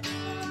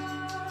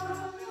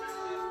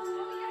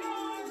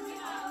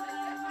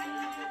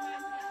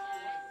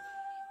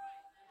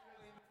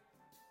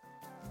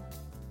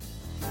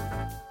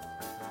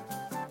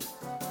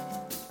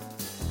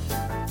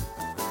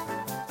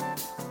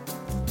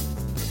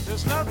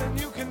 There's nothing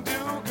you can do,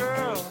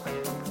 girl.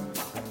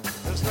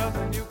 There's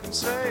nothing you can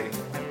say.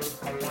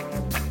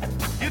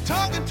 You're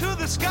talking to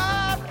the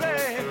sky,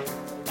 babe.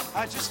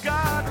 I just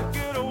got to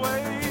get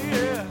away,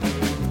 yeah.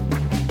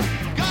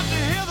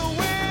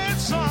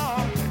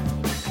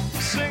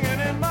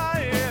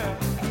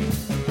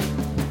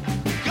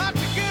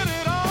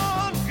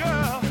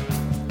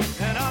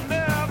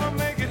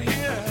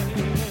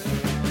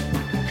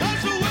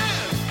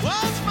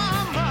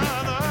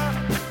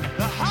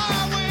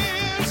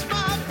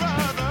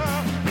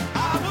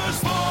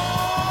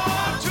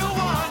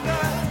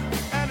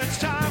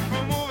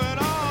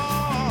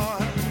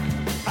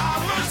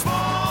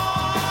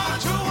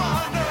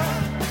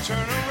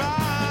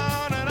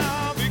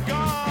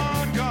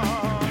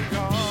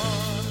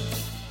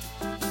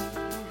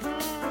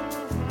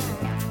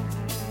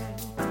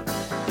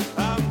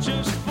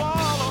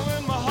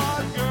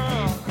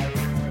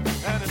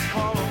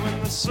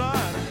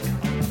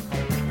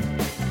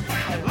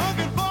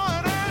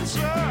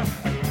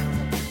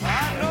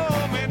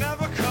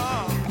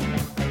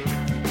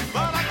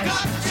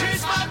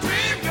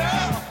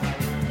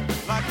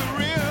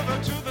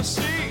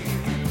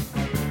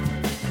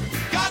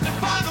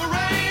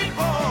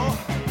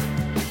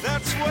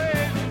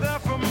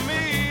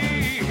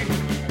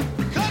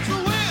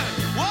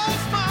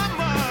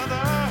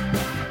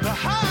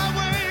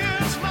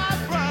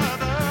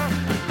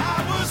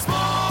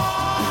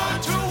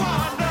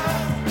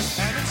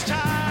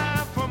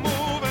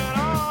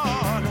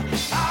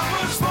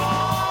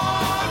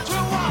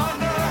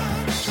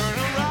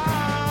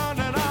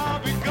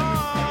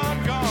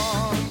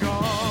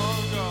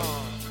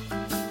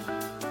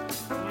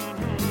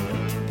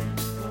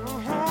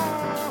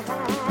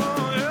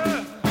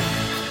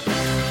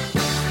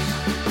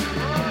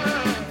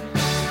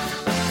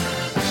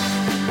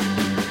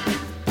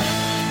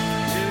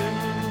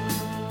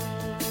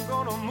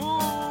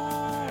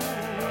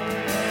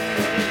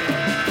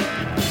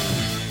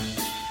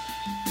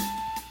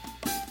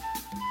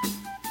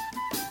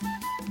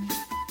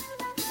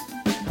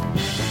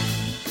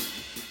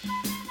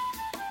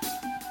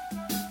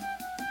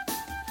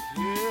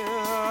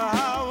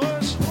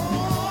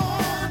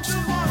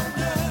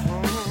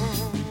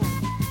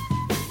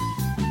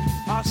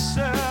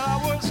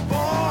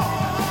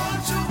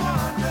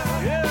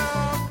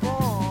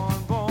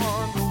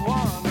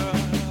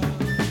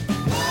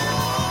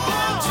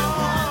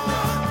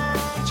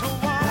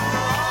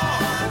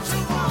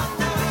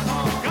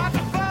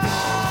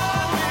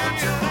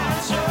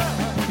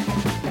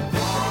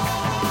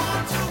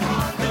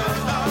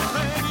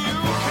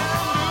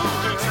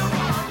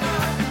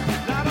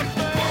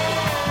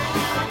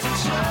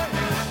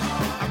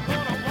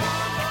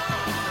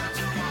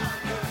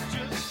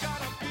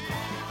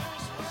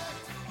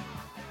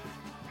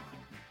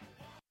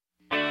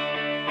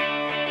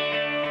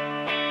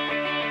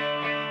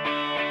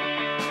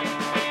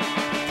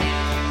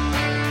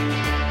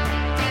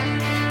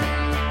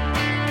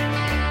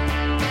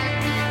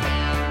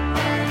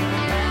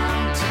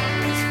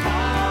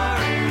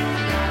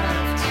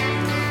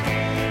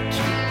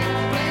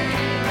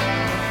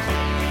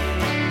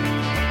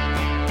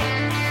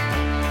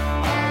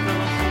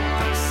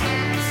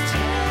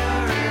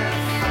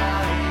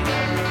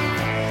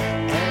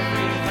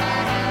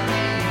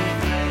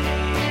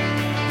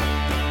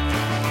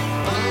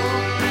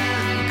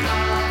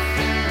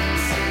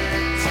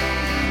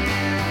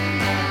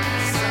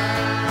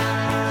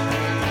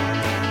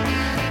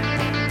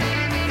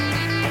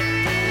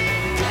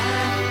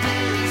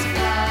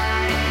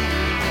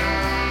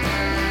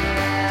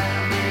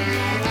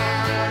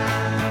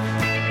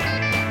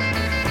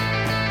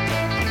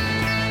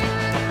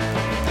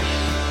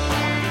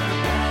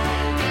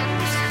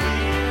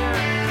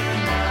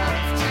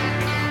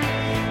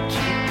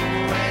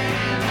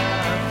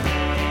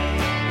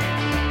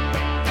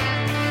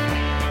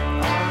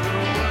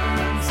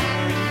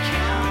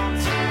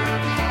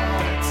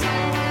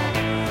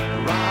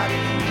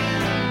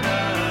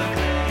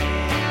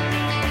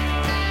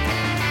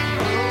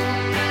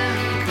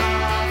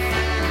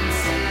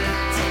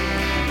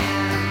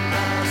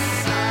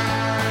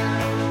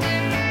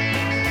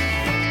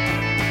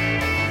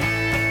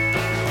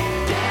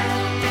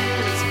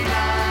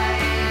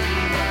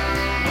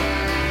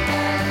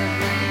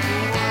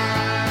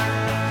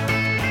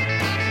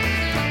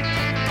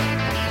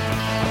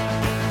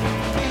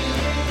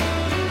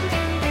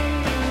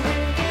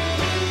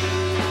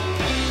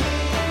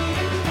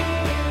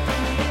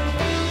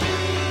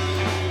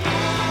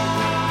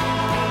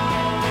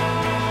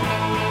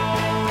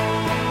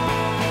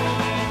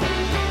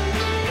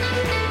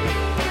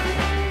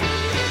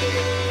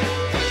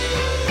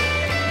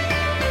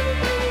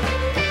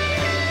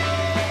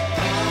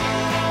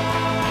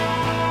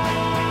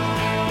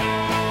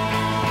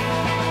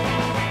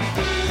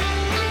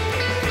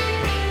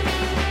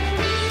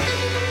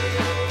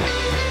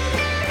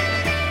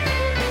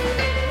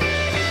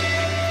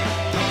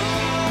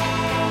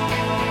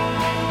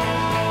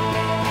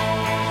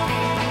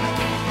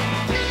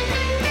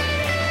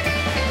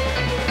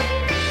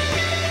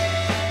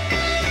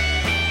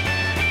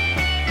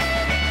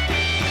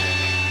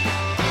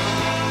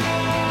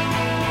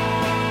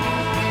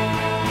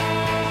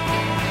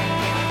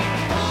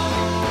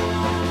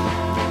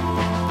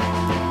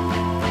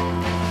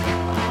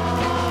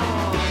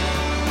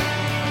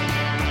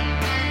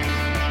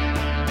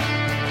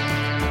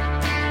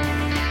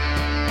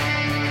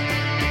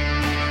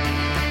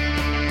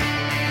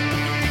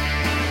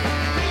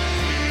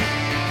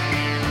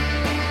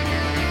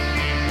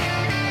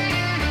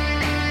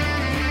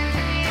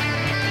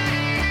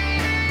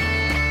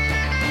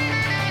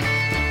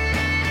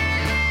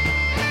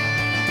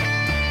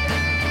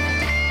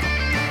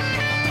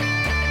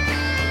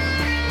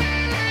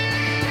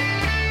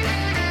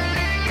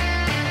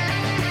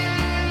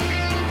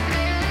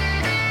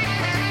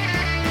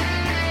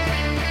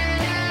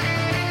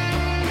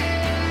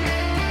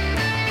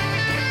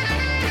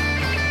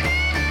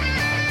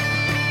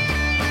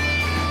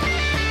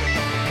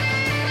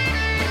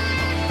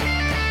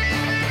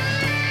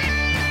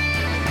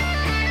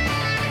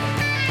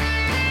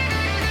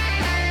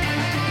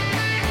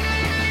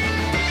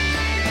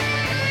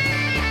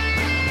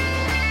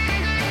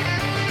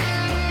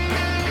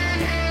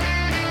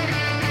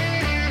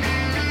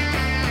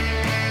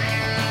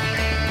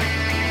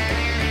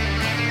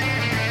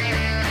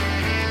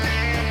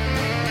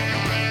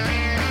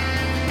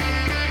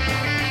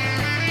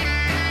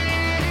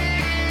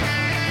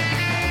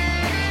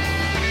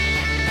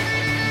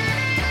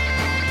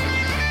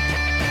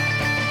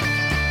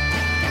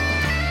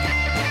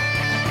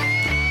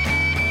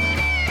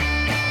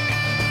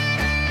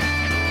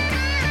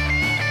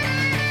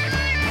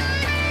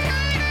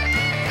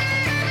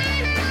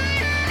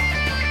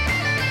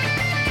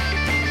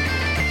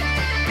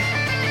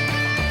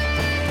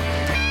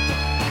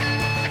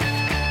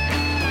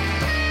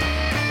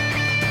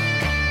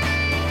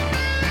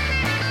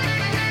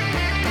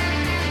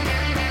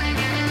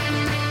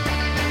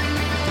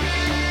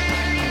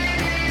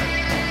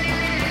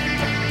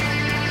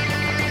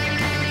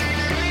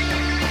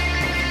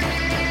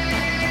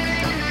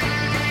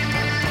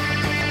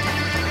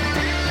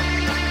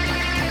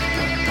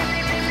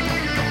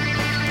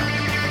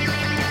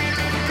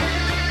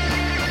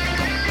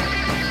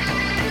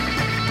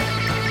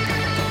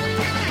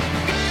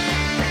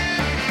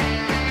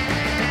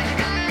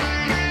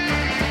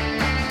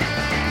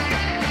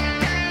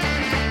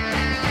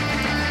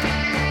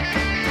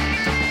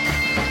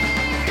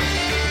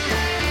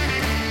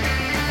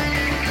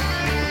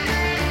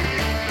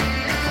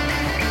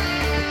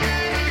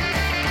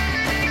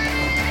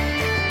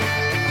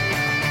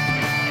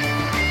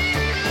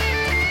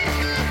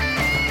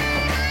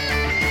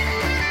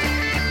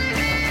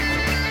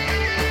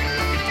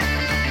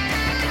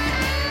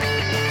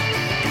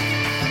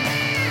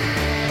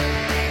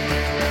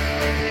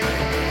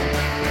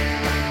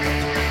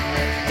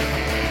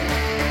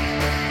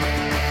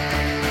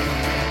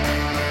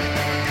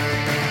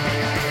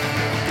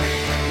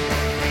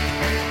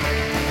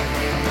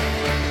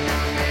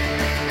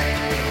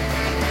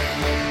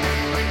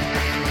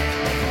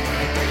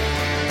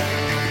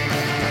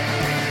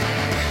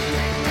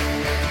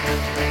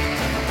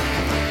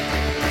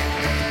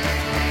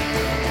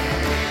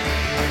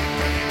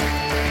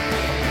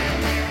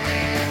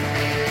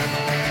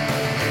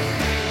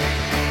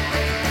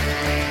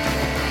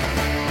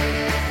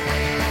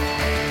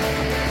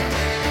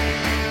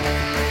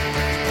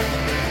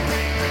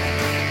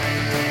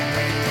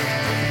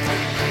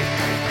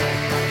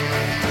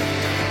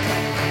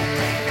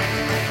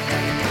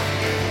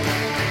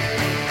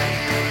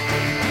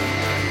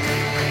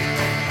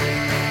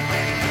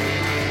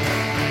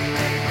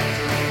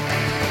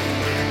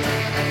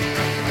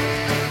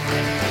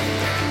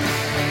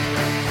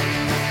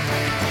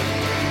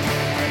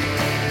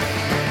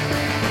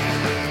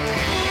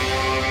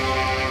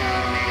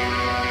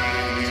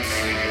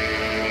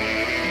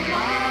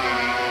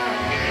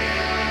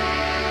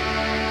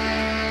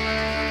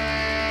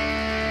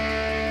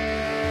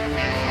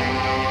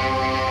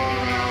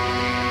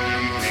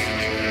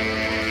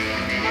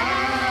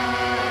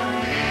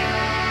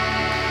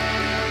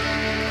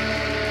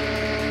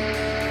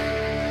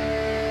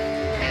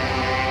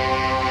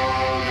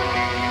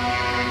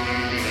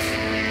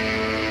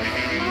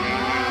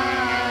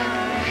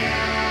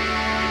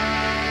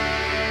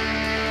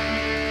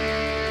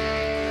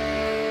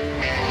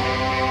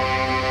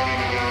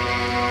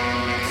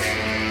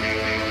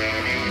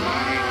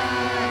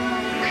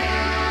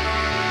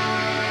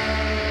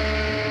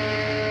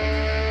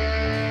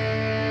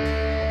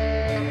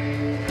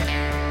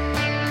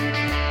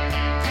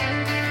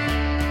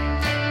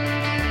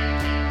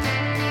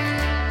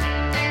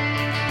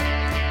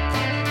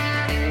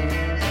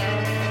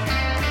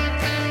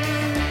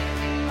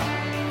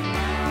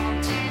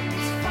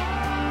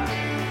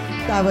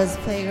 That was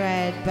Plague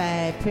Ride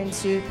by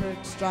Prince Rupert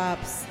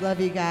Drops. Love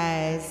you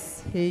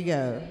guys. Here you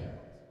go.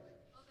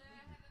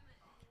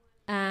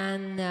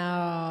 And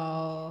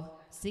now,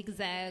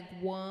 Zigzag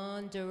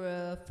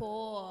Wanderer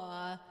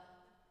for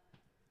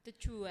the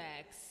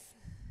Truex.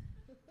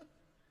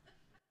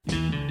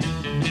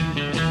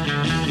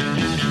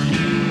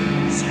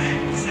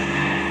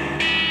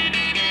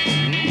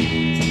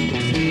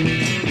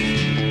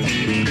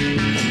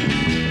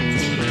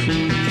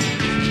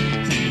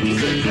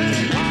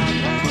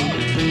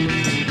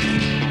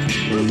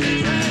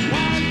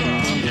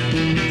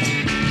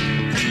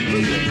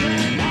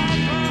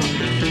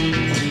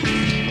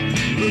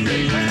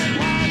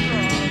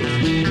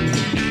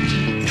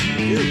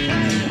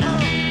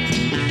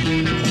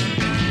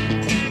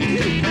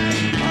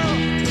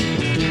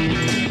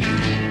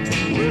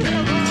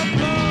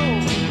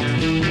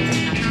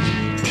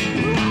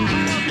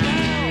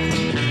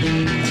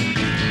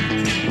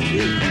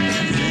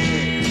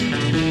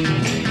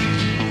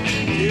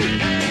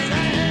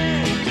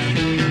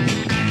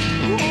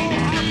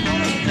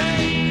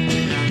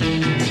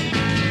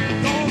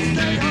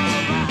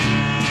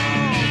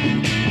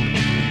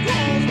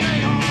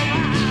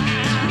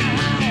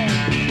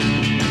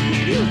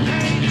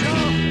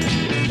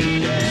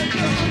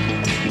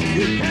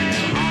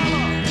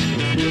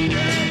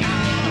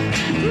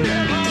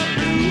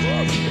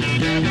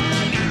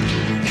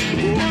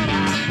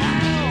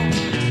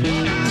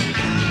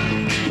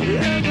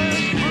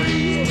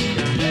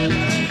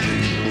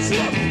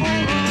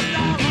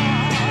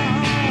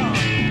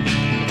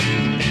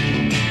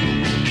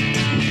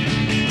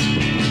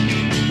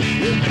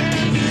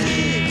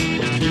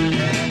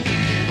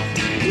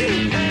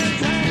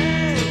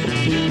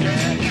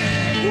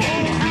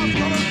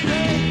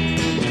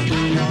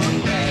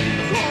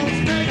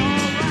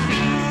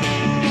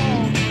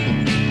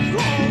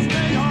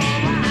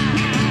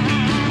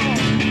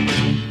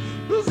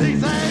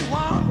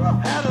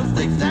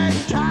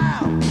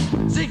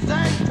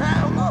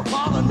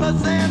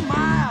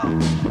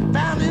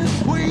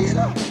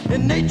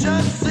 In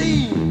nature's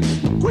scene,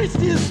 twist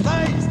his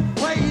face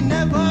where he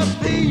never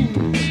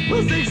been.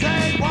 A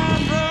zigzag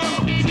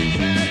wanderer,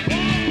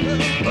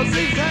 a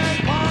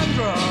zigzag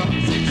wanderer.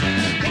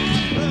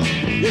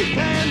 You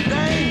can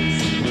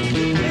dance,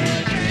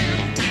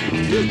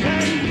 you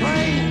can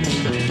praise.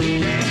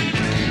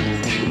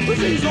 With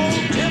these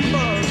old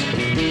timbers,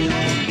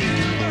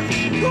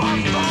 your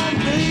strong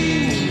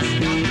beams,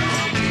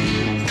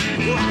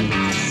 like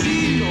my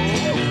shield.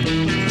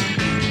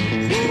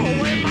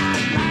 Away my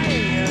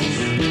lance,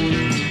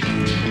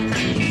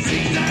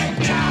 zigzag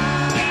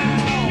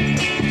child,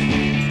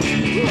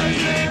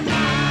 lazy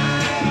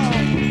mile,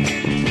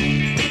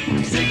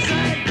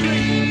 zigzag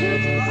dream,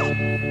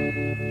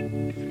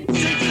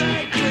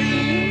 zigzag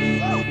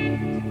dream,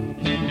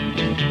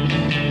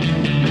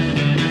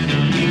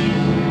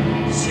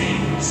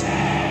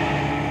 zigzag.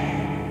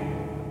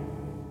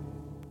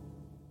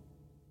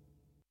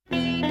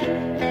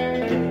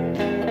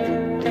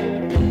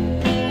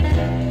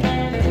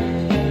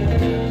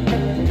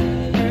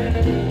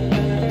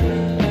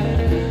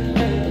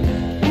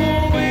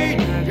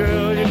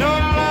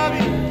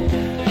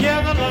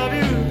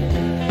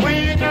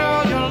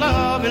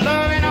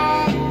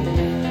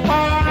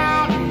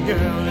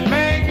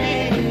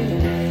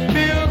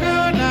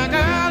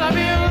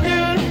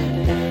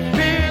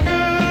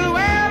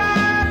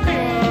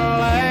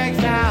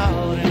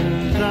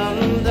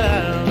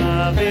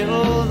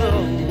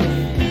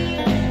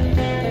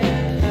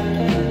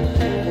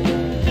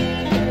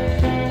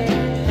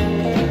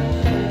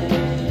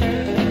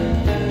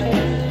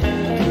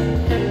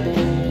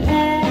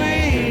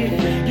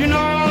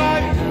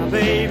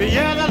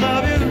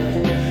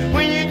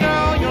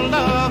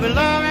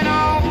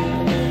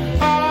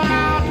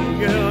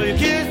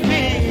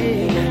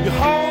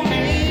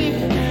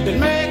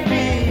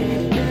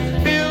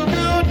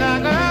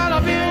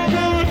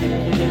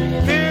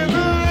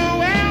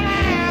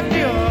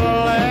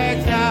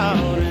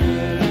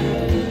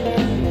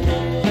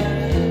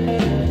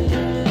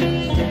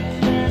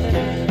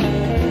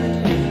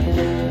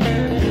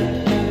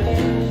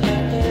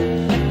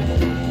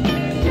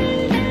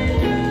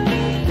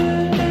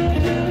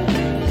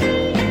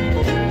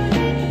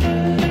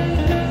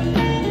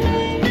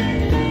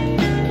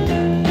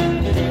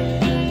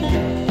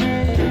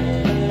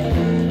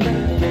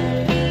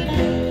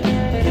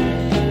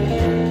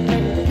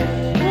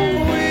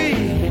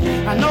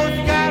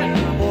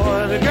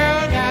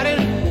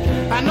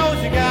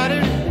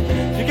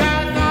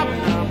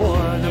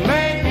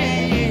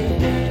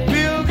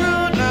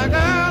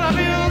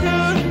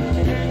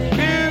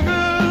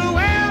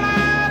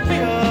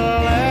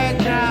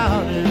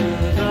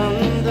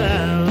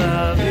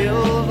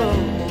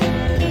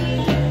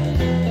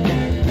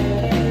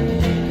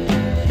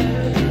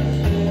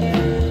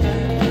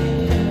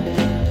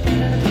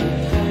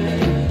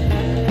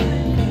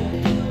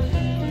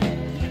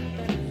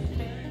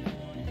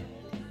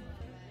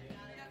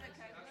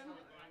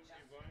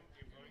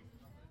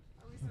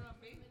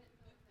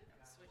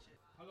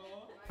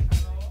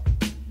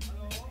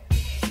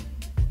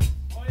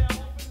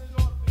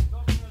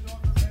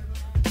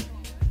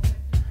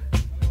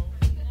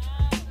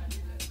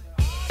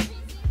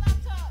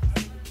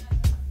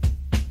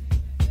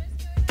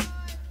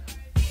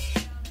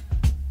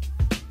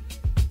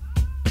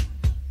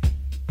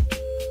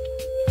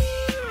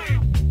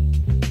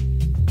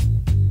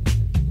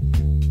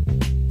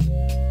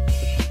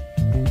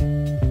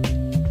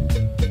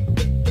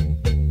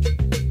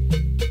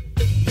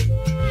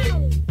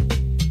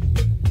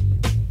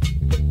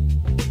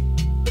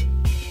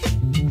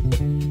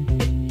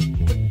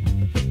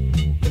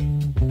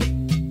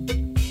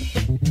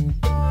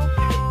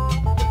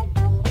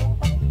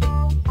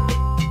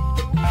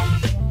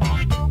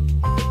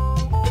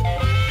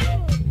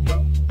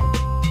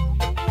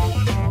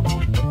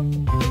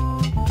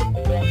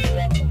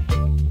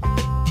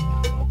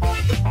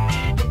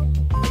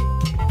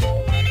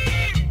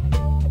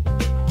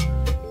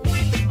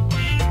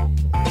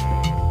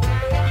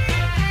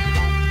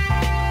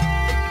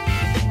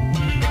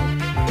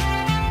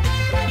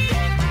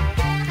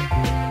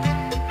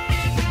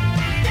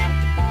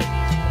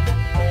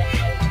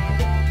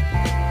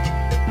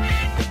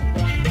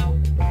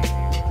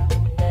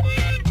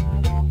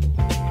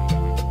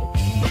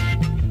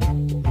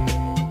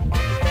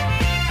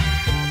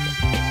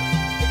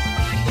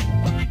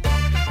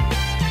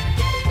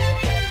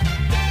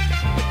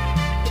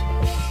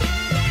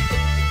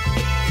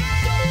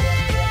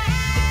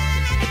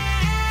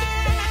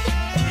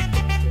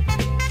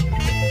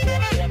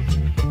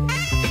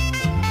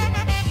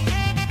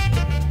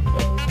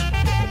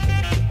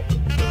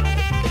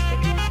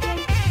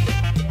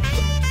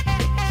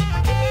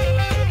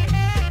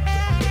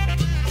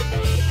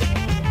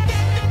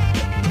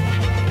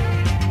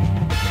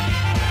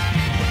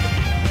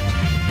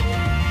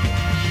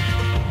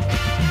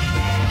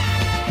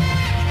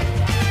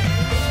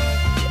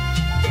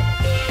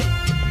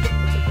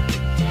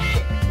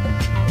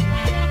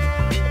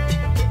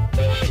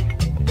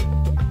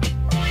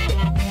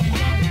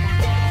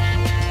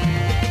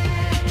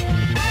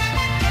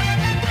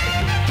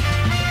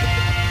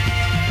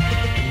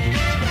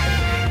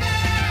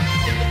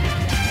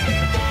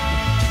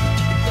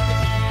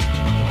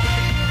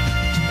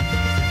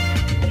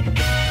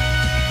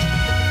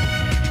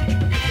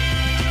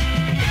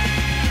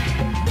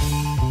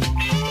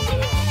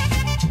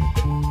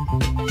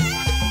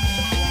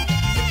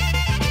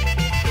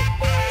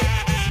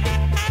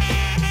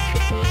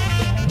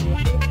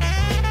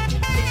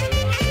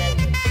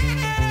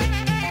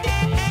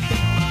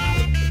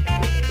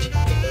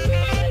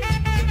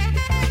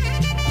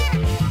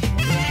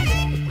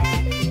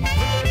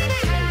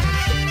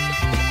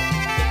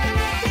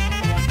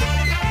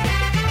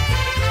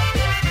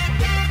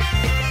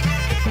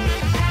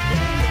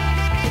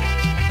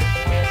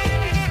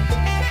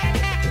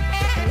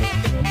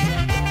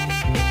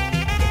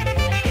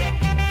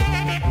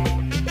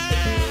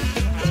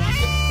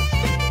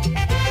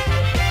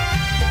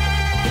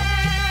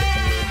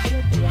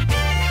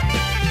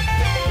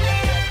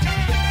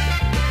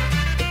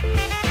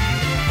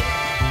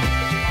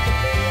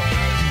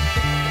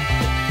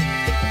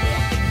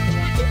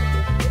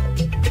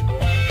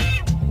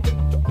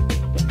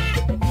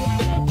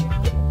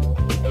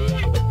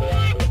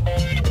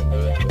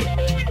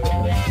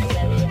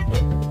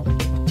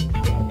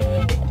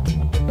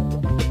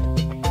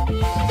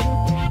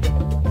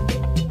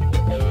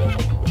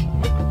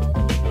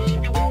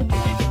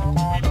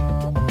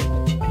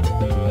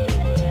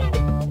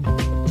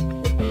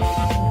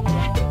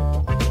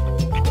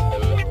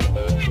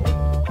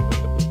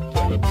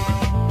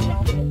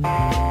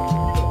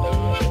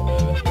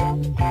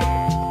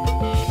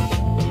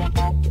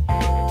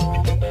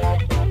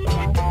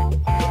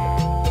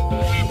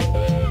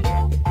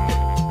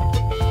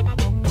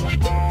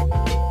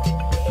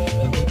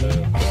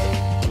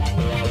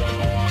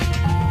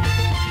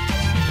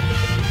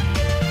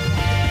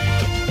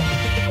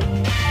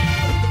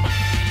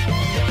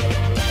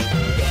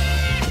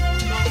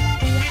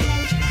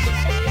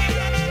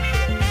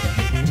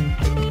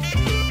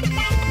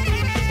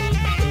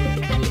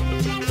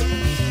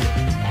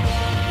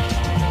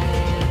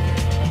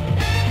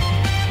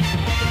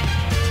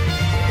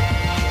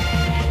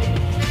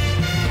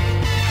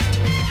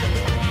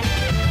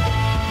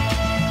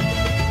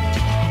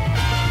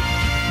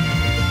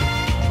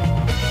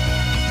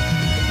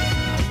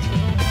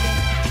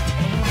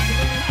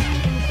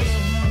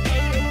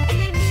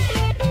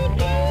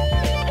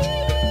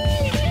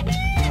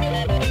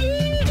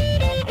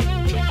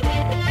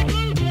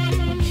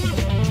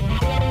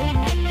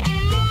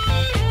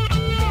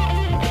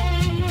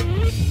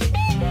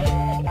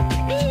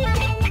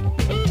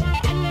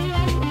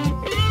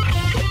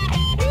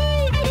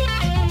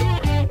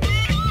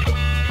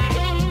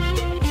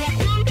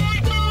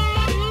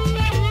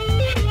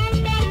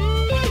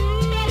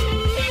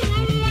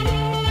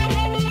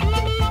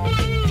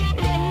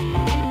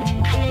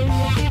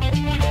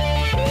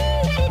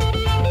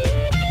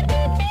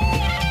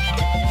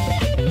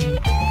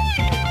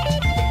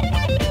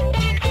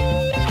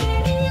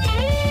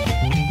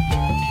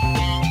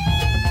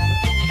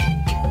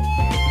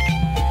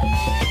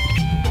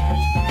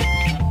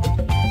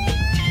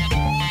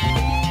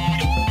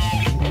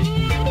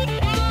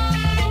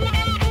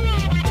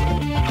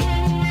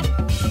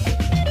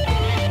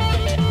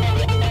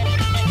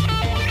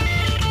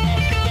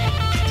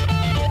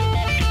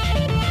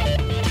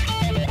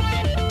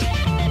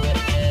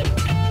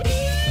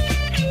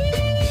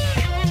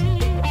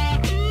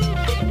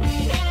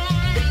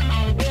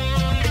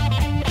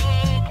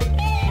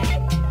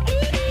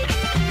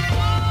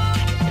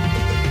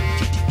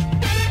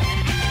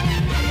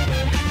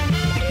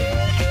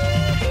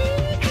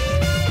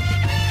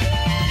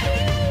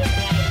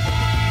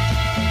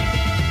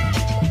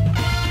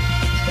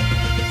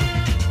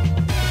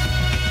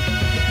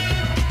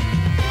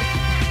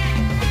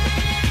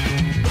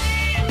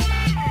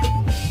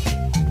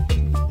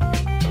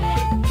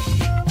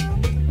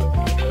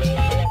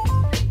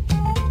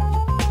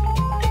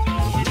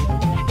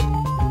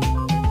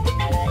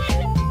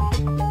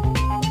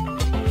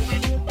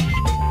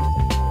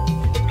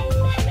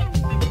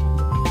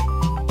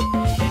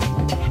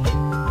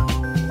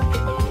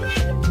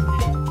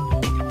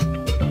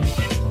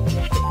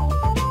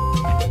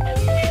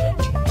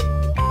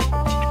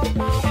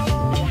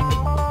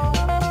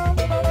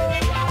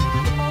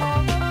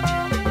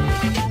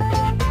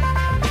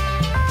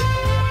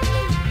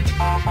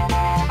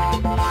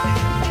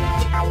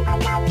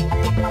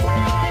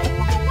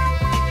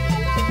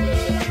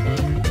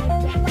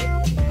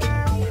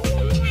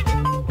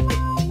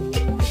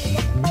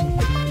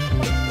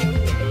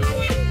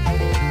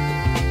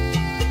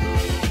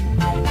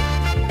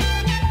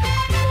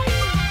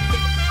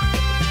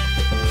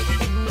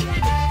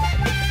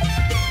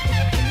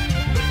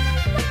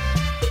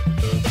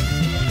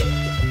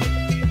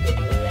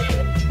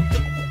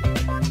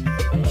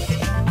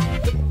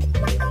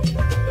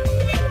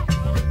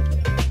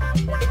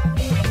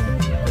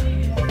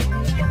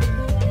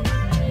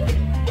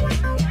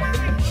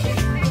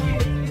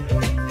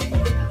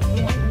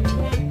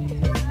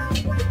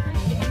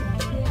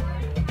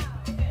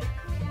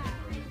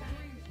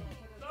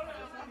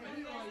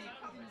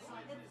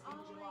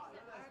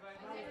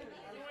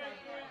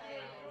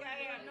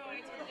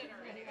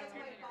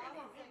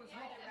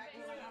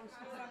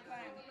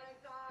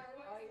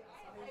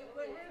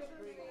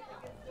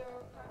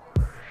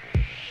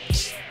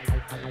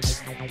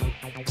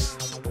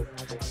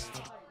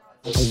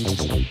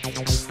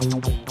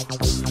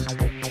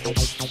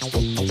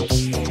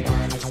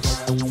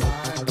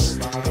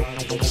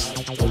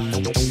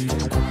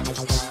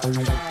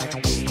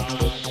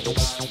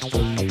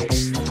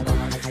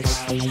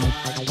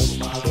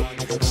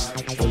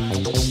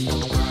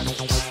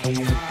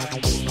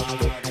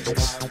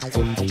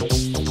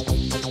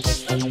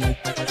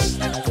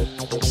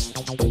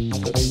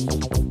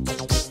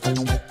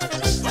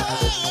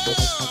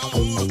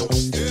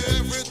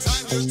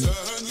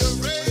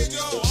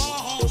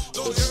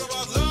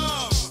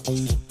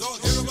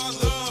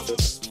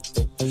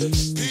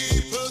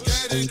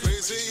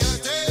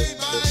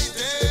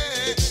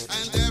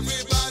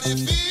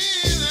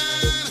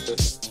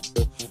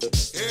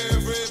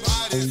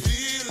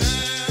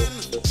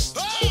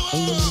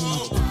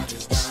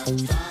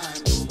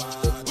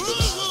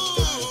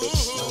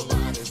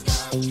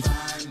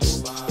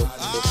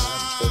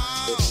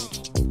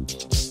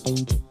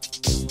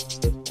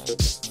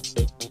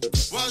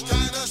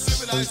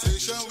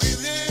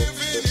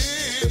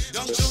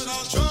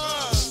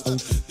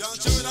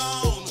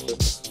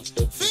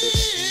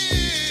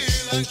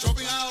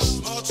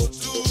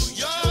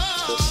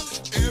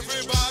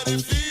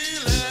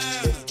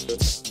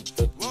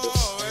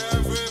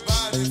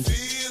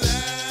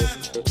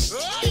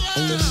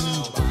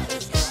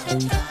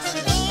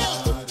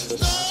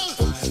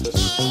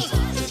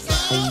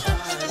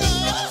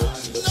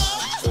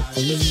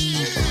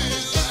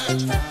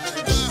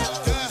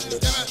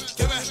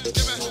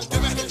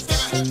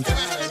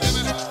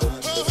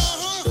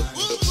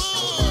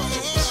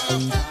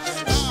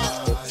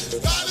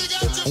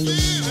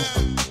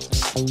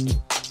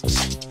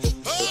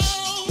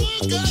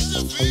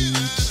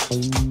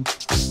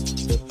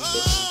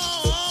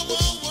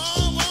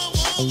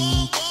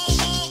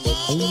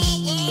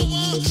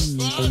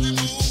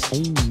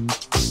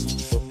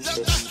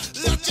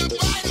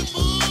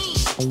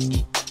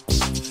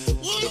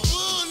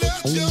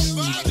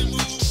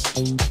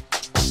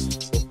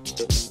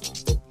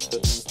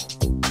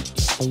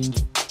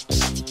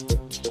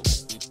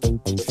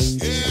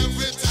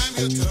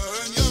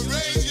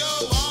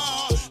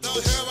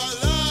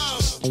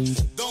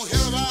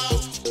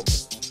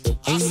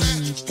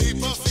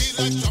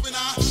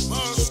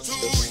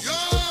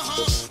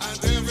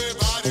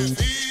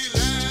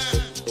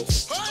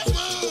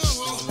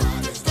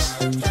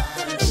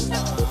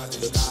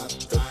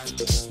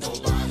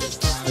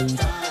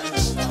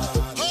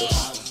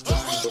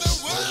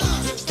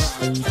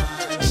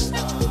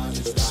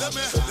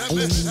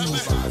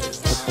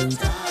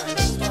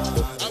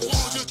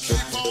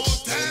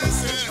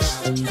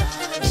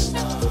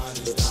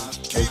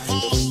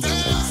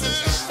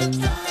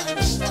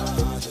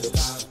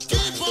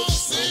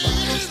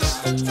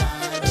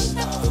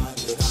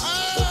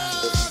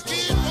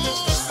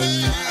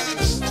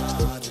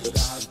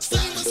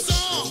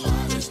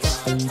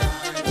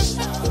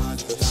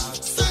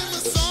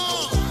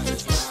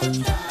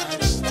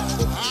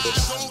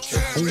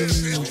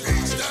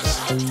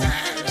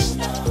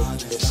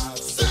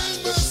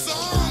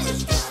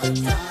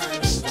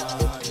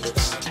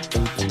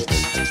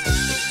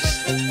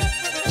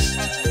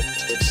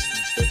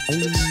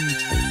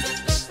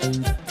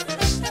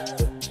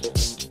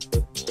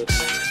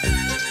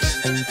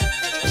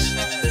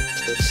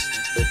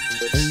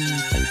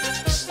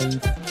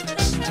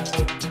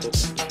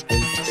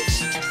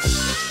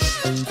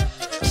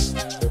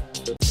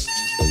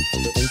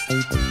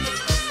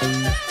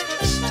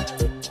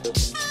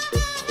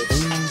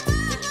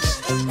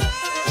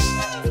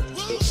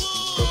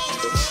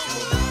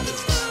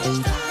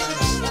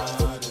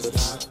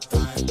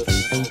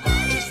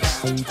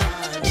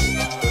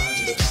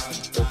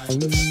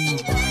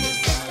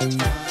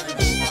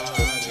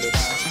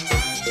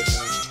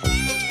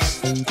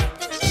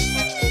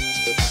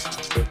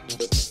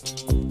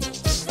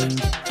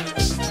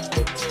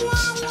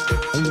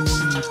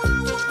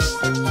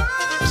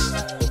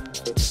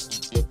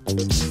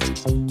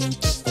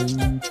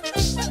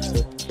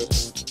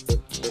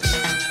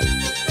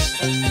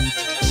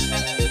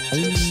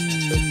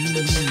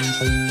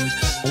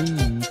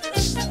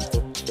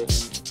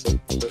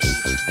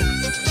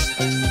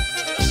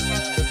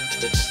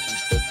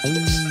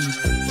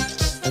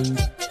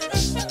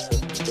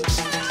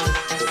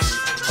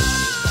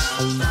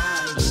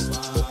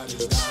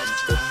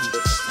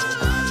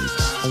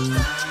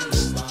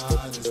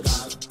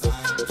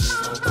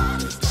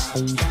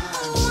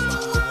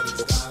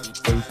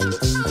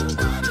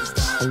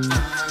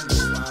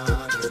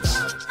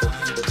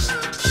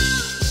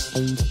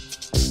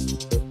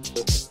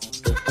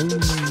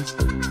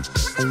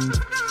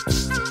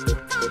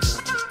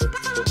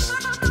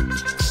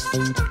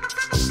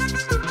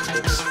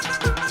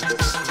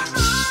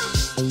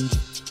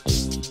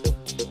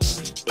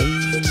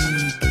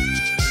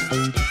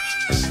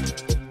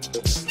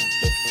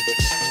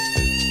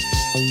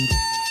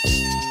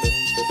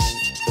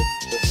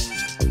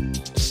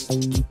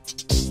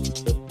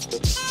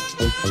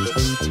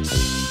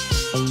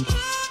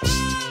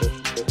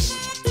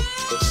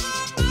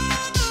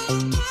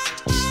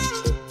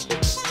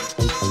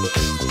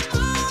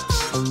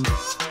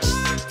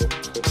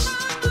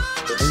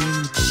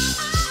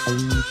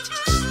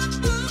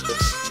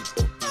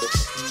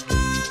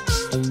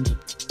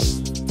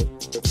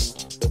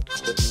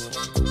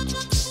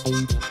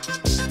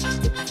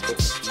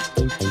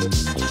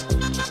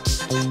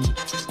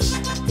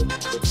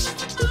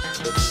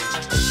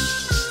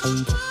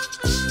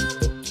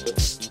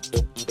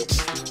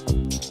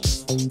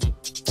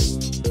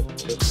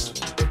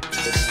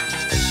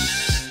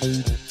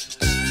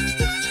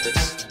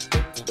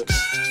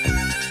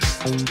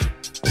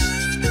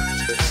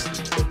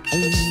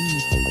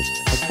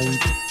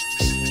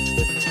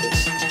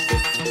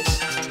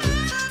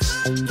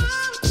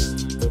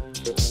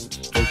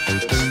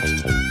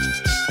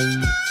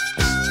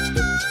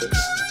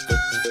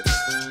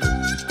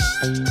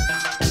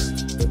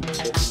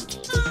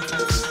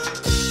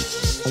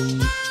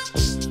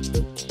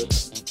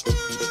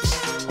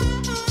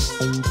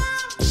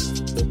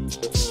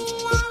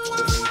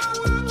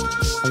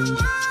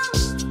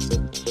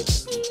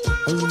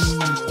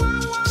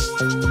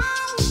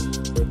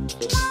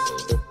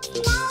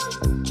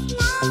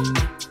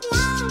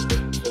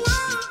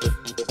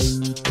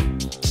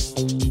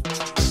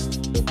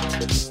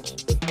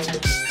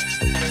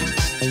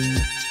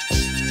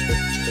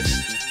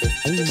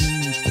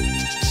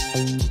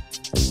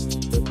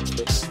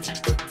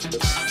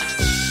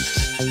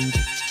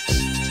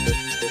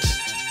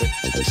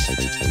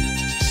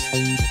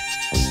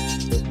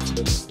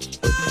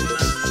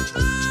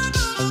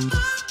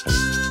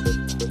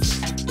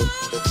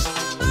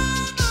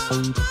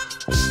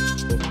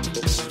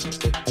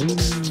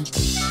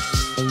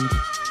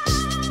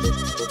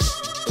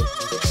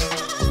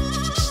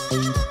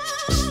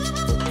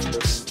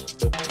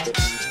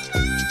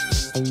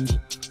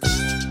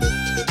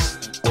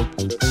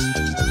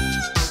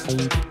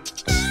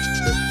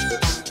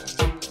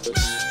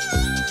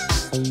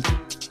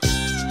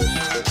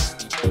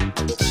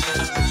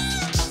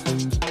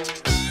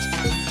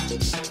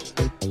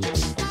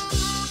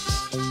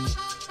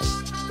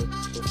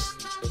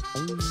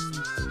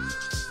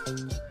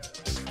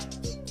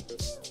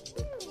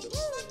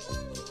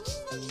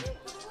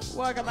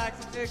 Welcome back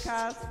to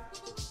DOODcast.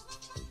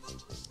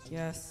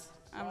 Yes.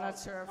 I'm not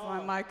sure if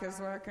my mic is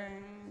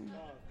working.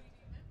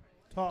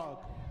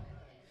 Talk.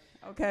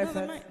 Okay, No,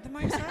 Fitz. the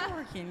mics are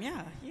working.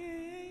 Yeah.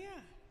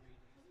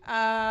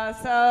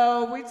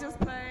 So we just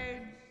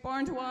played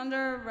Born to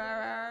Wander,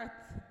 Rare Earth,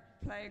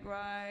 Plague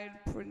Ride,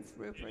 Prince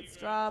Rupert's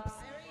Drops,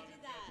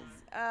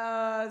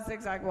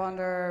 Zigzag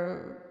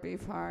Wonder,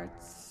 Beef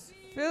Hearts.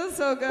 Feels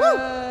so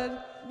good.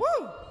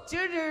 Woo!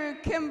 Junior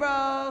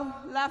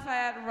Kimbrough,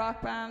 Lafayette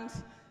Rock Band,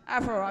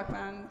 Afro Rock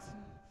Band,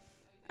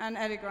 and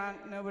Eddie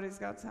Grant. Nobody's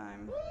got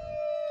time.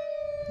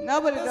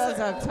 Nobody does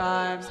have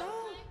time.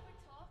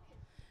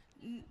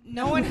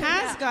 No one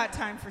has got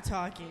time for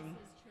talking.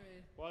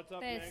 What's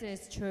up This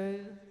next? is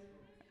true.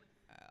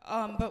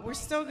 But we're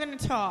still going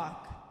to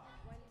talk.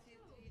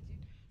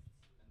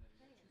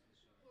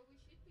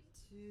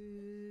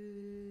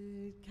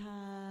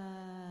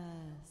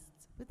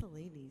 DOODcast with the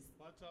ladies.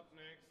 What's up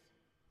next?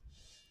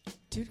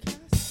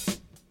 DOODcast?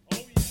 Oh,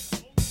 yeah.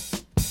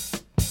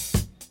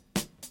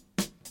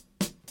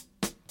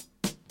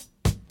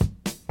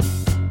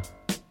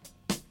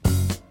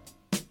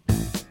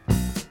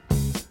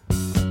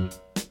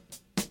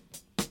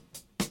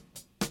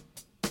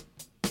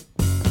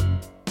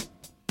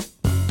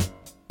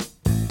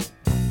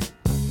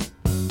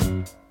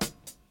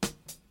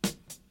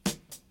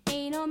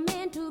 Ain't a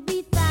man to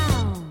be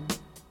found.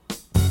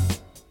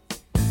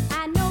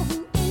 I know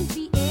who ain't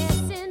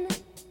BSing.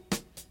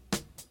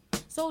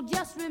 So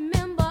just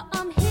remember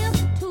I'm hip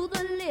to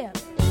the lip.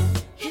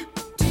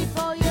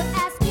 Before you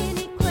ask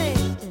any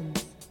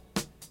questions.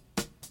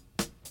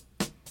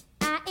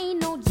 I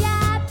ain't no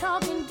jive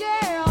talking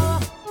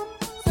girl.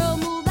 So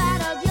move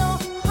out of your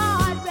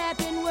hard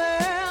rapping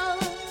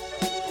world.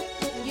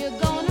 You're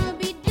gonna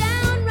be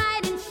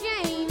downright in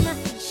shame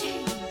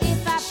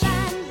if I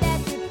find that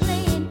you're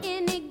playing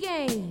any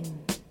game.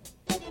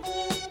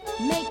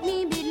 Make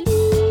me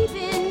believe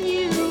in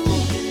you.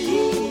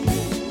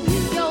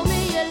 Show me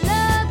your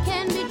love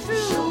can be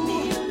true.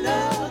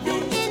 Do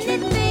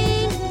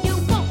anything you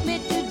want me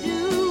to do.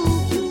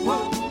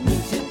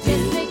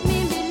 Just make me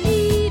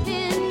believe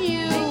in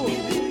you.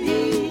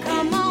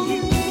 Come on,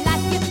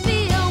 like you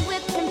feel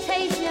with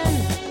temptation.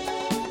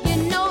 You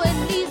know it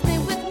leaves me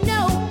with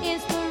no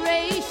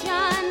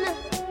inspiration.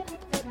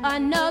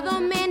 Another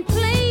man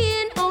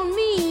playing on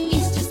me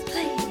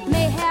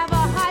may have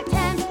a hard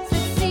time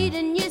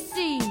succeeding, you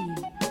see.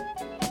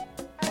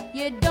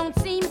 You don't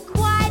seem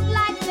quite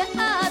like the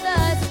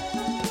others,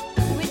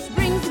 which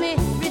brings me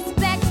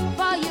respect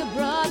for your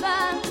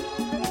brother.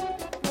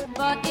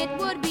 But it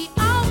would be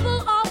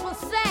awful, awful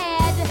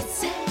sad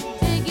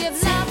to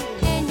give love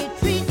and you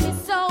treat me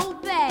so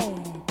bad.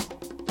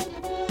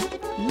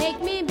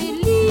 Make me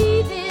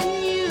believe in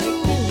you.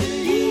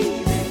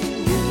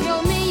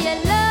 Show me your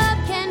love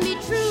can be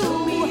true.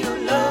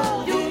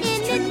 Do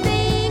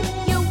anything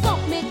you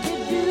want me to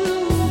do.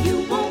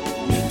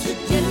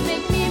 Just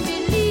make me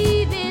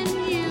believe in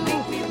you.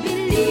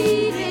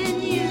 Believe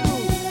in you.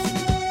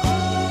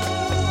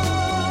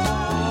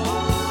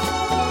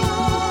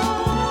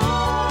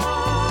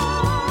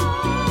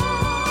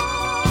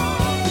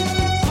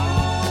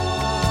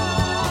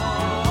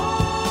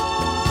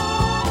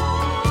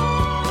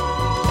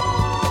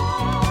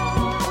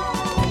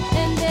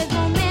 And there's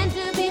no man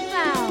to be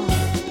found.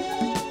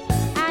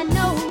 I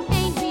know who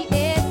ain't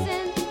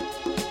BSing.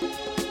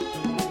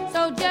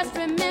 So just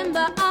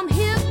remember I'm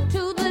hip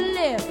to the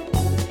lip.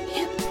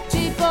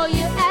 Before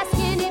you ask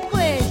any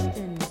questions.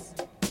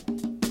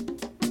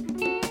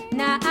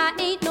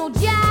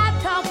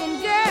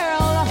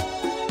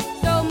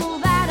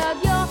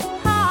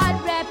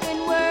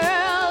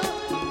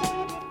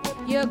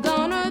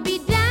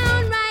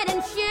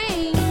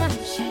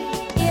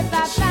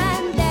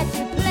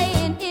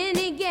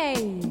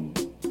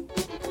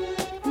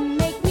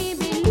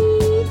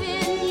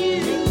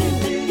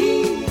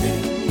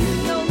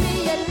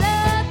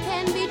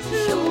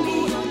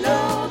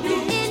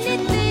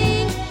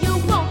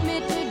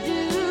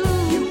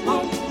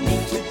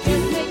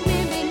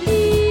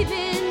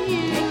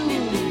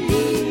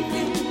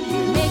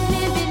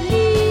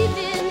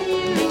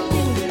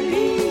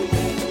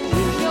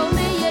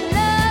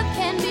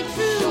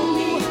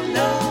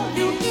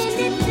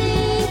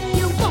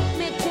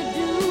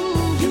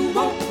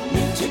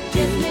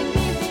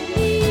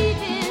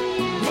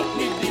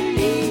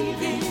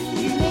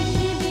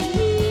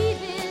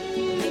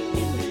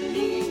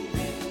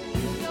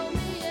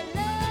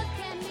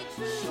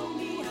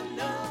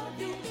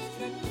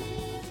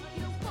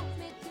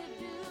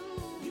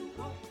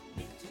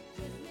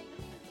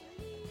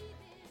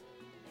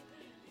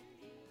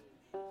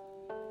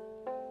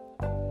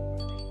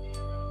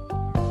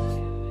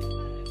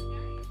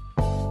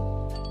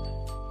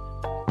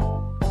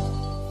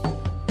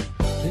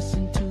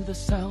 Listen to the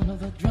sound of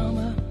the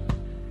drummer,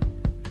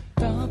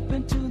 thump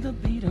into the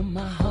beat of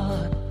my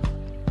heart.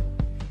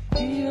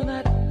 Feel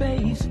that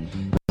bass,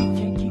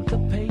 can't keep the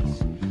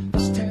pace,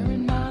 it's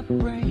tearing my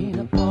brain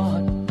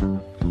apart.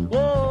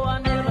 Oh, I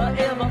never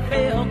ever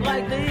felt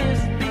like this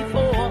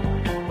before,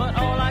 but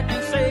all I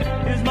can say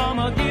is,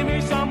 Mama, give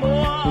me some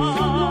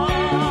more.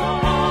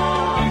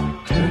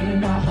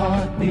 Turning my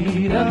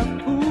heartbeat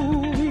up,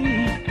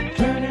 ooh-wee,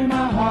 turning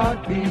my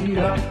heartbeat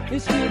up,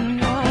 it's getting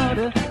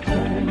harder.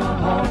 Turning my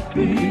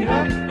heartbeat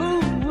up,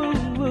 ooh,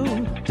 ooh,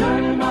 ooh,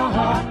 turning my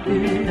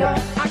heartbeat up.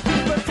 I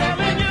keep on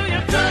telling you,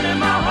 you're turning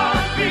my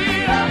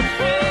heartbeat up.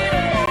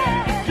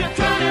 You're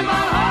turning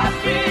my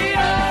heartbeat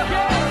up.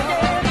 Yeah,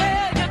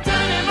 yeah, you're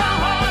turning my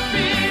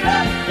heartbeat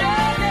up.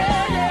 Yeah,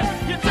 yeah, yeah,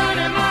 you're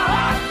turning my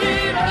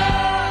heartbeat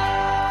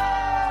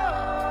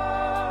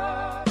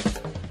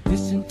up.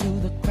 Listen to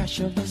the crash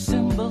of the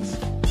cymbals,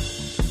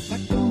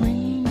 like the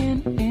ringing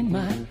in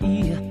my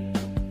ear.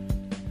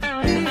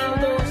 Hear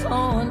those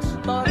horns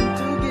starting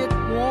to get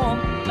warm,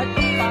 like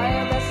the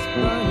fire that's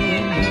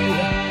burning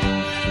here.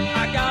 I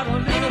got a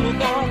little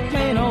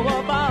volcano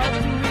about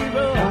to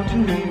erupt,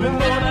 with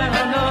more than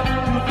enough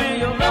to fill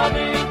your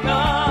loving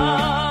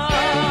cup.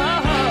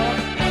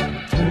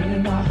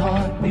 Turning my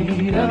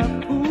heartbeat up,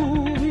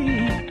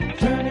 ooh-wee,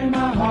 turning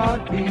my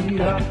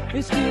heartbeat up,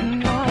 it's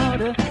getting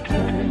harder.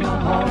 Turning my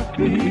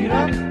heartbeat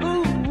up,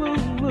 ooh,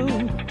 ooh,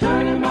 ooh,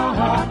 turning my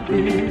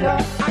heartbeat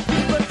up. I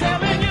keep on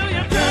telling you,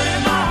 you're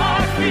turning my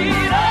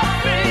heartbeat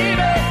up,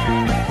 baby.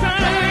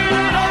 Turning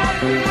my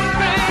heartbeat,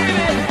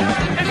 baby.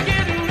 It's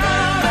getting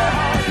louder,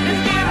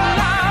 it's getting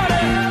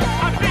louder.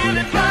 I feel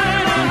it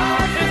burning,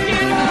 it's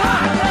getting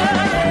hotter.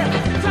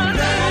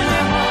 Turning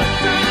my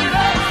heartbeat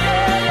up,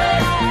 yeah, yeah.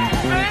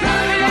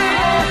 Turning my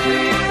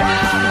heartbeat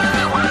up,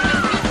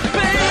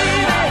 baby,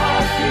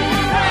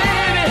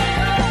 baby.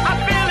 I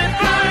feel it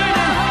burning,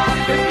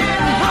 it's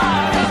getting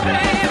hotter,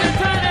 baby.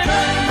 Turning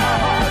my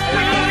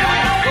heartbeat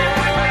up, yeah.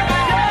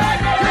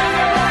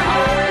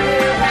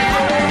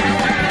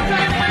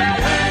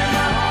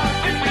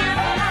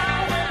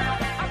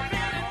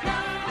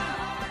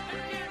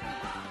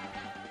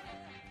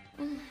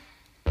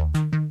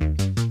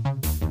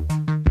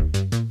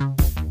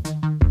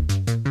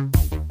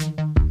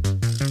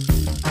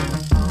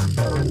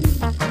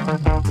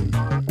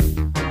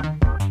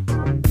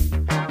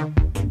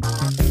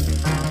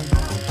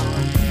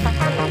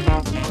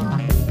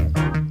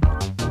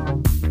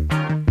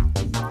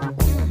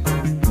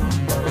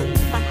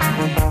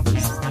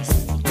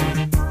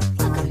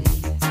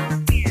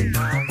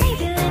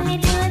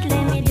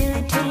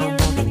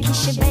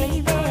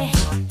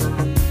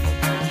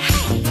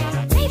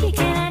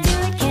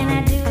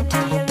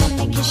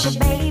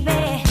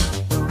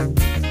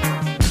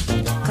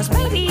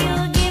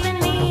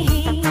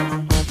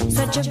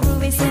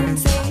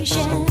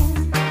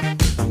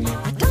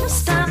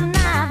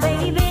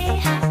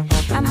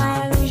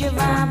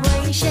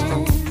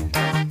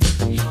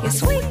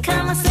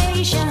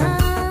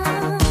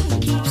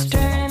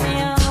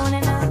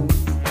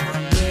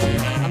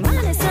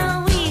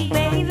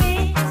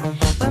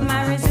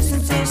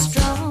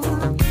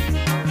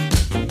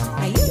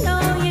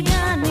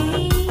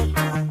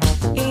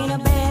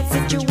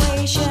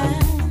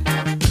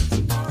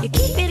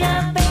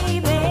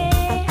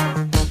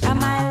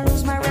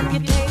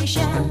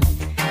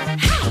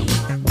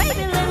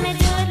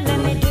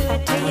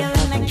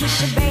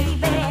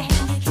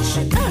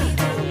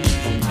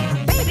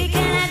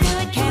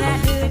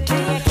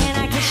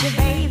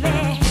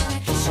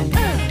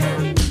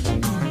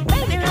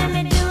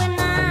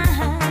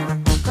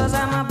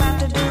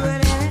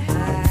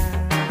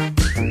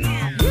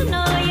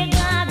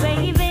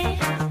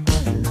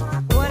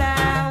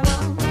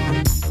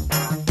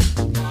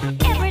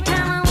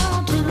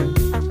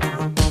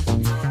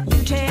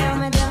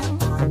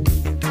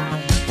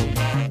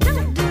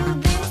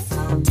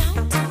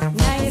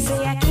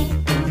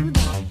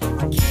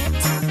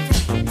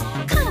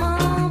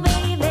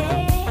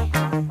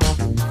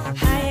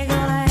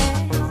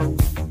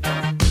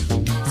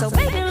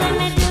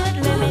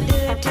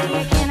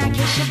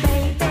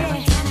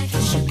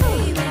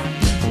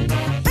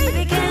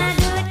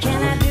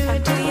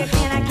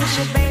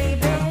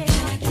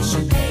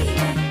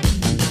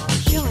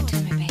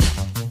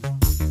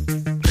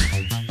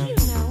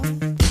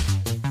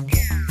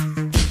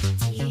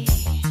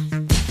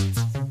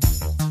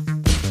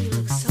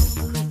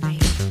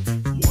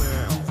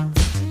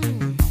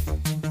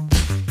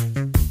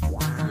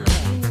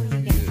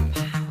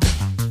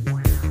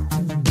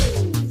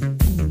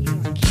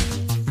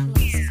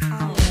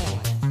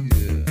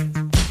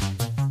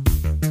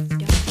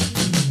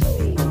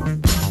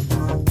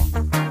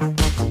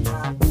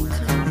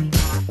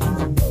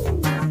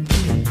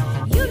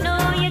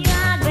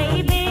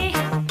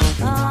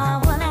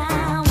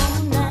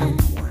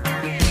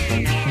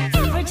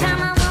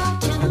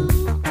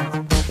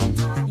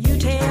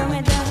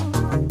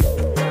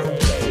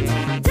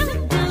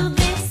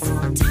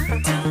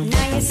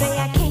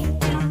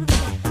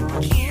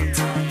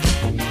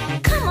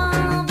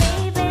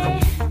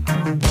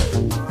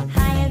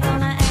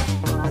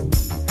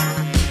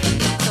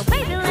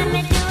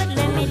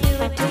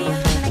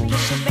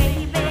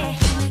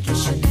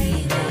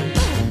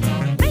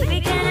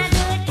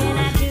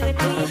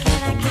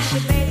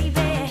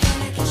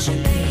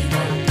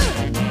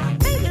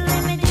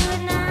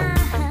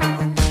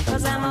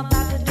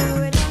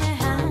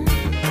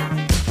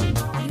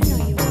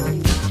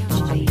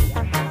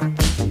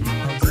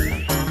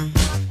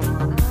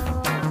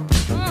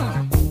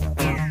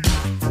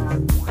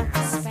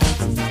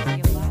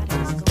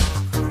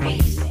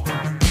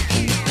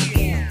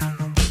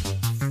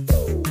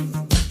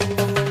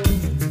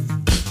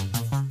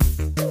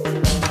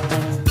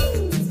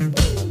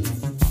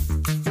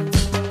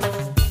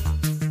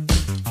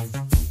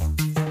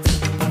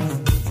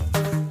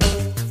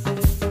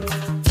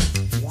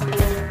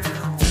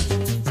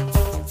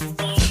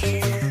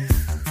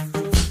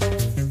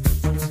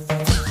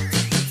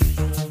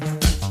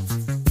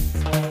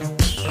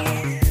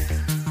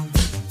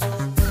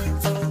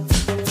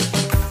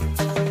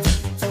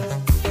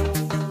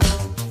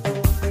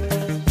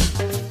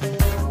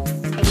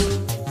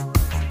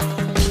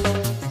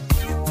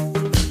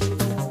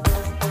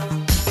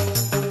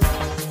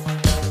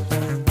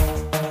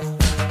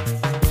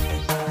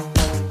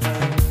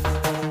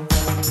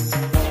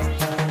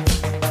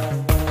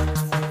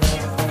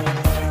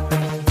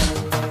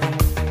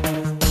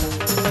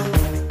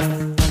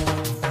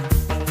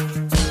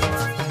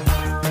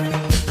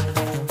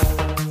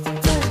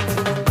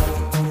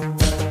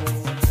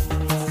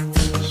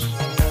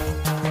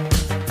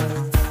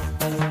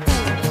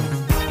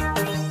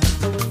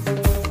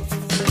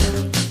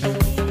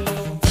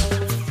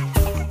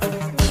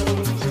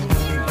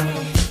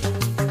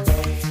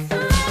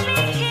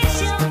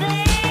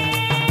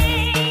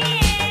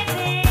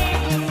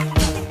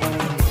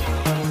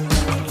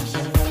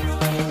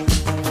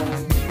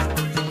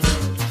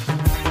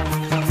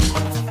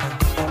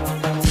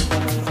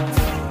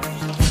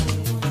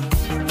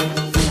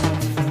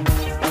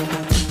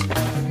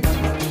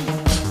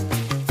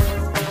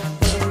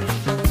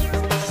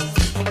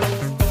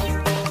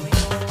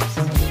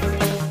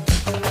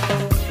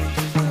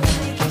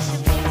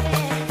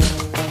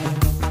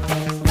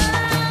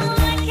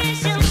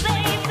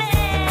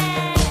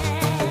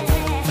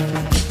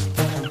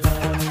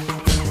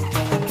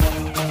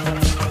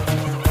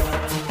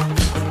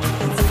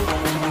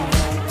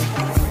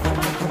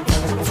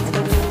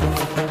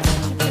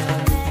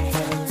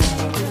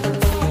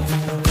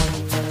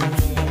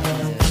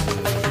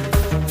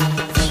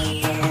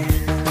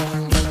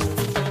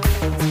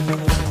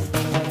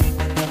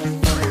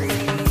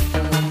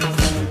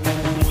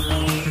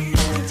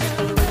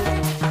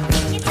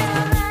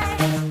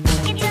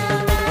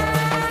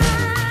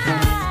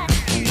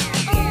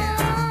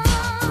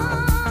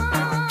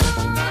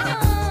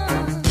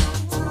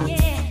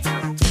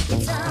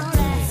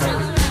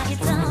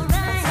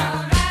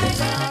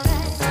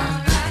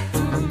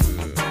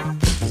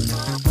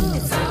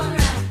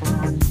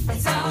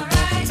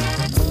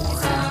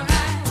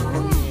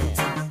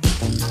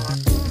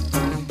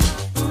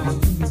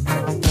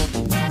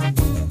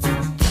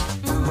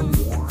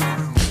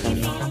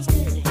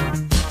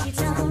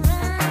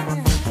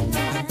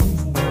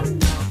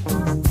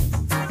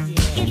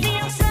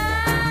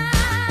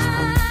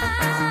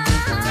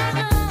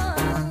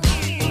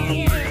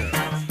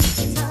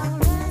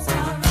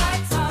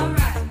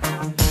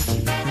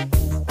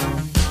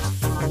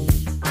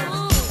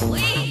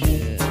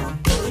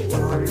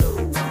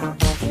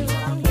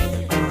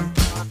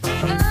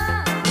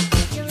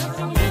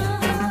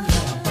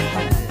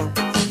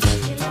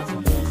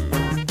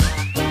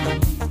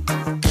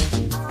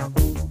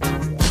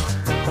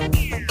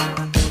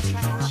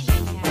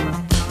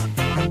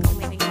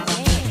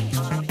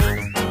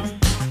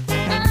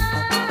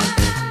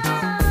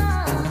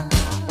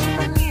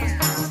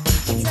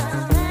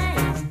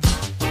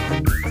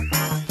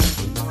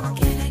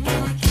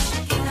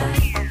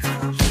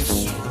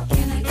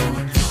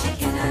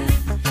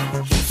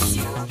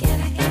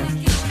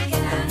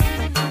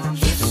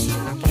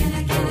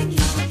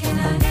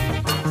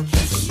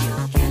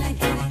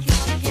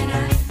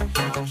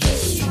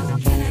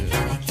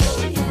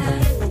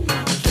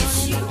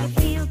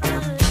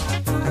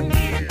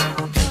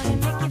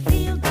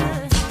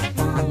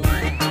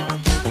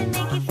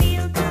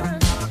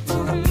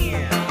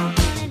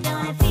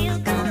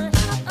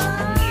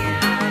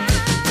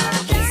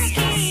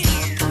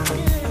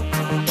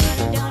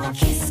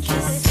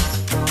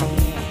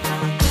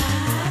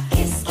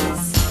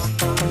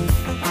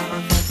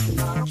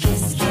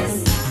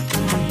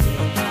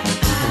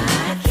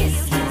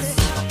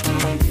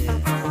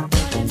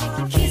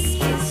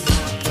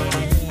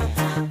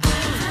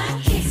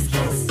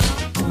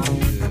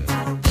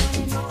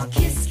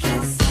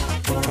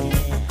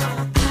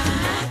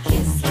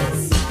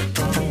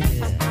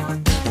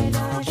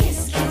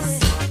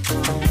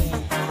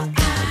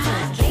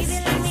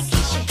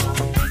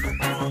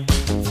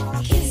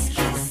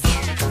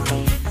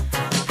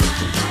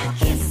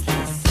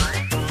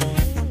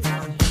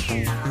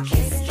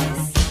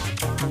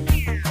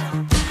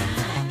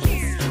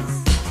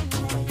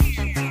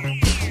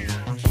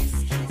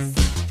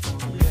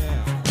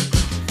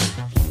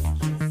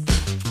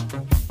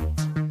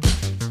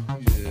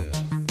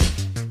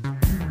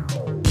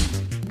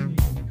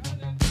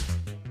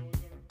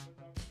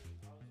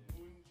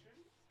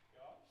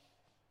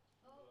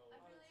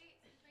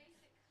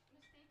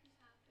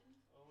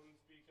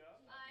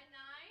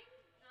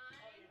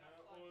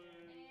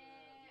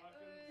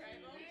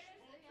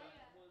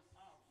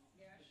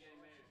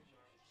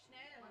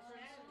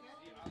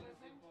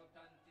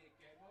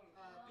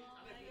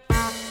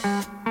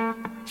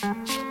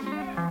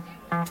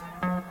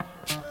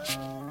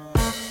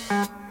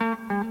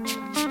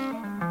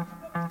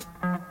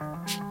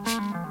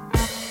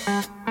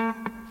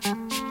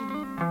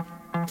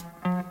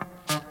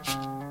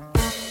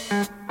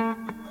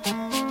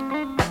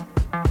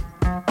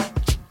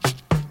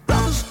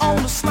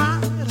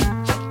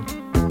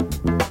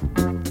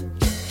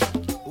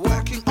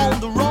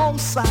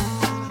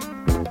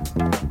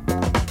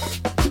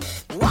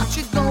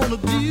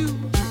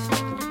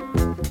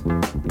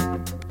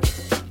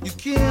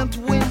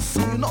 win, so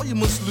you know you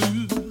must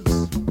lose.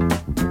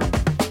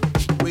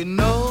 We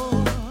know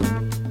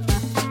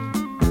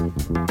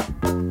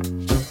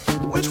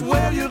which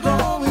way you're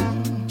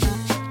going.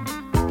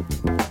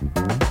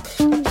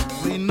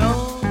 We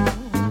know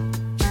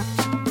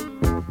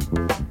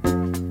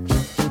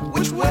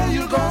which way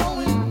you're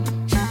going.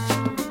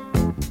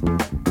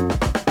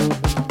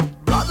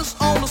 Brothers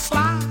on the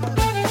slide,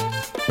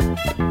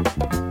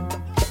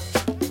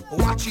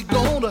 what you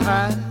gonna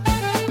hide?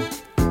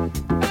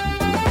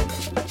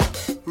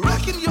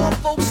 Reckon your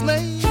folks'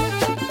 name.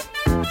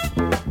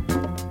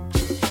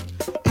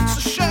 It's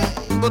a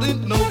shame, but it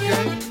no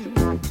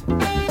game.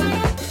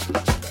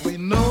 We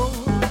know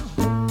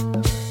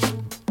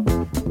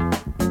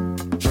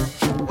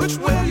which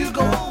way you're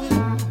going.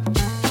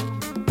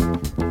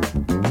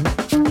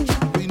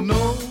 We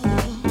know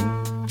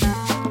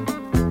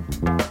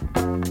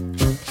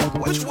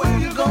which way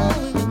you're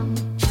going.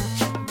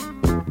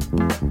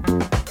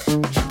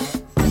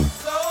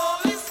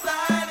 Slowly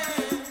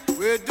sliding,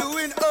 we're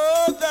doing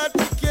all that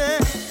we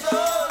can.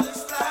 Slowly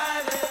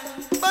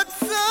sliding, but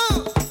so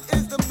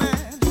is the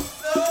man.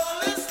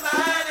 Slowly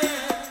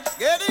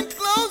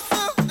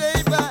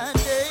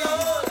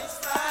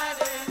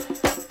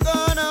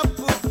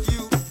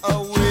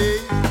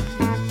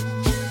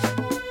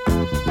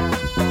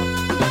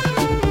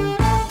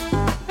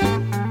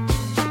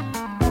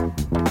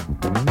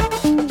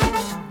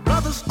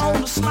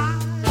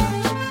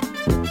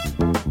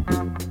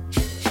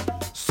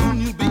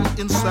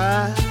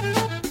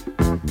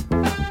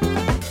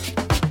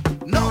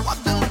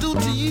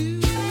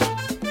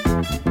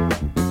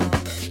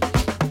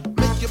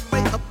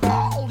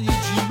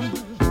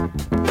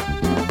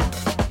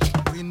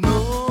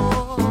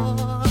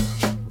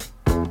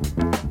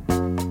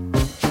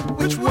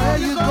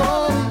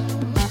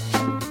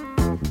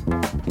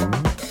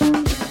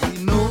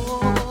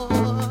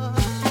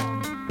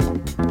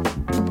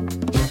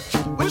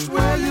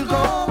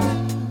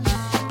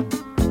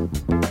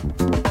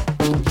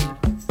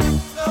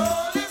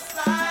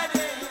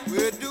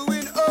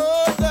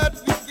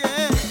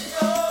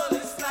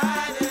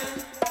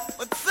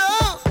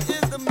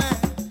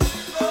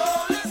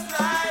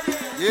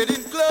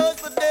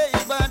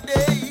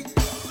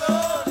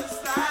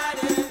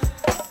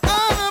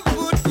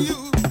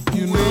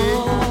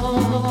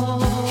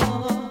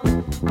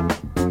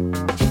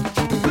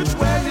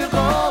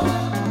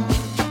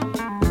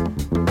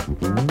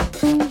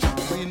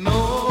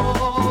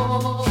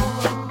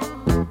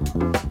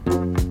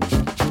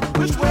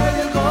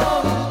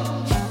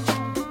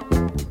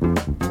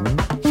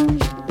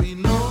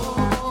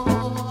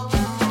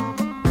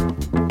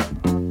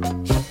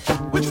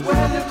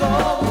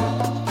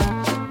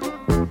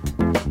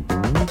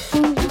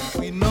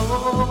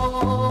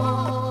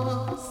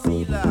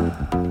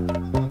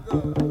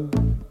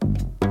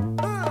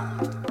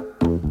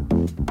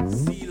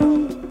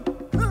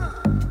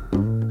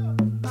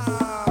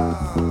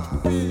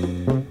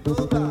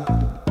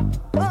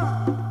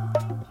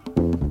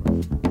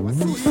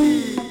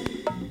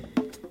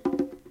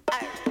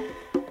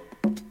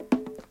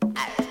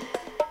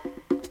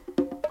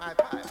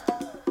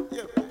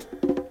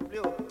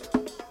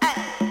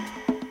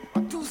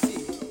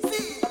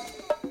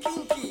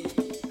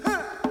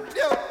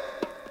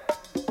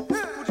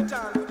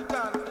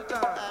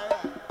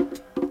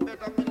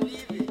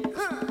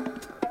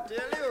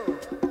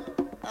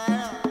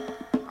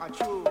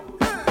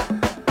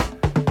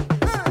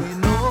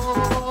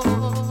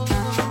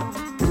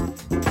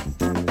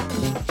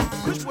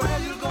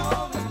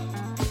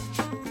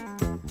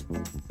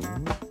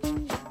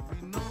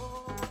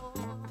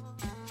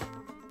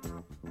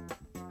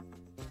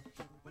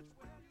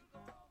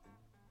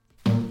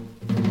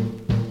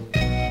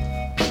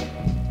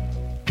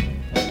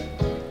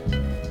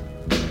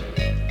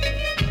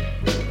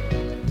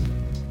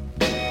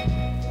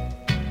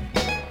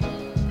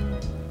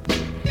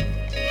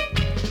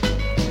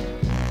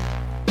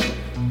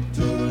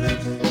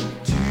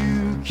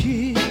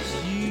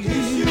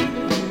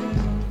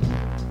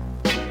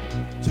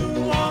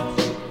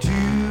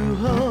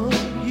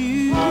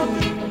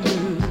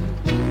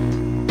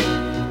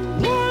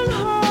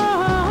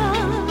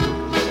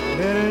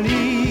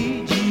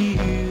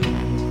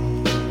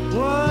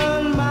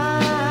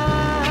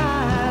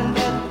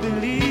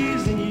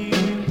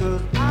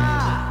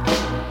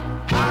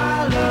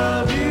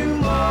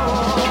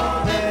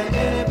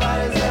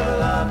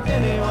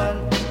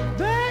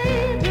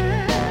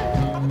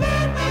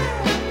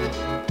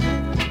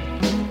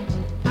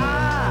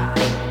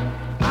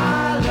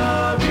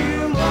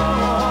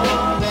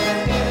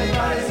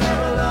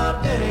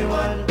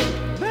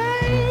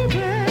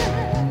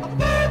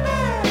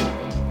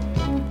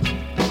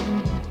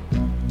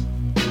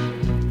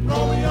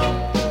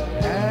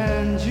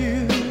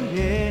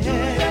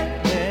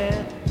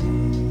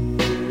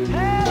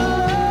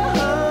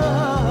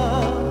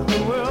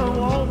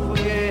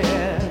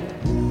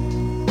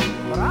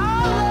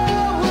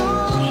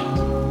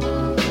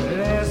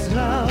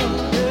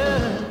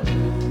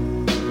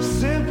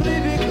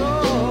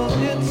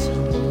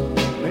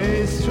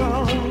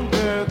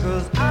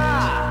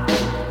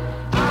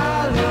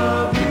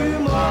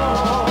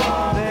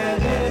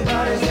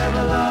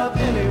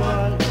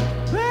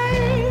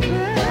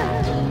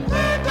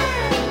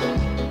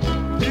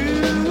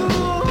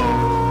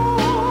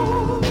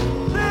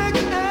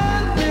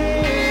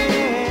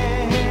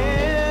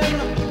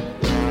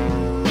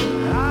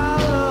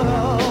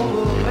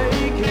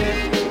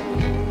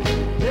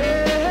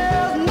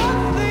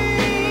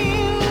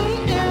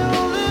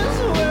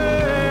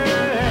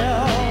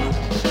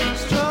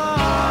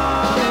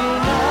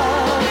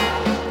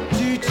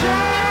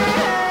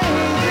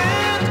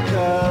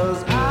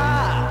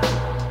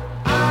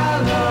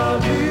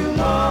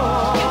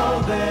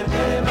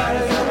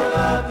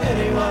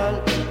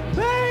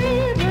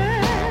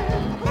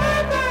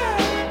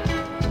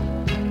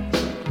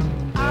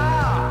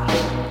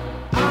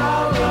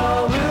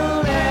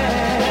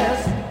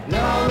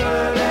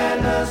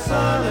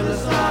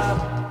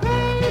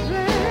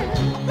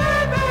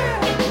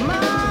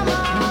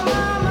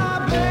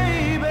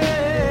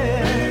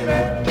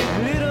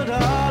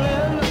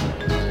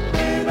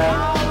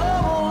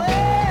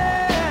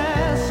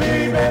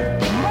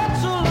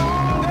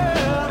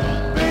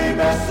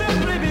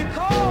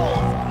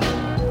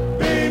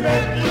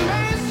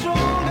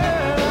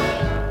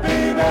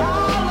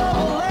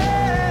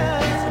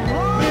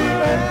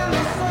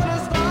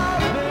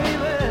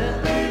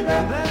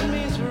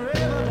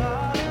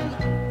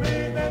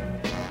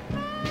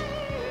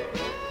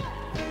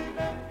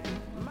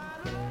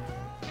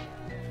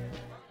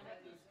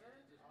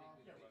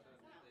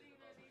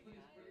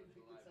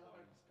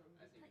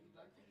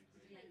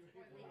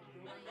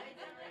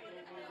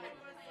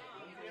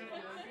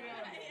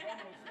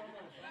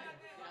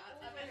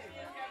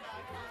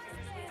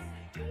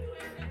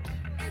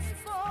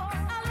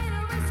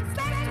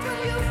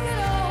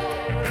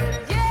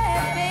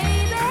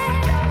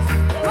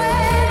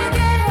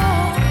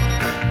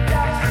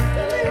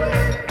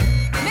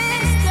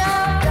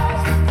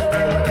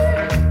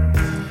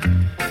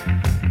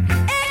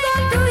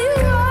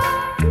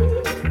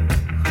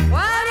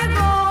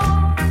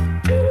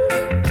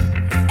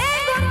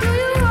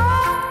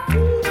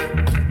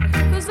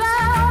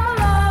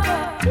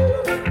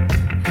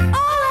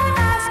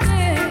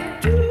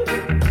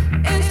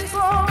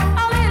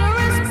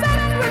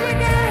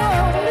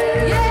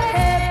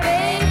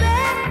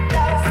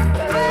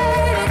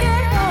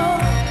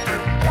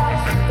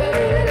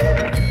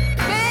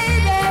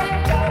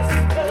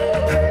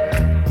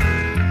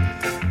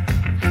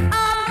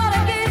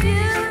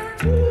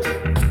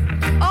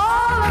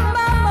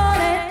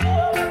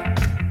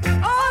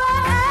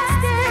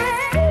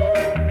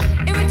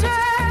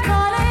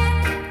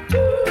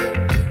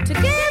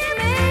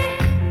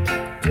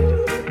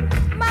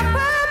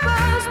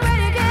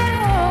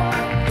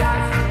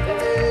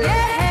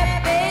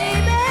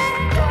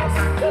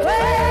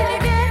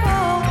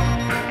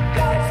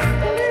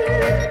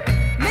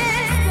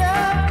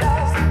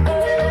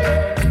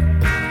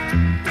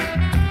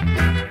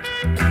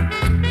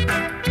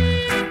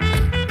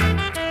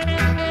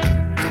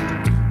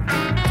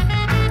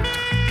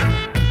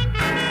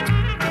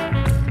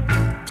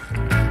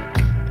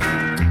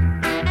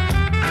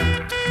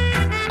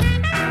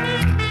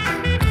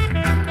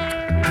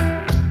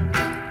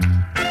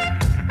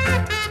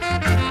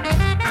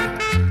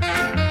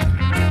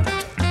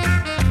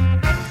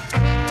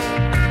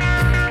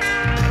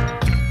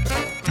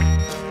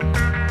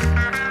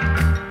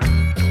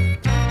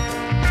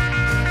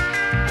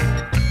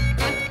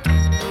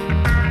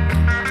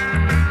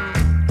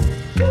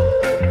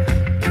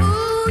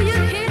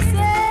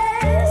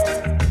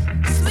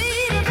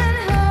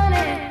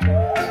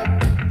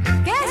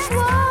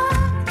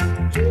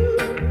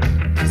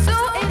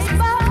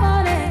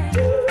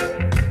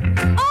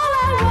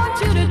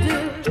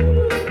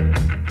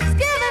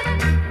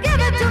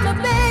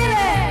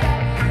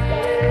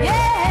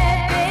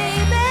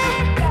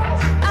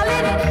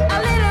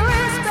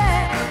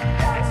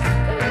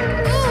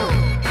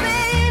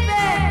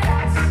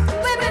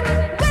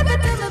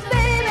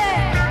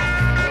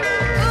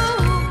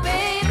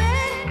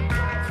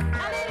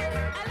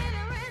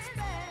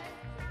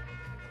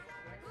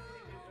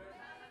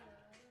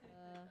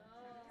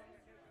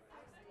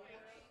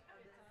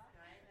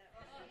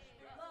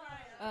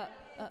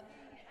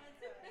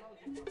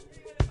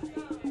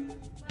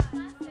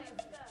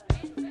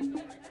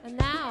And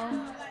now,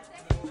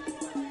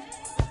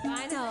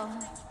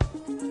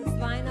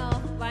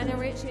 Lionel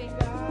Richie.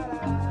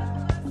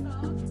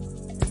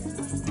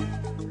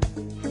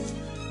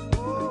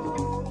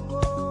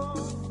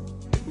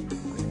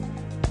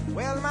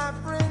 Well, my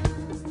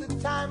friends, the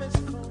time has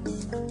come.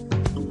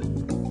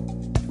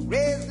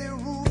 Raise the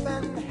roof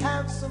and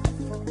have some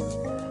fun.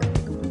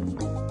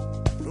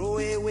 Throw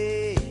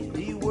away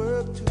the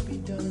work to be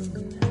done.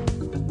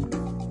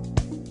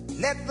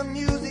 Let the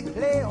music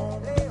play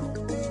on.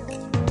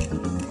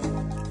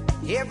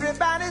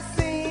 Everybody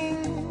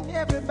sing,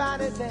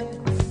 everybody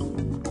dance.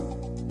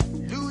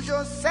 Lose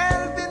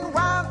yourself in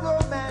wild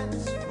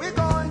romance. We're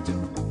going to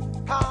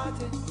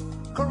party,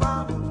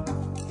 caramba,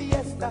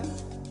 fiesta,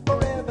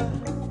 forever.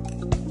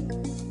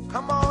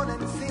 Come on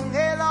and sing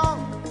along.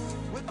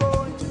 We're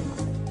going to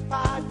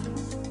party,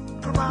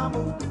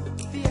 caramba,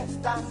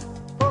 fiesta,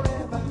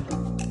 forever.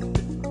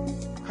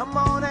 Come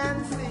on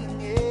and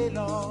sing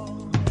along.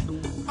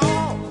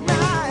 All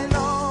night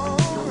long,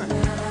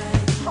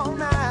 all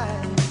night.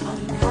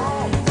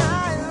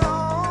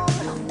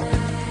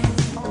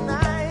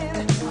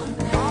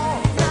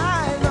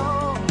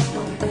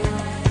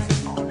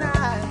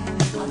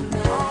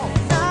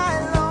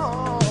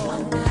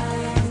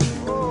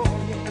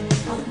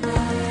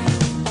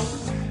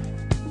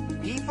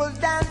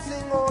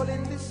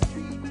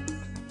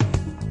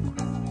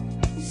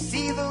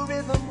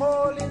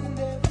 All in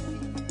their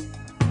feet.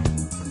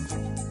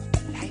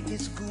 Life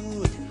is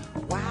good,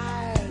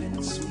 wild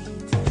and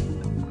sweet.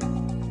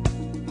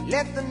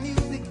 Let the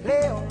music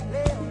play on.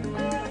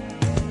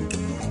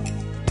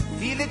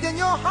 Feel it in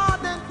your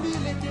heart and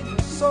feel it in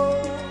your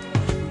soul.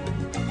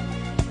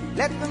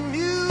 Let the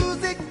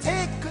music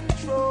take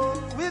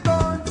control. We're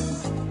going to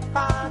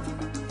party,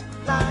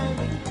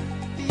 climbing,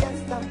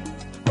 fiesta,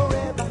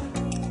 forever.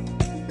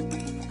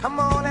 Come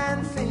on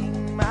and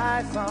sing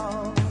my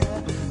song.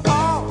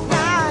 All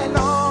night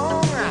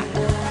long,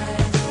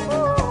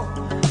 oh,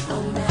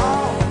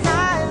 all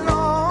night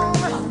long,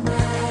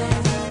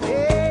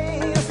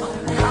 yes,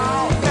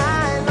 all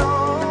night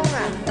long,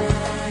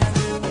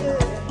 yeah,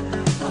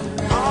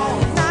 all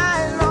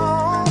night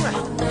long,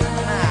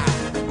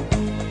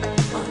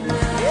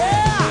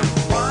 yeah.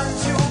 Once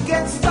you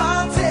get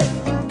started,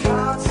 you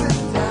can't sit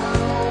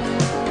down.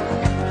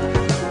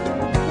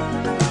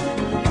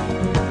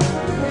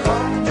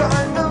 Come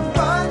join the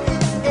fun,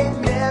 it's a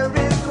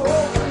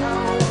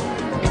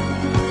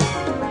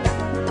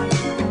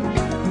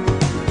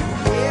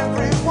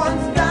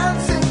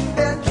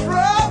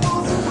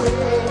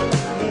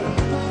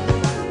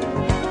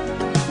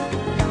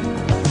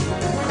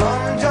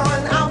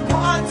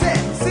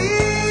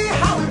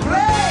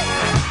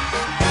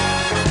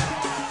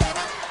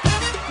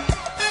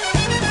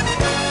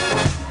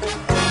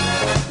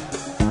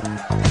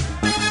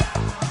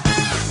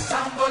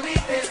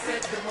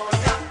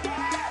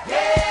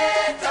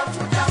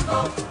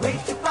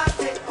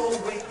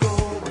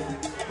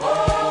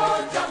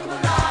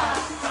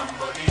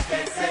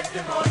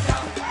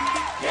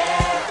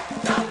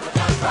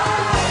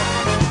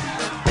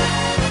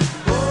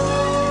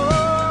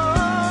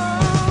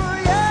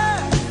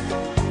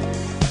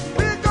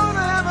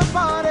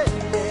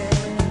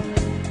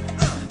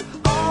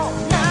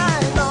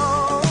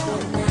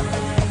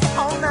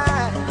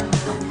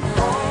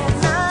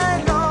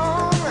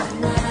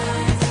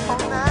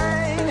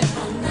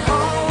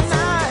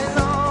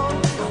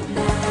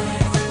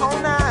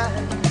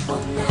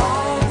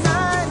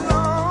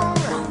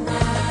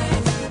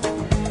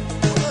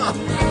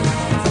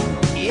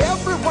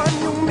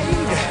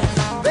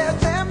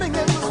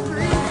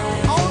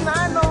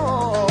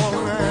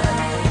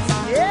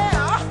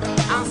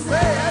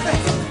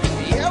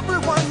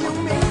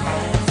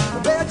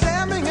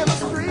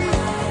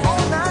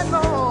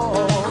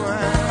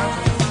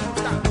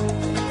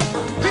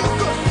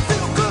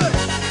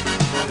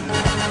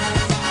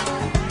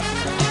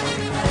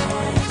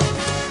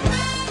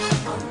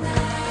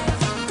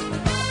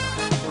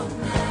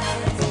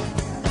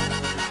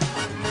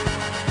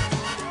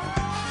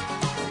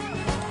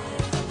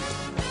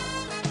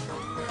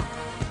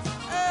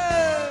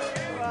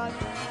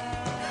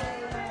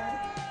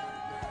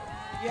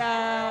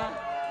Yeah.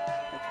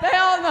 They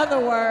all know the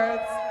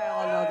words. They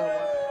all know the words.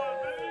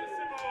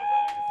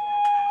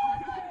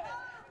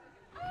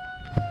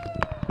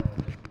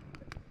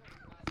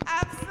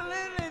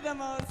 Absolutely the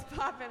most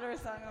popular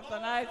song of the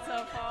night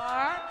so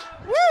far.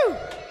 Woo!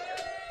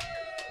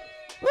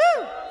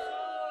 Woo!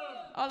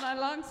 All night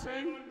long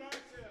string.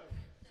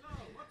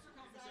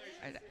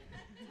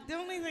 The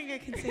only thing I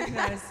can say to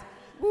that is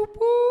Whoop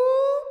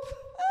whoop.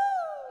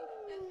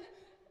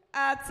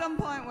 At some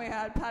point we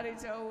had Patty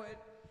Joe with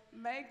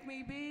Make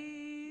Me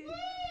Be.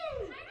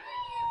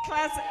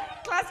 Classic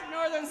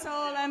Northern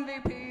Soul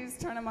MVPs,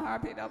 Turning My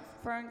Heartbeat Up.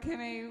 Fern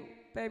Kinney,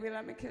 Baby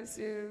Let Me Kiss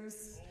You.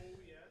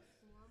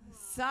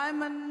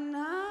 Simon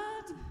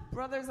had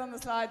Brothers on the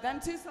Slide. Then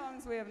two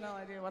songs we have no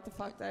idea what the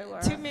fuck they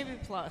were. Two maybe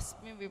plus,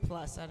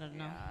 I don't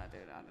know. Yeah,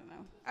 dude, I don't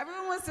know.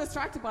 Everyone was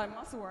distracted by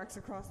Muscle Works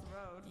across the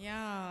road.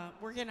 Yeah,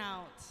 working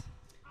out.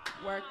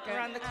 Working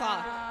around the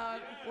clock.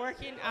 out.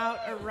 Working out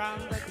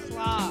around the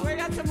clock. We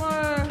got some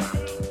more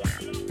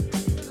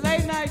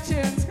late night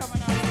tunes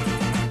coming up.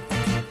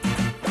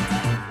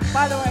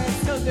 By the way, it's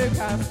still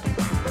DOODcast.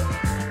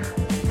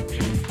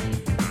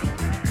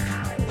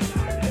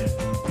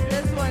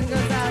 This one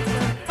goes out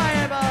to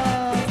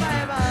Fireball,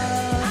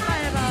 Fireball,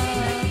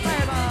 Fireball,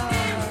 Fireball.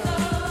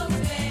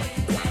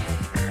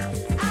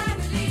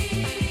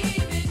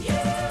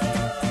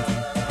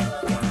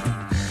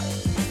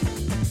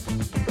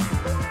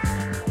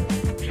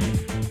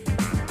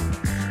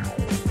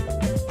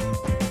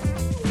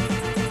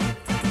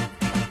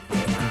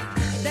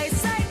 They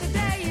say the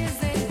day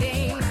is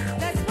ending.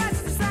 Let's watch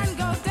the sun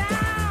go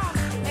down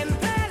and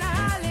plan a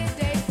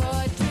holiday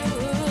for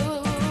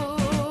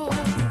two.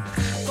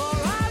 For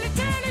all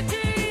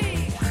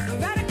eternity,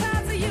 right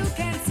across so you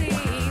can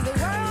see the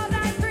world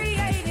I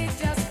created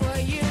just for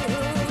you.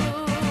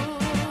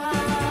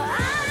 I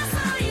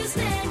saw you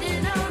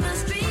standing on the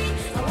street.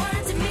 I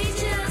wanted to meet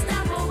you,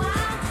 stop a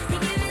while. He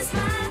gave his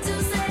smile to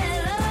say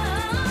hello.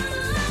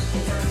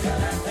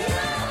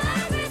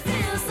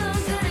 Everything so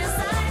good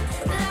inside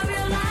that I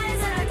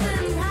realized that I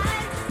couldn't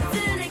hide.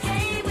 Then it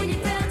came when you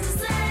felt the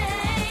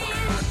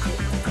same.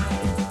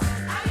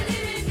 I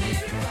believe in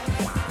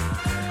miracles.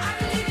 I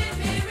believe in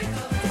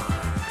miracles.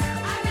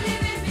 I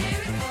believe in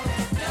miracles.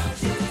 Don't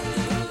you?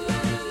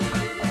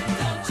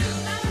 Don't you?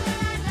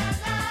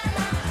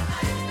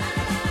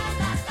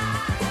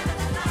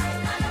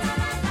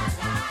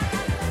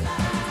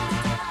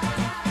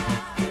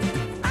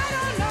 I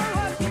don't know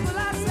what people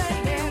are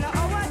saying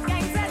or what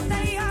games that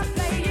they are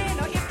playing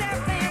or if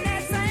they're playing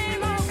that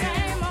same old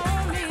game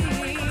on me.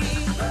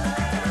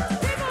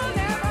 People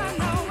never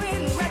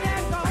knowing where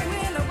they're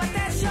going or what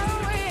they're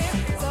showing.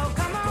 So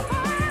come on,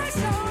 boy,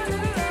 show a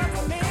little love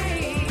for me.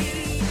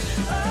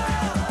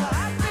 Oh,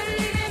 I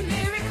believe in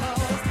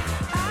miracles.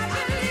 I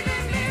believe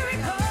in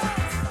miracles.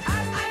 I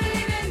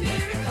believe in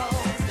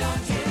miracles.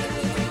 Don't you?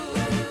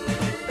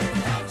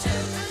 Don't you?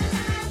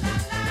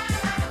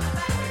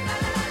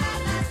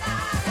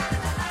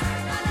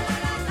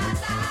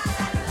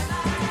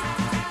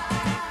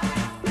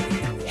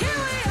 Here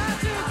we are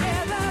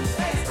together,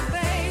 face to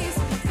face,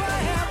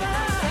 forever,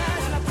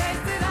 in a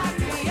place that I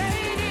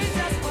created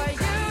just for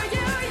you,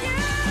 you, you.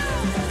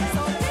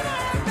 So people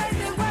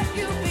embrace what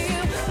you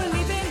feel,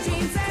 believe in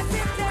dreams as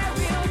if they're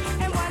real,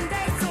 and one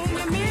day soon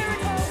your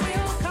miracle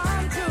will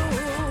come true.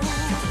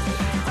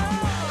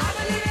 Oh, I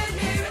believe in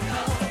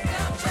miracles,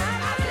 don't you?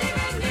 I believe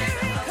in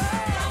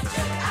miracles, don't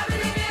you? I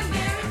believe in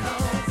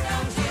miracles,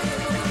 don't you?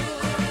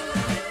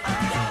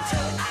 Don't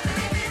you? I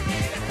believe in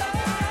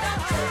miracles,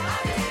 don't you? I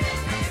believe in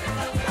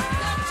miracles,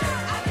 don't you?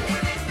 I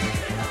believe in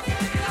miracles,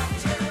 don't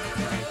you?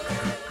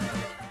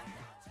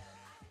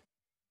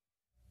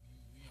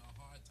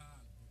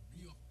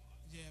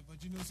 Yeah,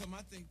 but you know something?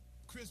 I think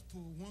Chris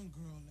pulled one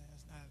girl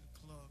last night at the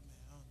club,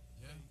 man. I don't know.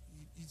 Yeah.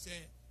 He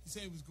said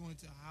he was going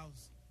to a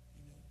house,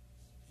 you know,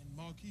 and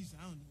Marquise,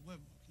 I don't know what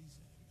Marquise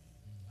said,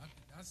 man.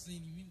 I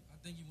seen him. I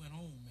think he went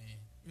home, man.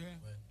 Yeah.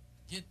 But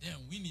get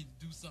them. We need to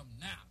do something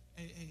now.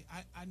 Hey,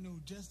 I know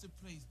just the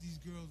place these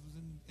girls was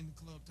in the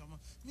club talking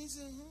about, me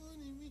so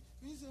horny,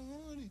 me so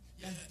horny.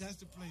 Yeah. That's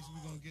the place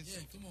we're going to get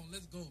Yeah, some. come on,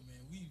 let's go,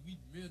 man. We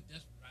real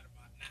desperate right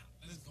about now.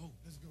 Let's go.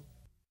 Let's go.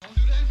 Don't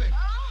do that, baby.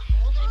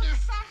 Don't go there.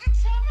 Suck it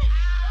to me.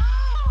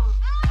 Oh,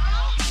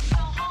 so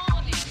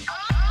horny.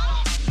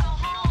 Oh, so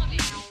horny.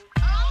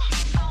 Oh,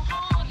 so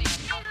horny.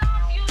 We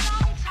love you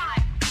long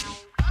time.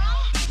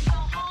 Oh, so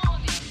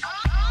horny.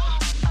 Oh,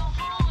 so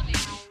horny.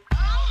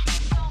 Oh,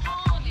 so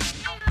horny.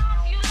 We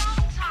love you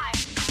long time.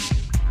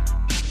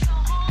 So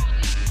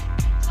horny.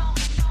 So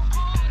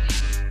horny.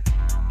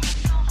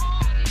 So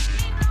horny.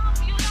 We love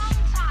you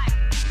long time.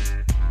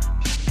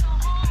 So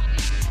horny.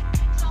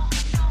 So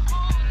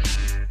horny.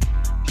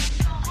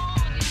 So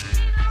horny.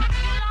 We love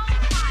you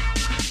long time.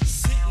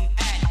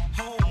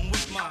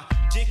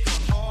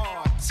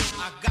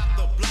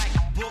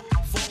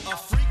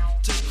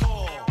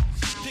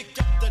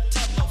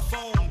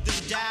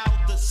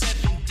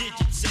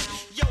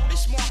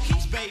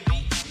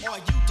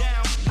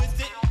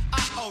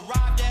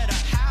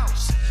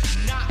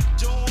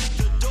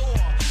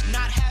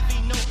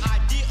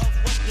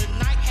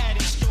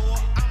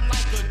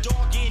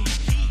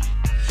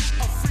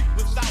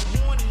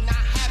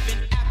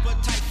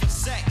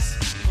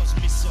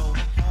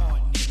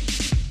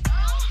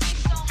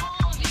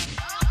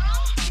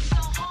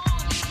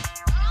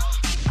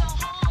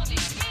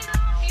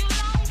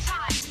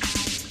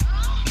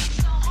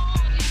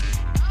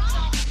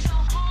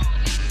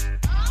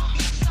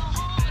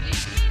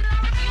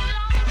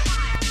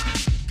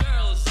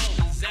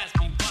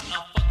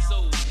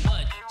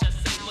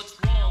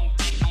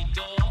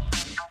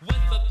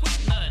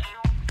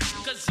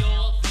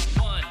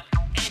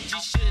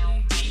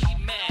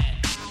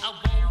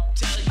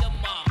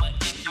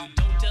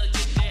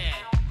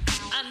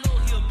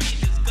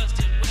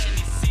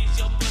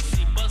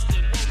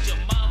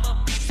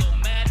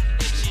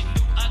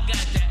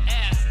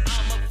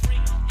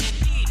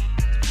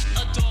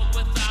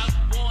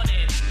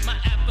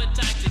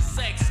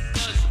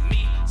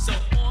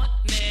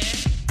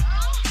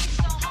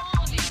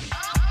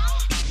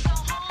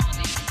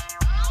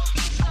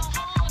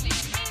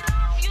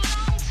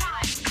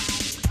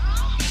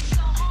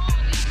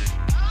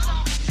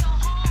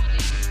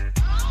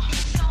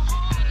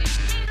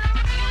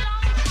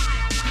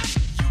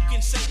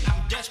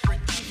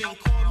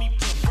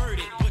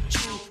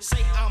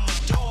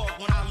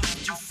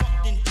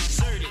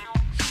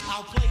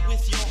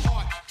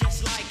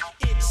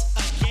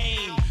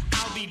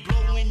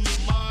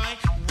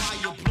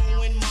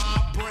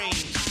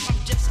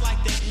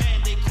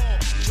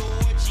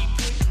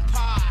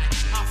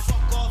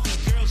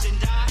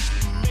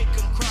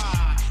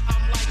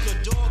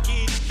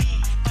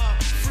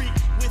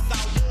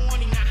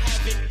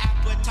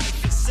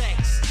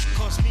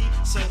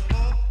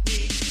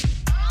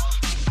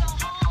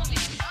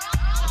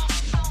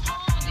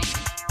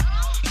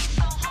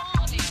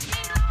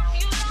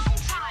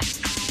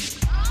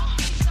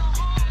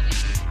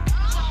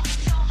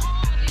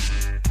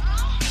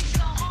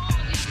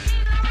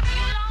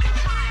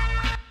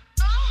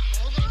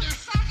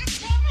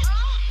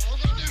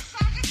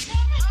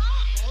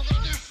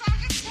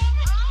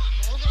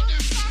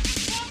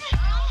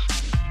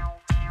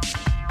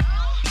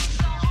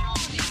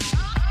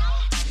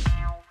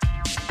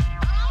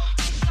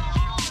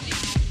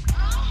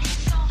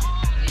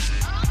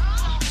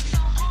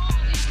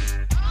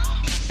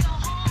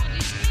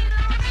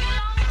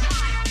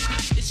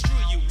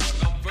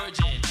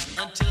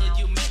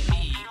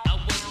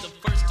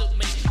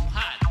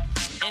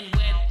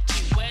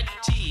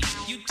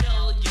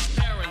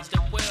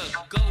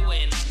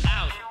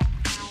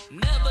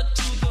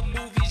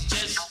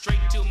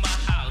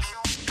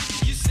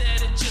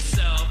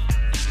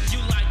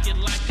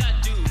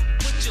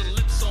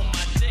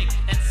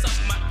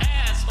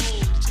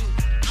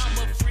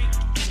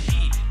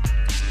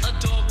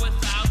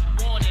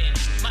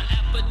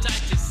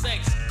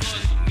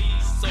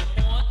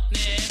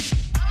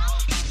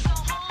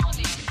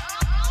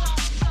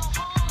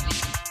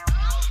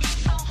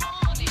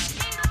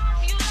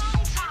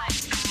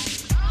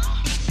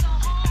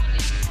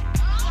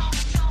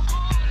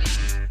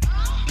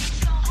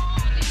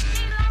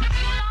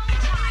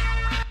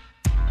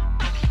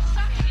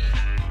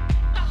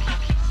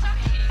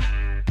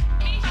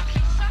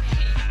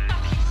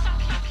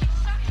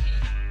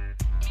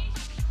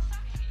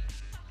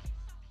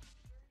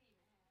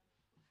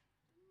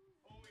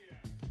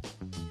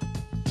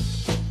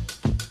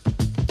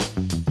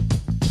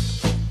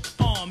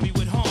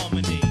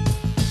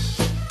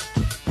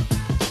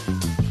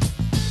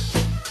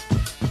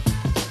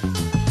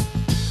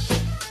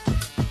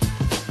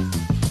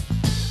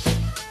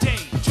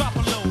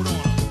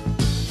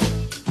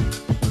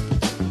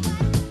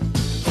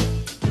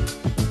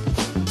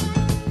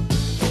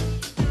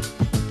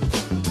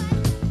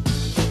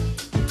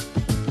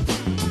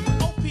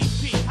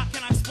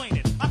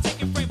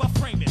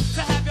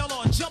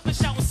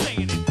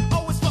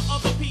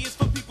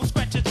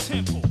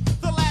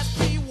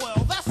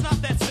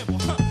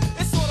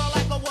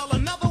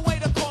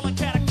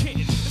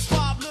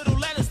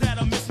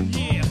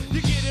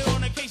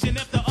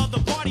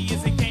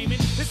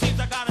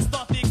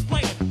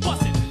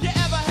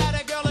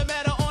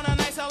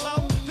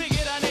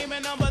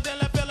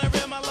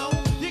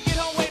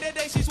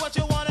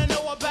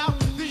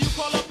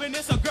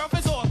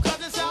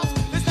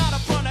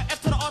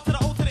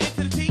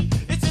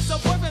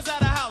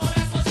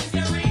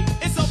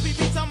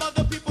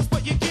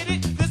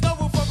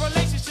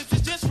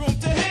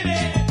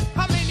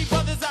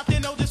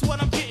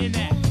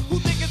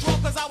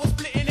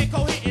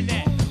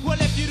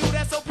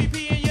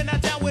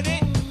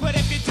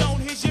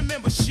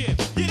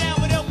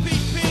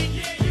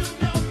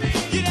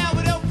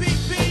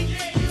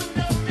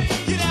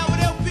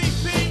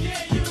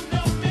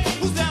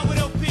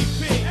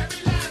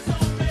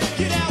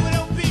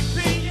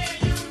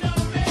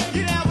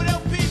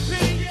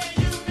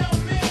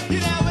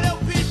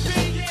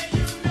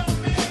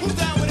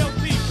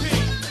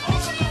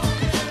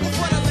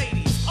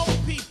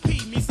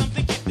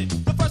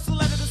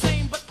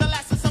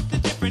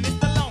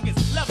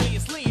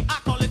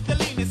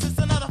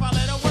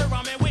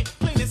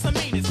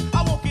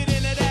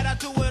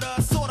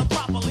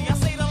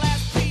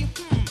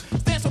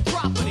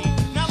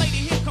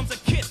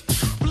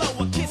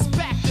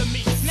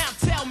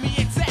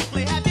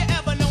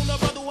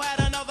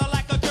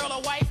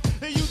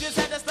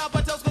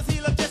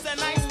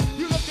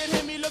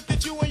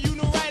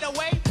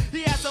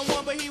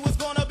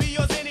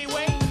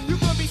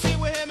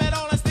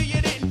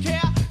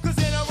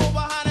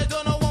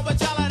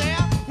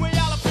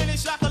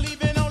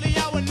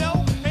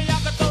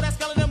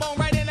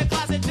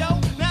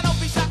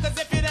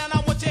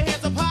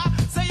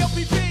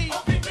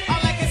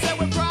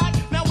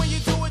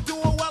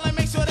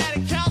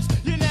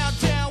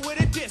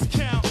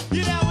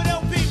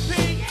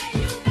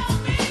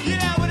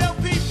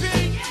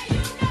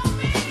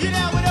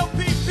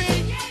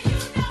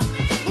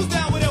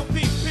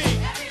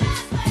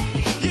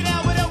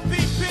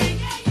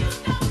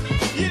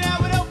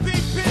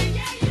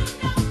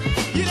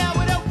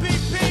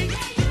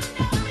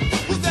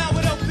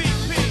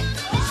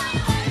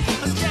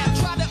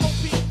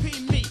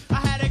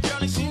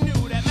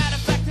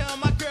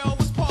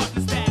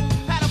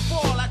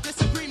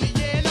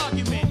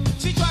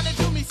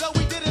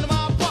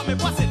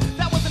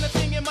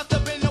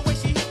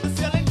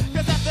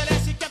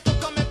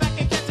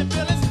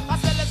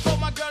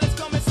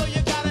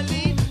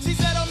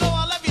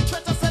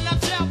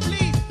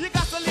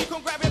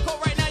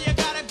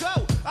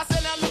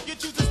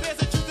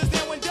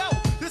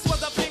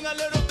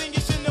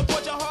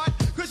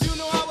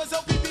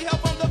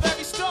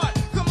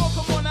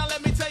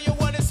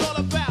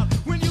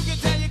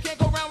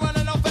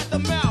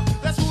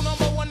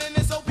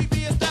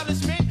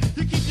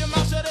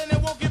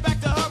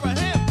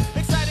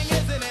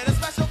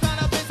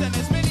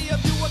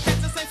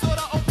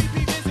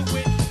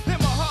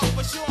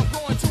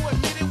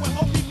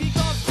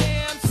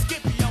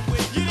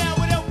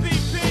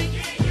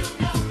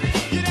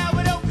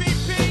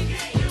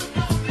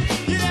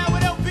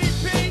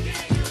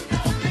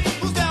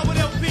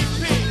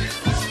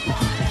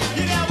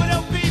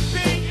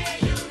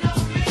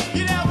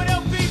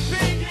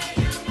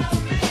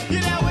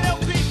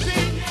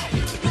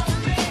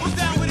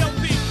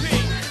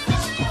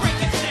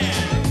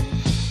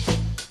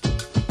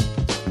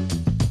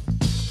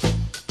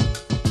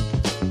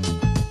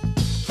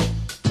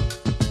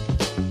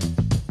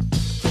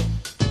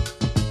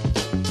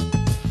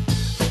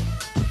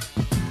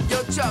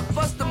 Chuck,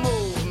 bust the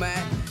move,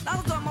 man. I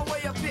was on my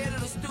way up here to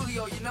the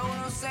studio, you know what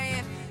I'm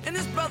saying? And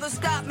this brother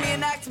stopped me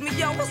and asked me,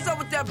 yo, what's up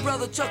with that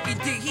brother Chucky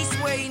D? He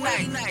swear he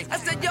nice. I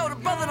said, yo, the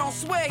brother don't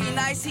swear he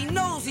nice, he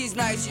knows he's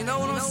nice, you know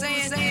what I'm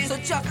saying? So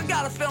Chuck, I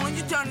got a feeling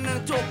you turning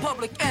into a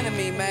public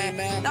enemy, man.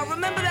 Now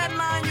remember that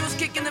line you was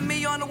kicking to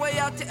me on the way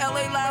out to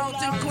LA Lounge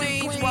in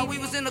Queens while we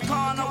was in the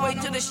car on our way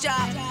to the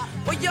shop?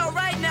 Well, yo,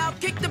 right now,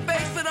 kick the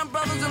bass for them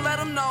brothers and let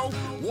them know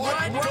what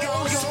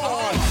goes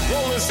on.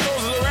 Rolling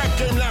Stones in the rap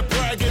game, not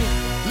bragging.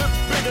 Lips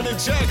bigger than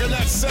Jagger,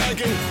 not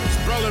sagging.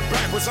 Spell it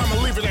backwards, I'ma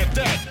leave it at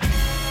that.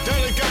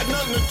 That ain't got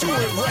nothing to do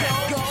with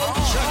rap.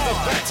 Check the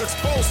facts,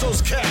 expose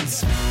those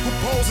cats who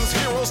pose as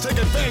heroes, take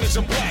advantage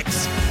of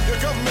blacks. Your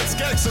government's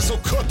gangsters, so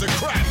cut the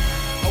crap.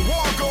 A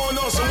war going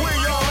on, so where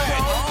y'all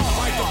at?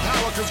 Fight for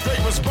power, cause great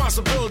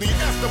responsibility.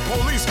 F the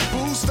police,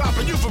 who's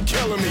stopping you from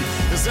killing me?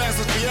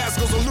 Disasters,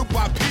 fiascos, a loop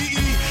by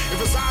PE. If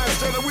it's I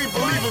instead of we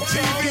believe in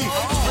TV.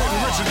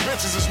 Spitting rich and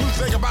bitches, this new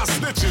thing about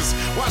snitches.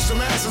 Watch the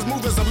masses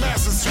move as the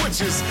masses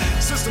switches.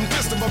 System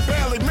distant, but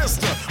barely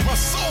missed her. My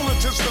sole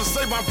intention to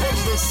save my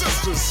brothers and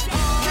sisters.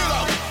 Get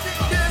up!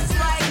 Just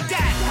like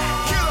that.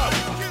 Get up!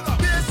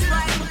 Just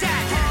like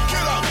that.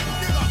 Get up!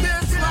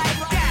 Just like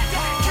that.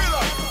 Get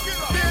up!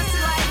 Just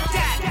like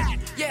that.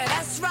 Yeah,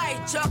 that's right,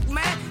 Chuck,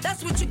 man.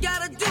 That's what you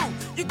gotta do.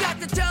 You got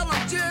to tell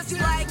them just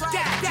like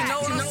that. You know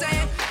what I'm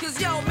saying?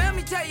 Cause yo, man, let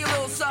me tell you a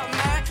little something,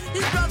 man.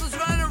 These brothers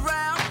running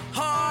around,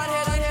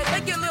 hard-headed,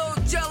 they get a little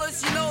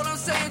jealous, you know what I'm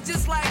saying?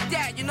 Just like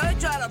that, you know, they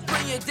try to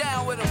bring you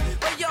down with them.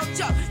 But yo,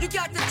 Chuck, you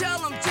got to tell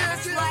them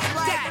just like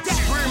that.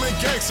 Screaming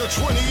gangster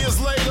 20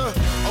 years later.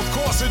 Of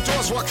course,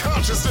 endorsed while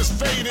consciousness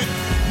faded.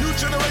 New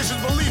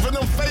generations believe in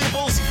them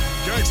fables.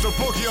 Gangster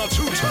boogie on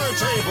 2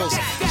 turntables.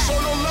 Show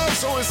no love,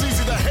 so it's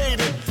easy to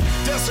hate it.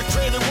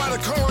 Desecrated while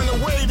the coroner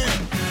waited.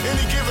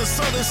 Any given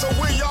Sunday, so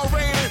where y'all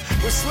rated?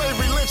 With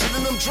slavery lynching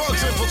and them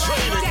drugs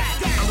infiltrated.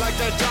 I'm like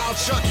that doll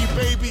Chucky,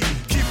 baby.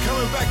 Keep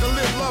coming back to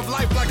live love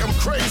life like I'm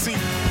crazy.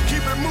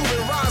 Keep it moving,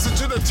 rising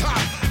to the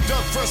top.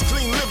 Duck fresh,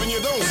 clean living,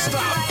 you don't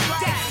stop.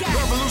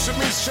 Revolution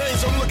means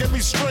change, don't look at me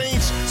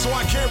strange. So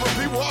I can't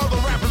repeat what other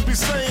rappers be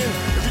saying.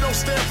 If you don't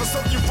stand for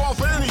something, you fall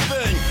for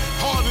anything.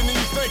 Harder than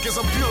you think is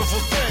a beautiful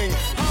thing.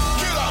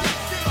 Get up!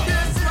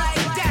 Just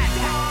like that.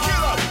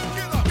 Get up!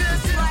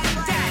 Just like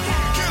that.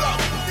 Get up!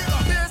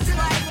 Just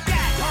like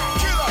that.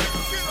 Get up!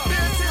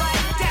 Just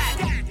like that.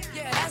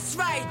 Yeah, that's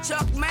right,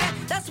 Chuck, man.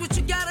 That's what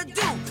you gotta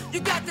do. You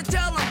got to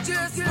tell them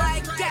just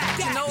like that.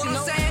 You know what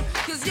I'm saying?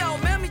 Cause yo,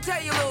 man, let me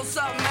tell you a little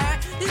something, man.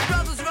 These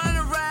brothers running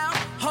around,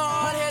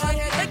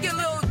 hard-headed, they get a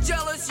little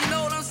jealous, you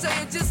know what I'm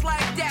saying? Just like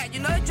that. You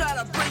know, they try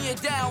to bring you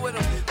down with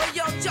them. But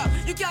yo, Chuck,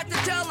 you got to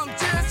tell them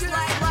just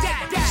like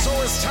that. So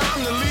it's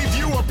time to leave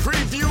you a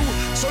preview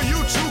so you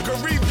too can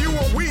review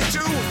what we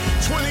do.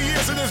 20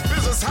 years in this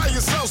business, how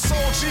you sell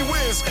soul, gee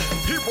whiz.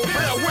 People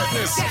bear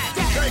witness.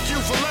 Thank you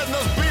for letting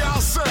us be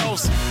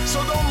ourselves.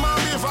 So don't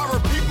mind me if I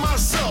repeat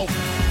myself.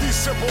 These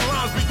simple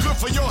lines be good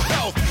for your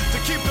health. To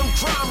keep them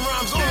crime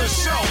rhymes on the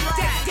shelf.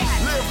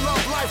 Live,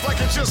 love life like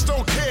you just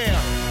don't care.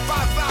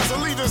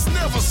 5,000 leaders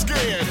never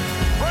scared.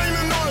 Bring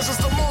the noise is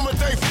the moment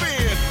they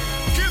feared.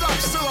 Get up,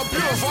 still a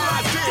beautiful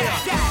idea.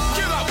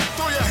 Get up,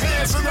 throw your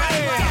hands in the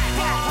air.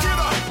 Get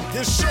up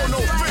and show no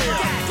fear.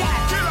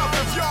 Get up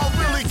if y'all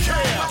real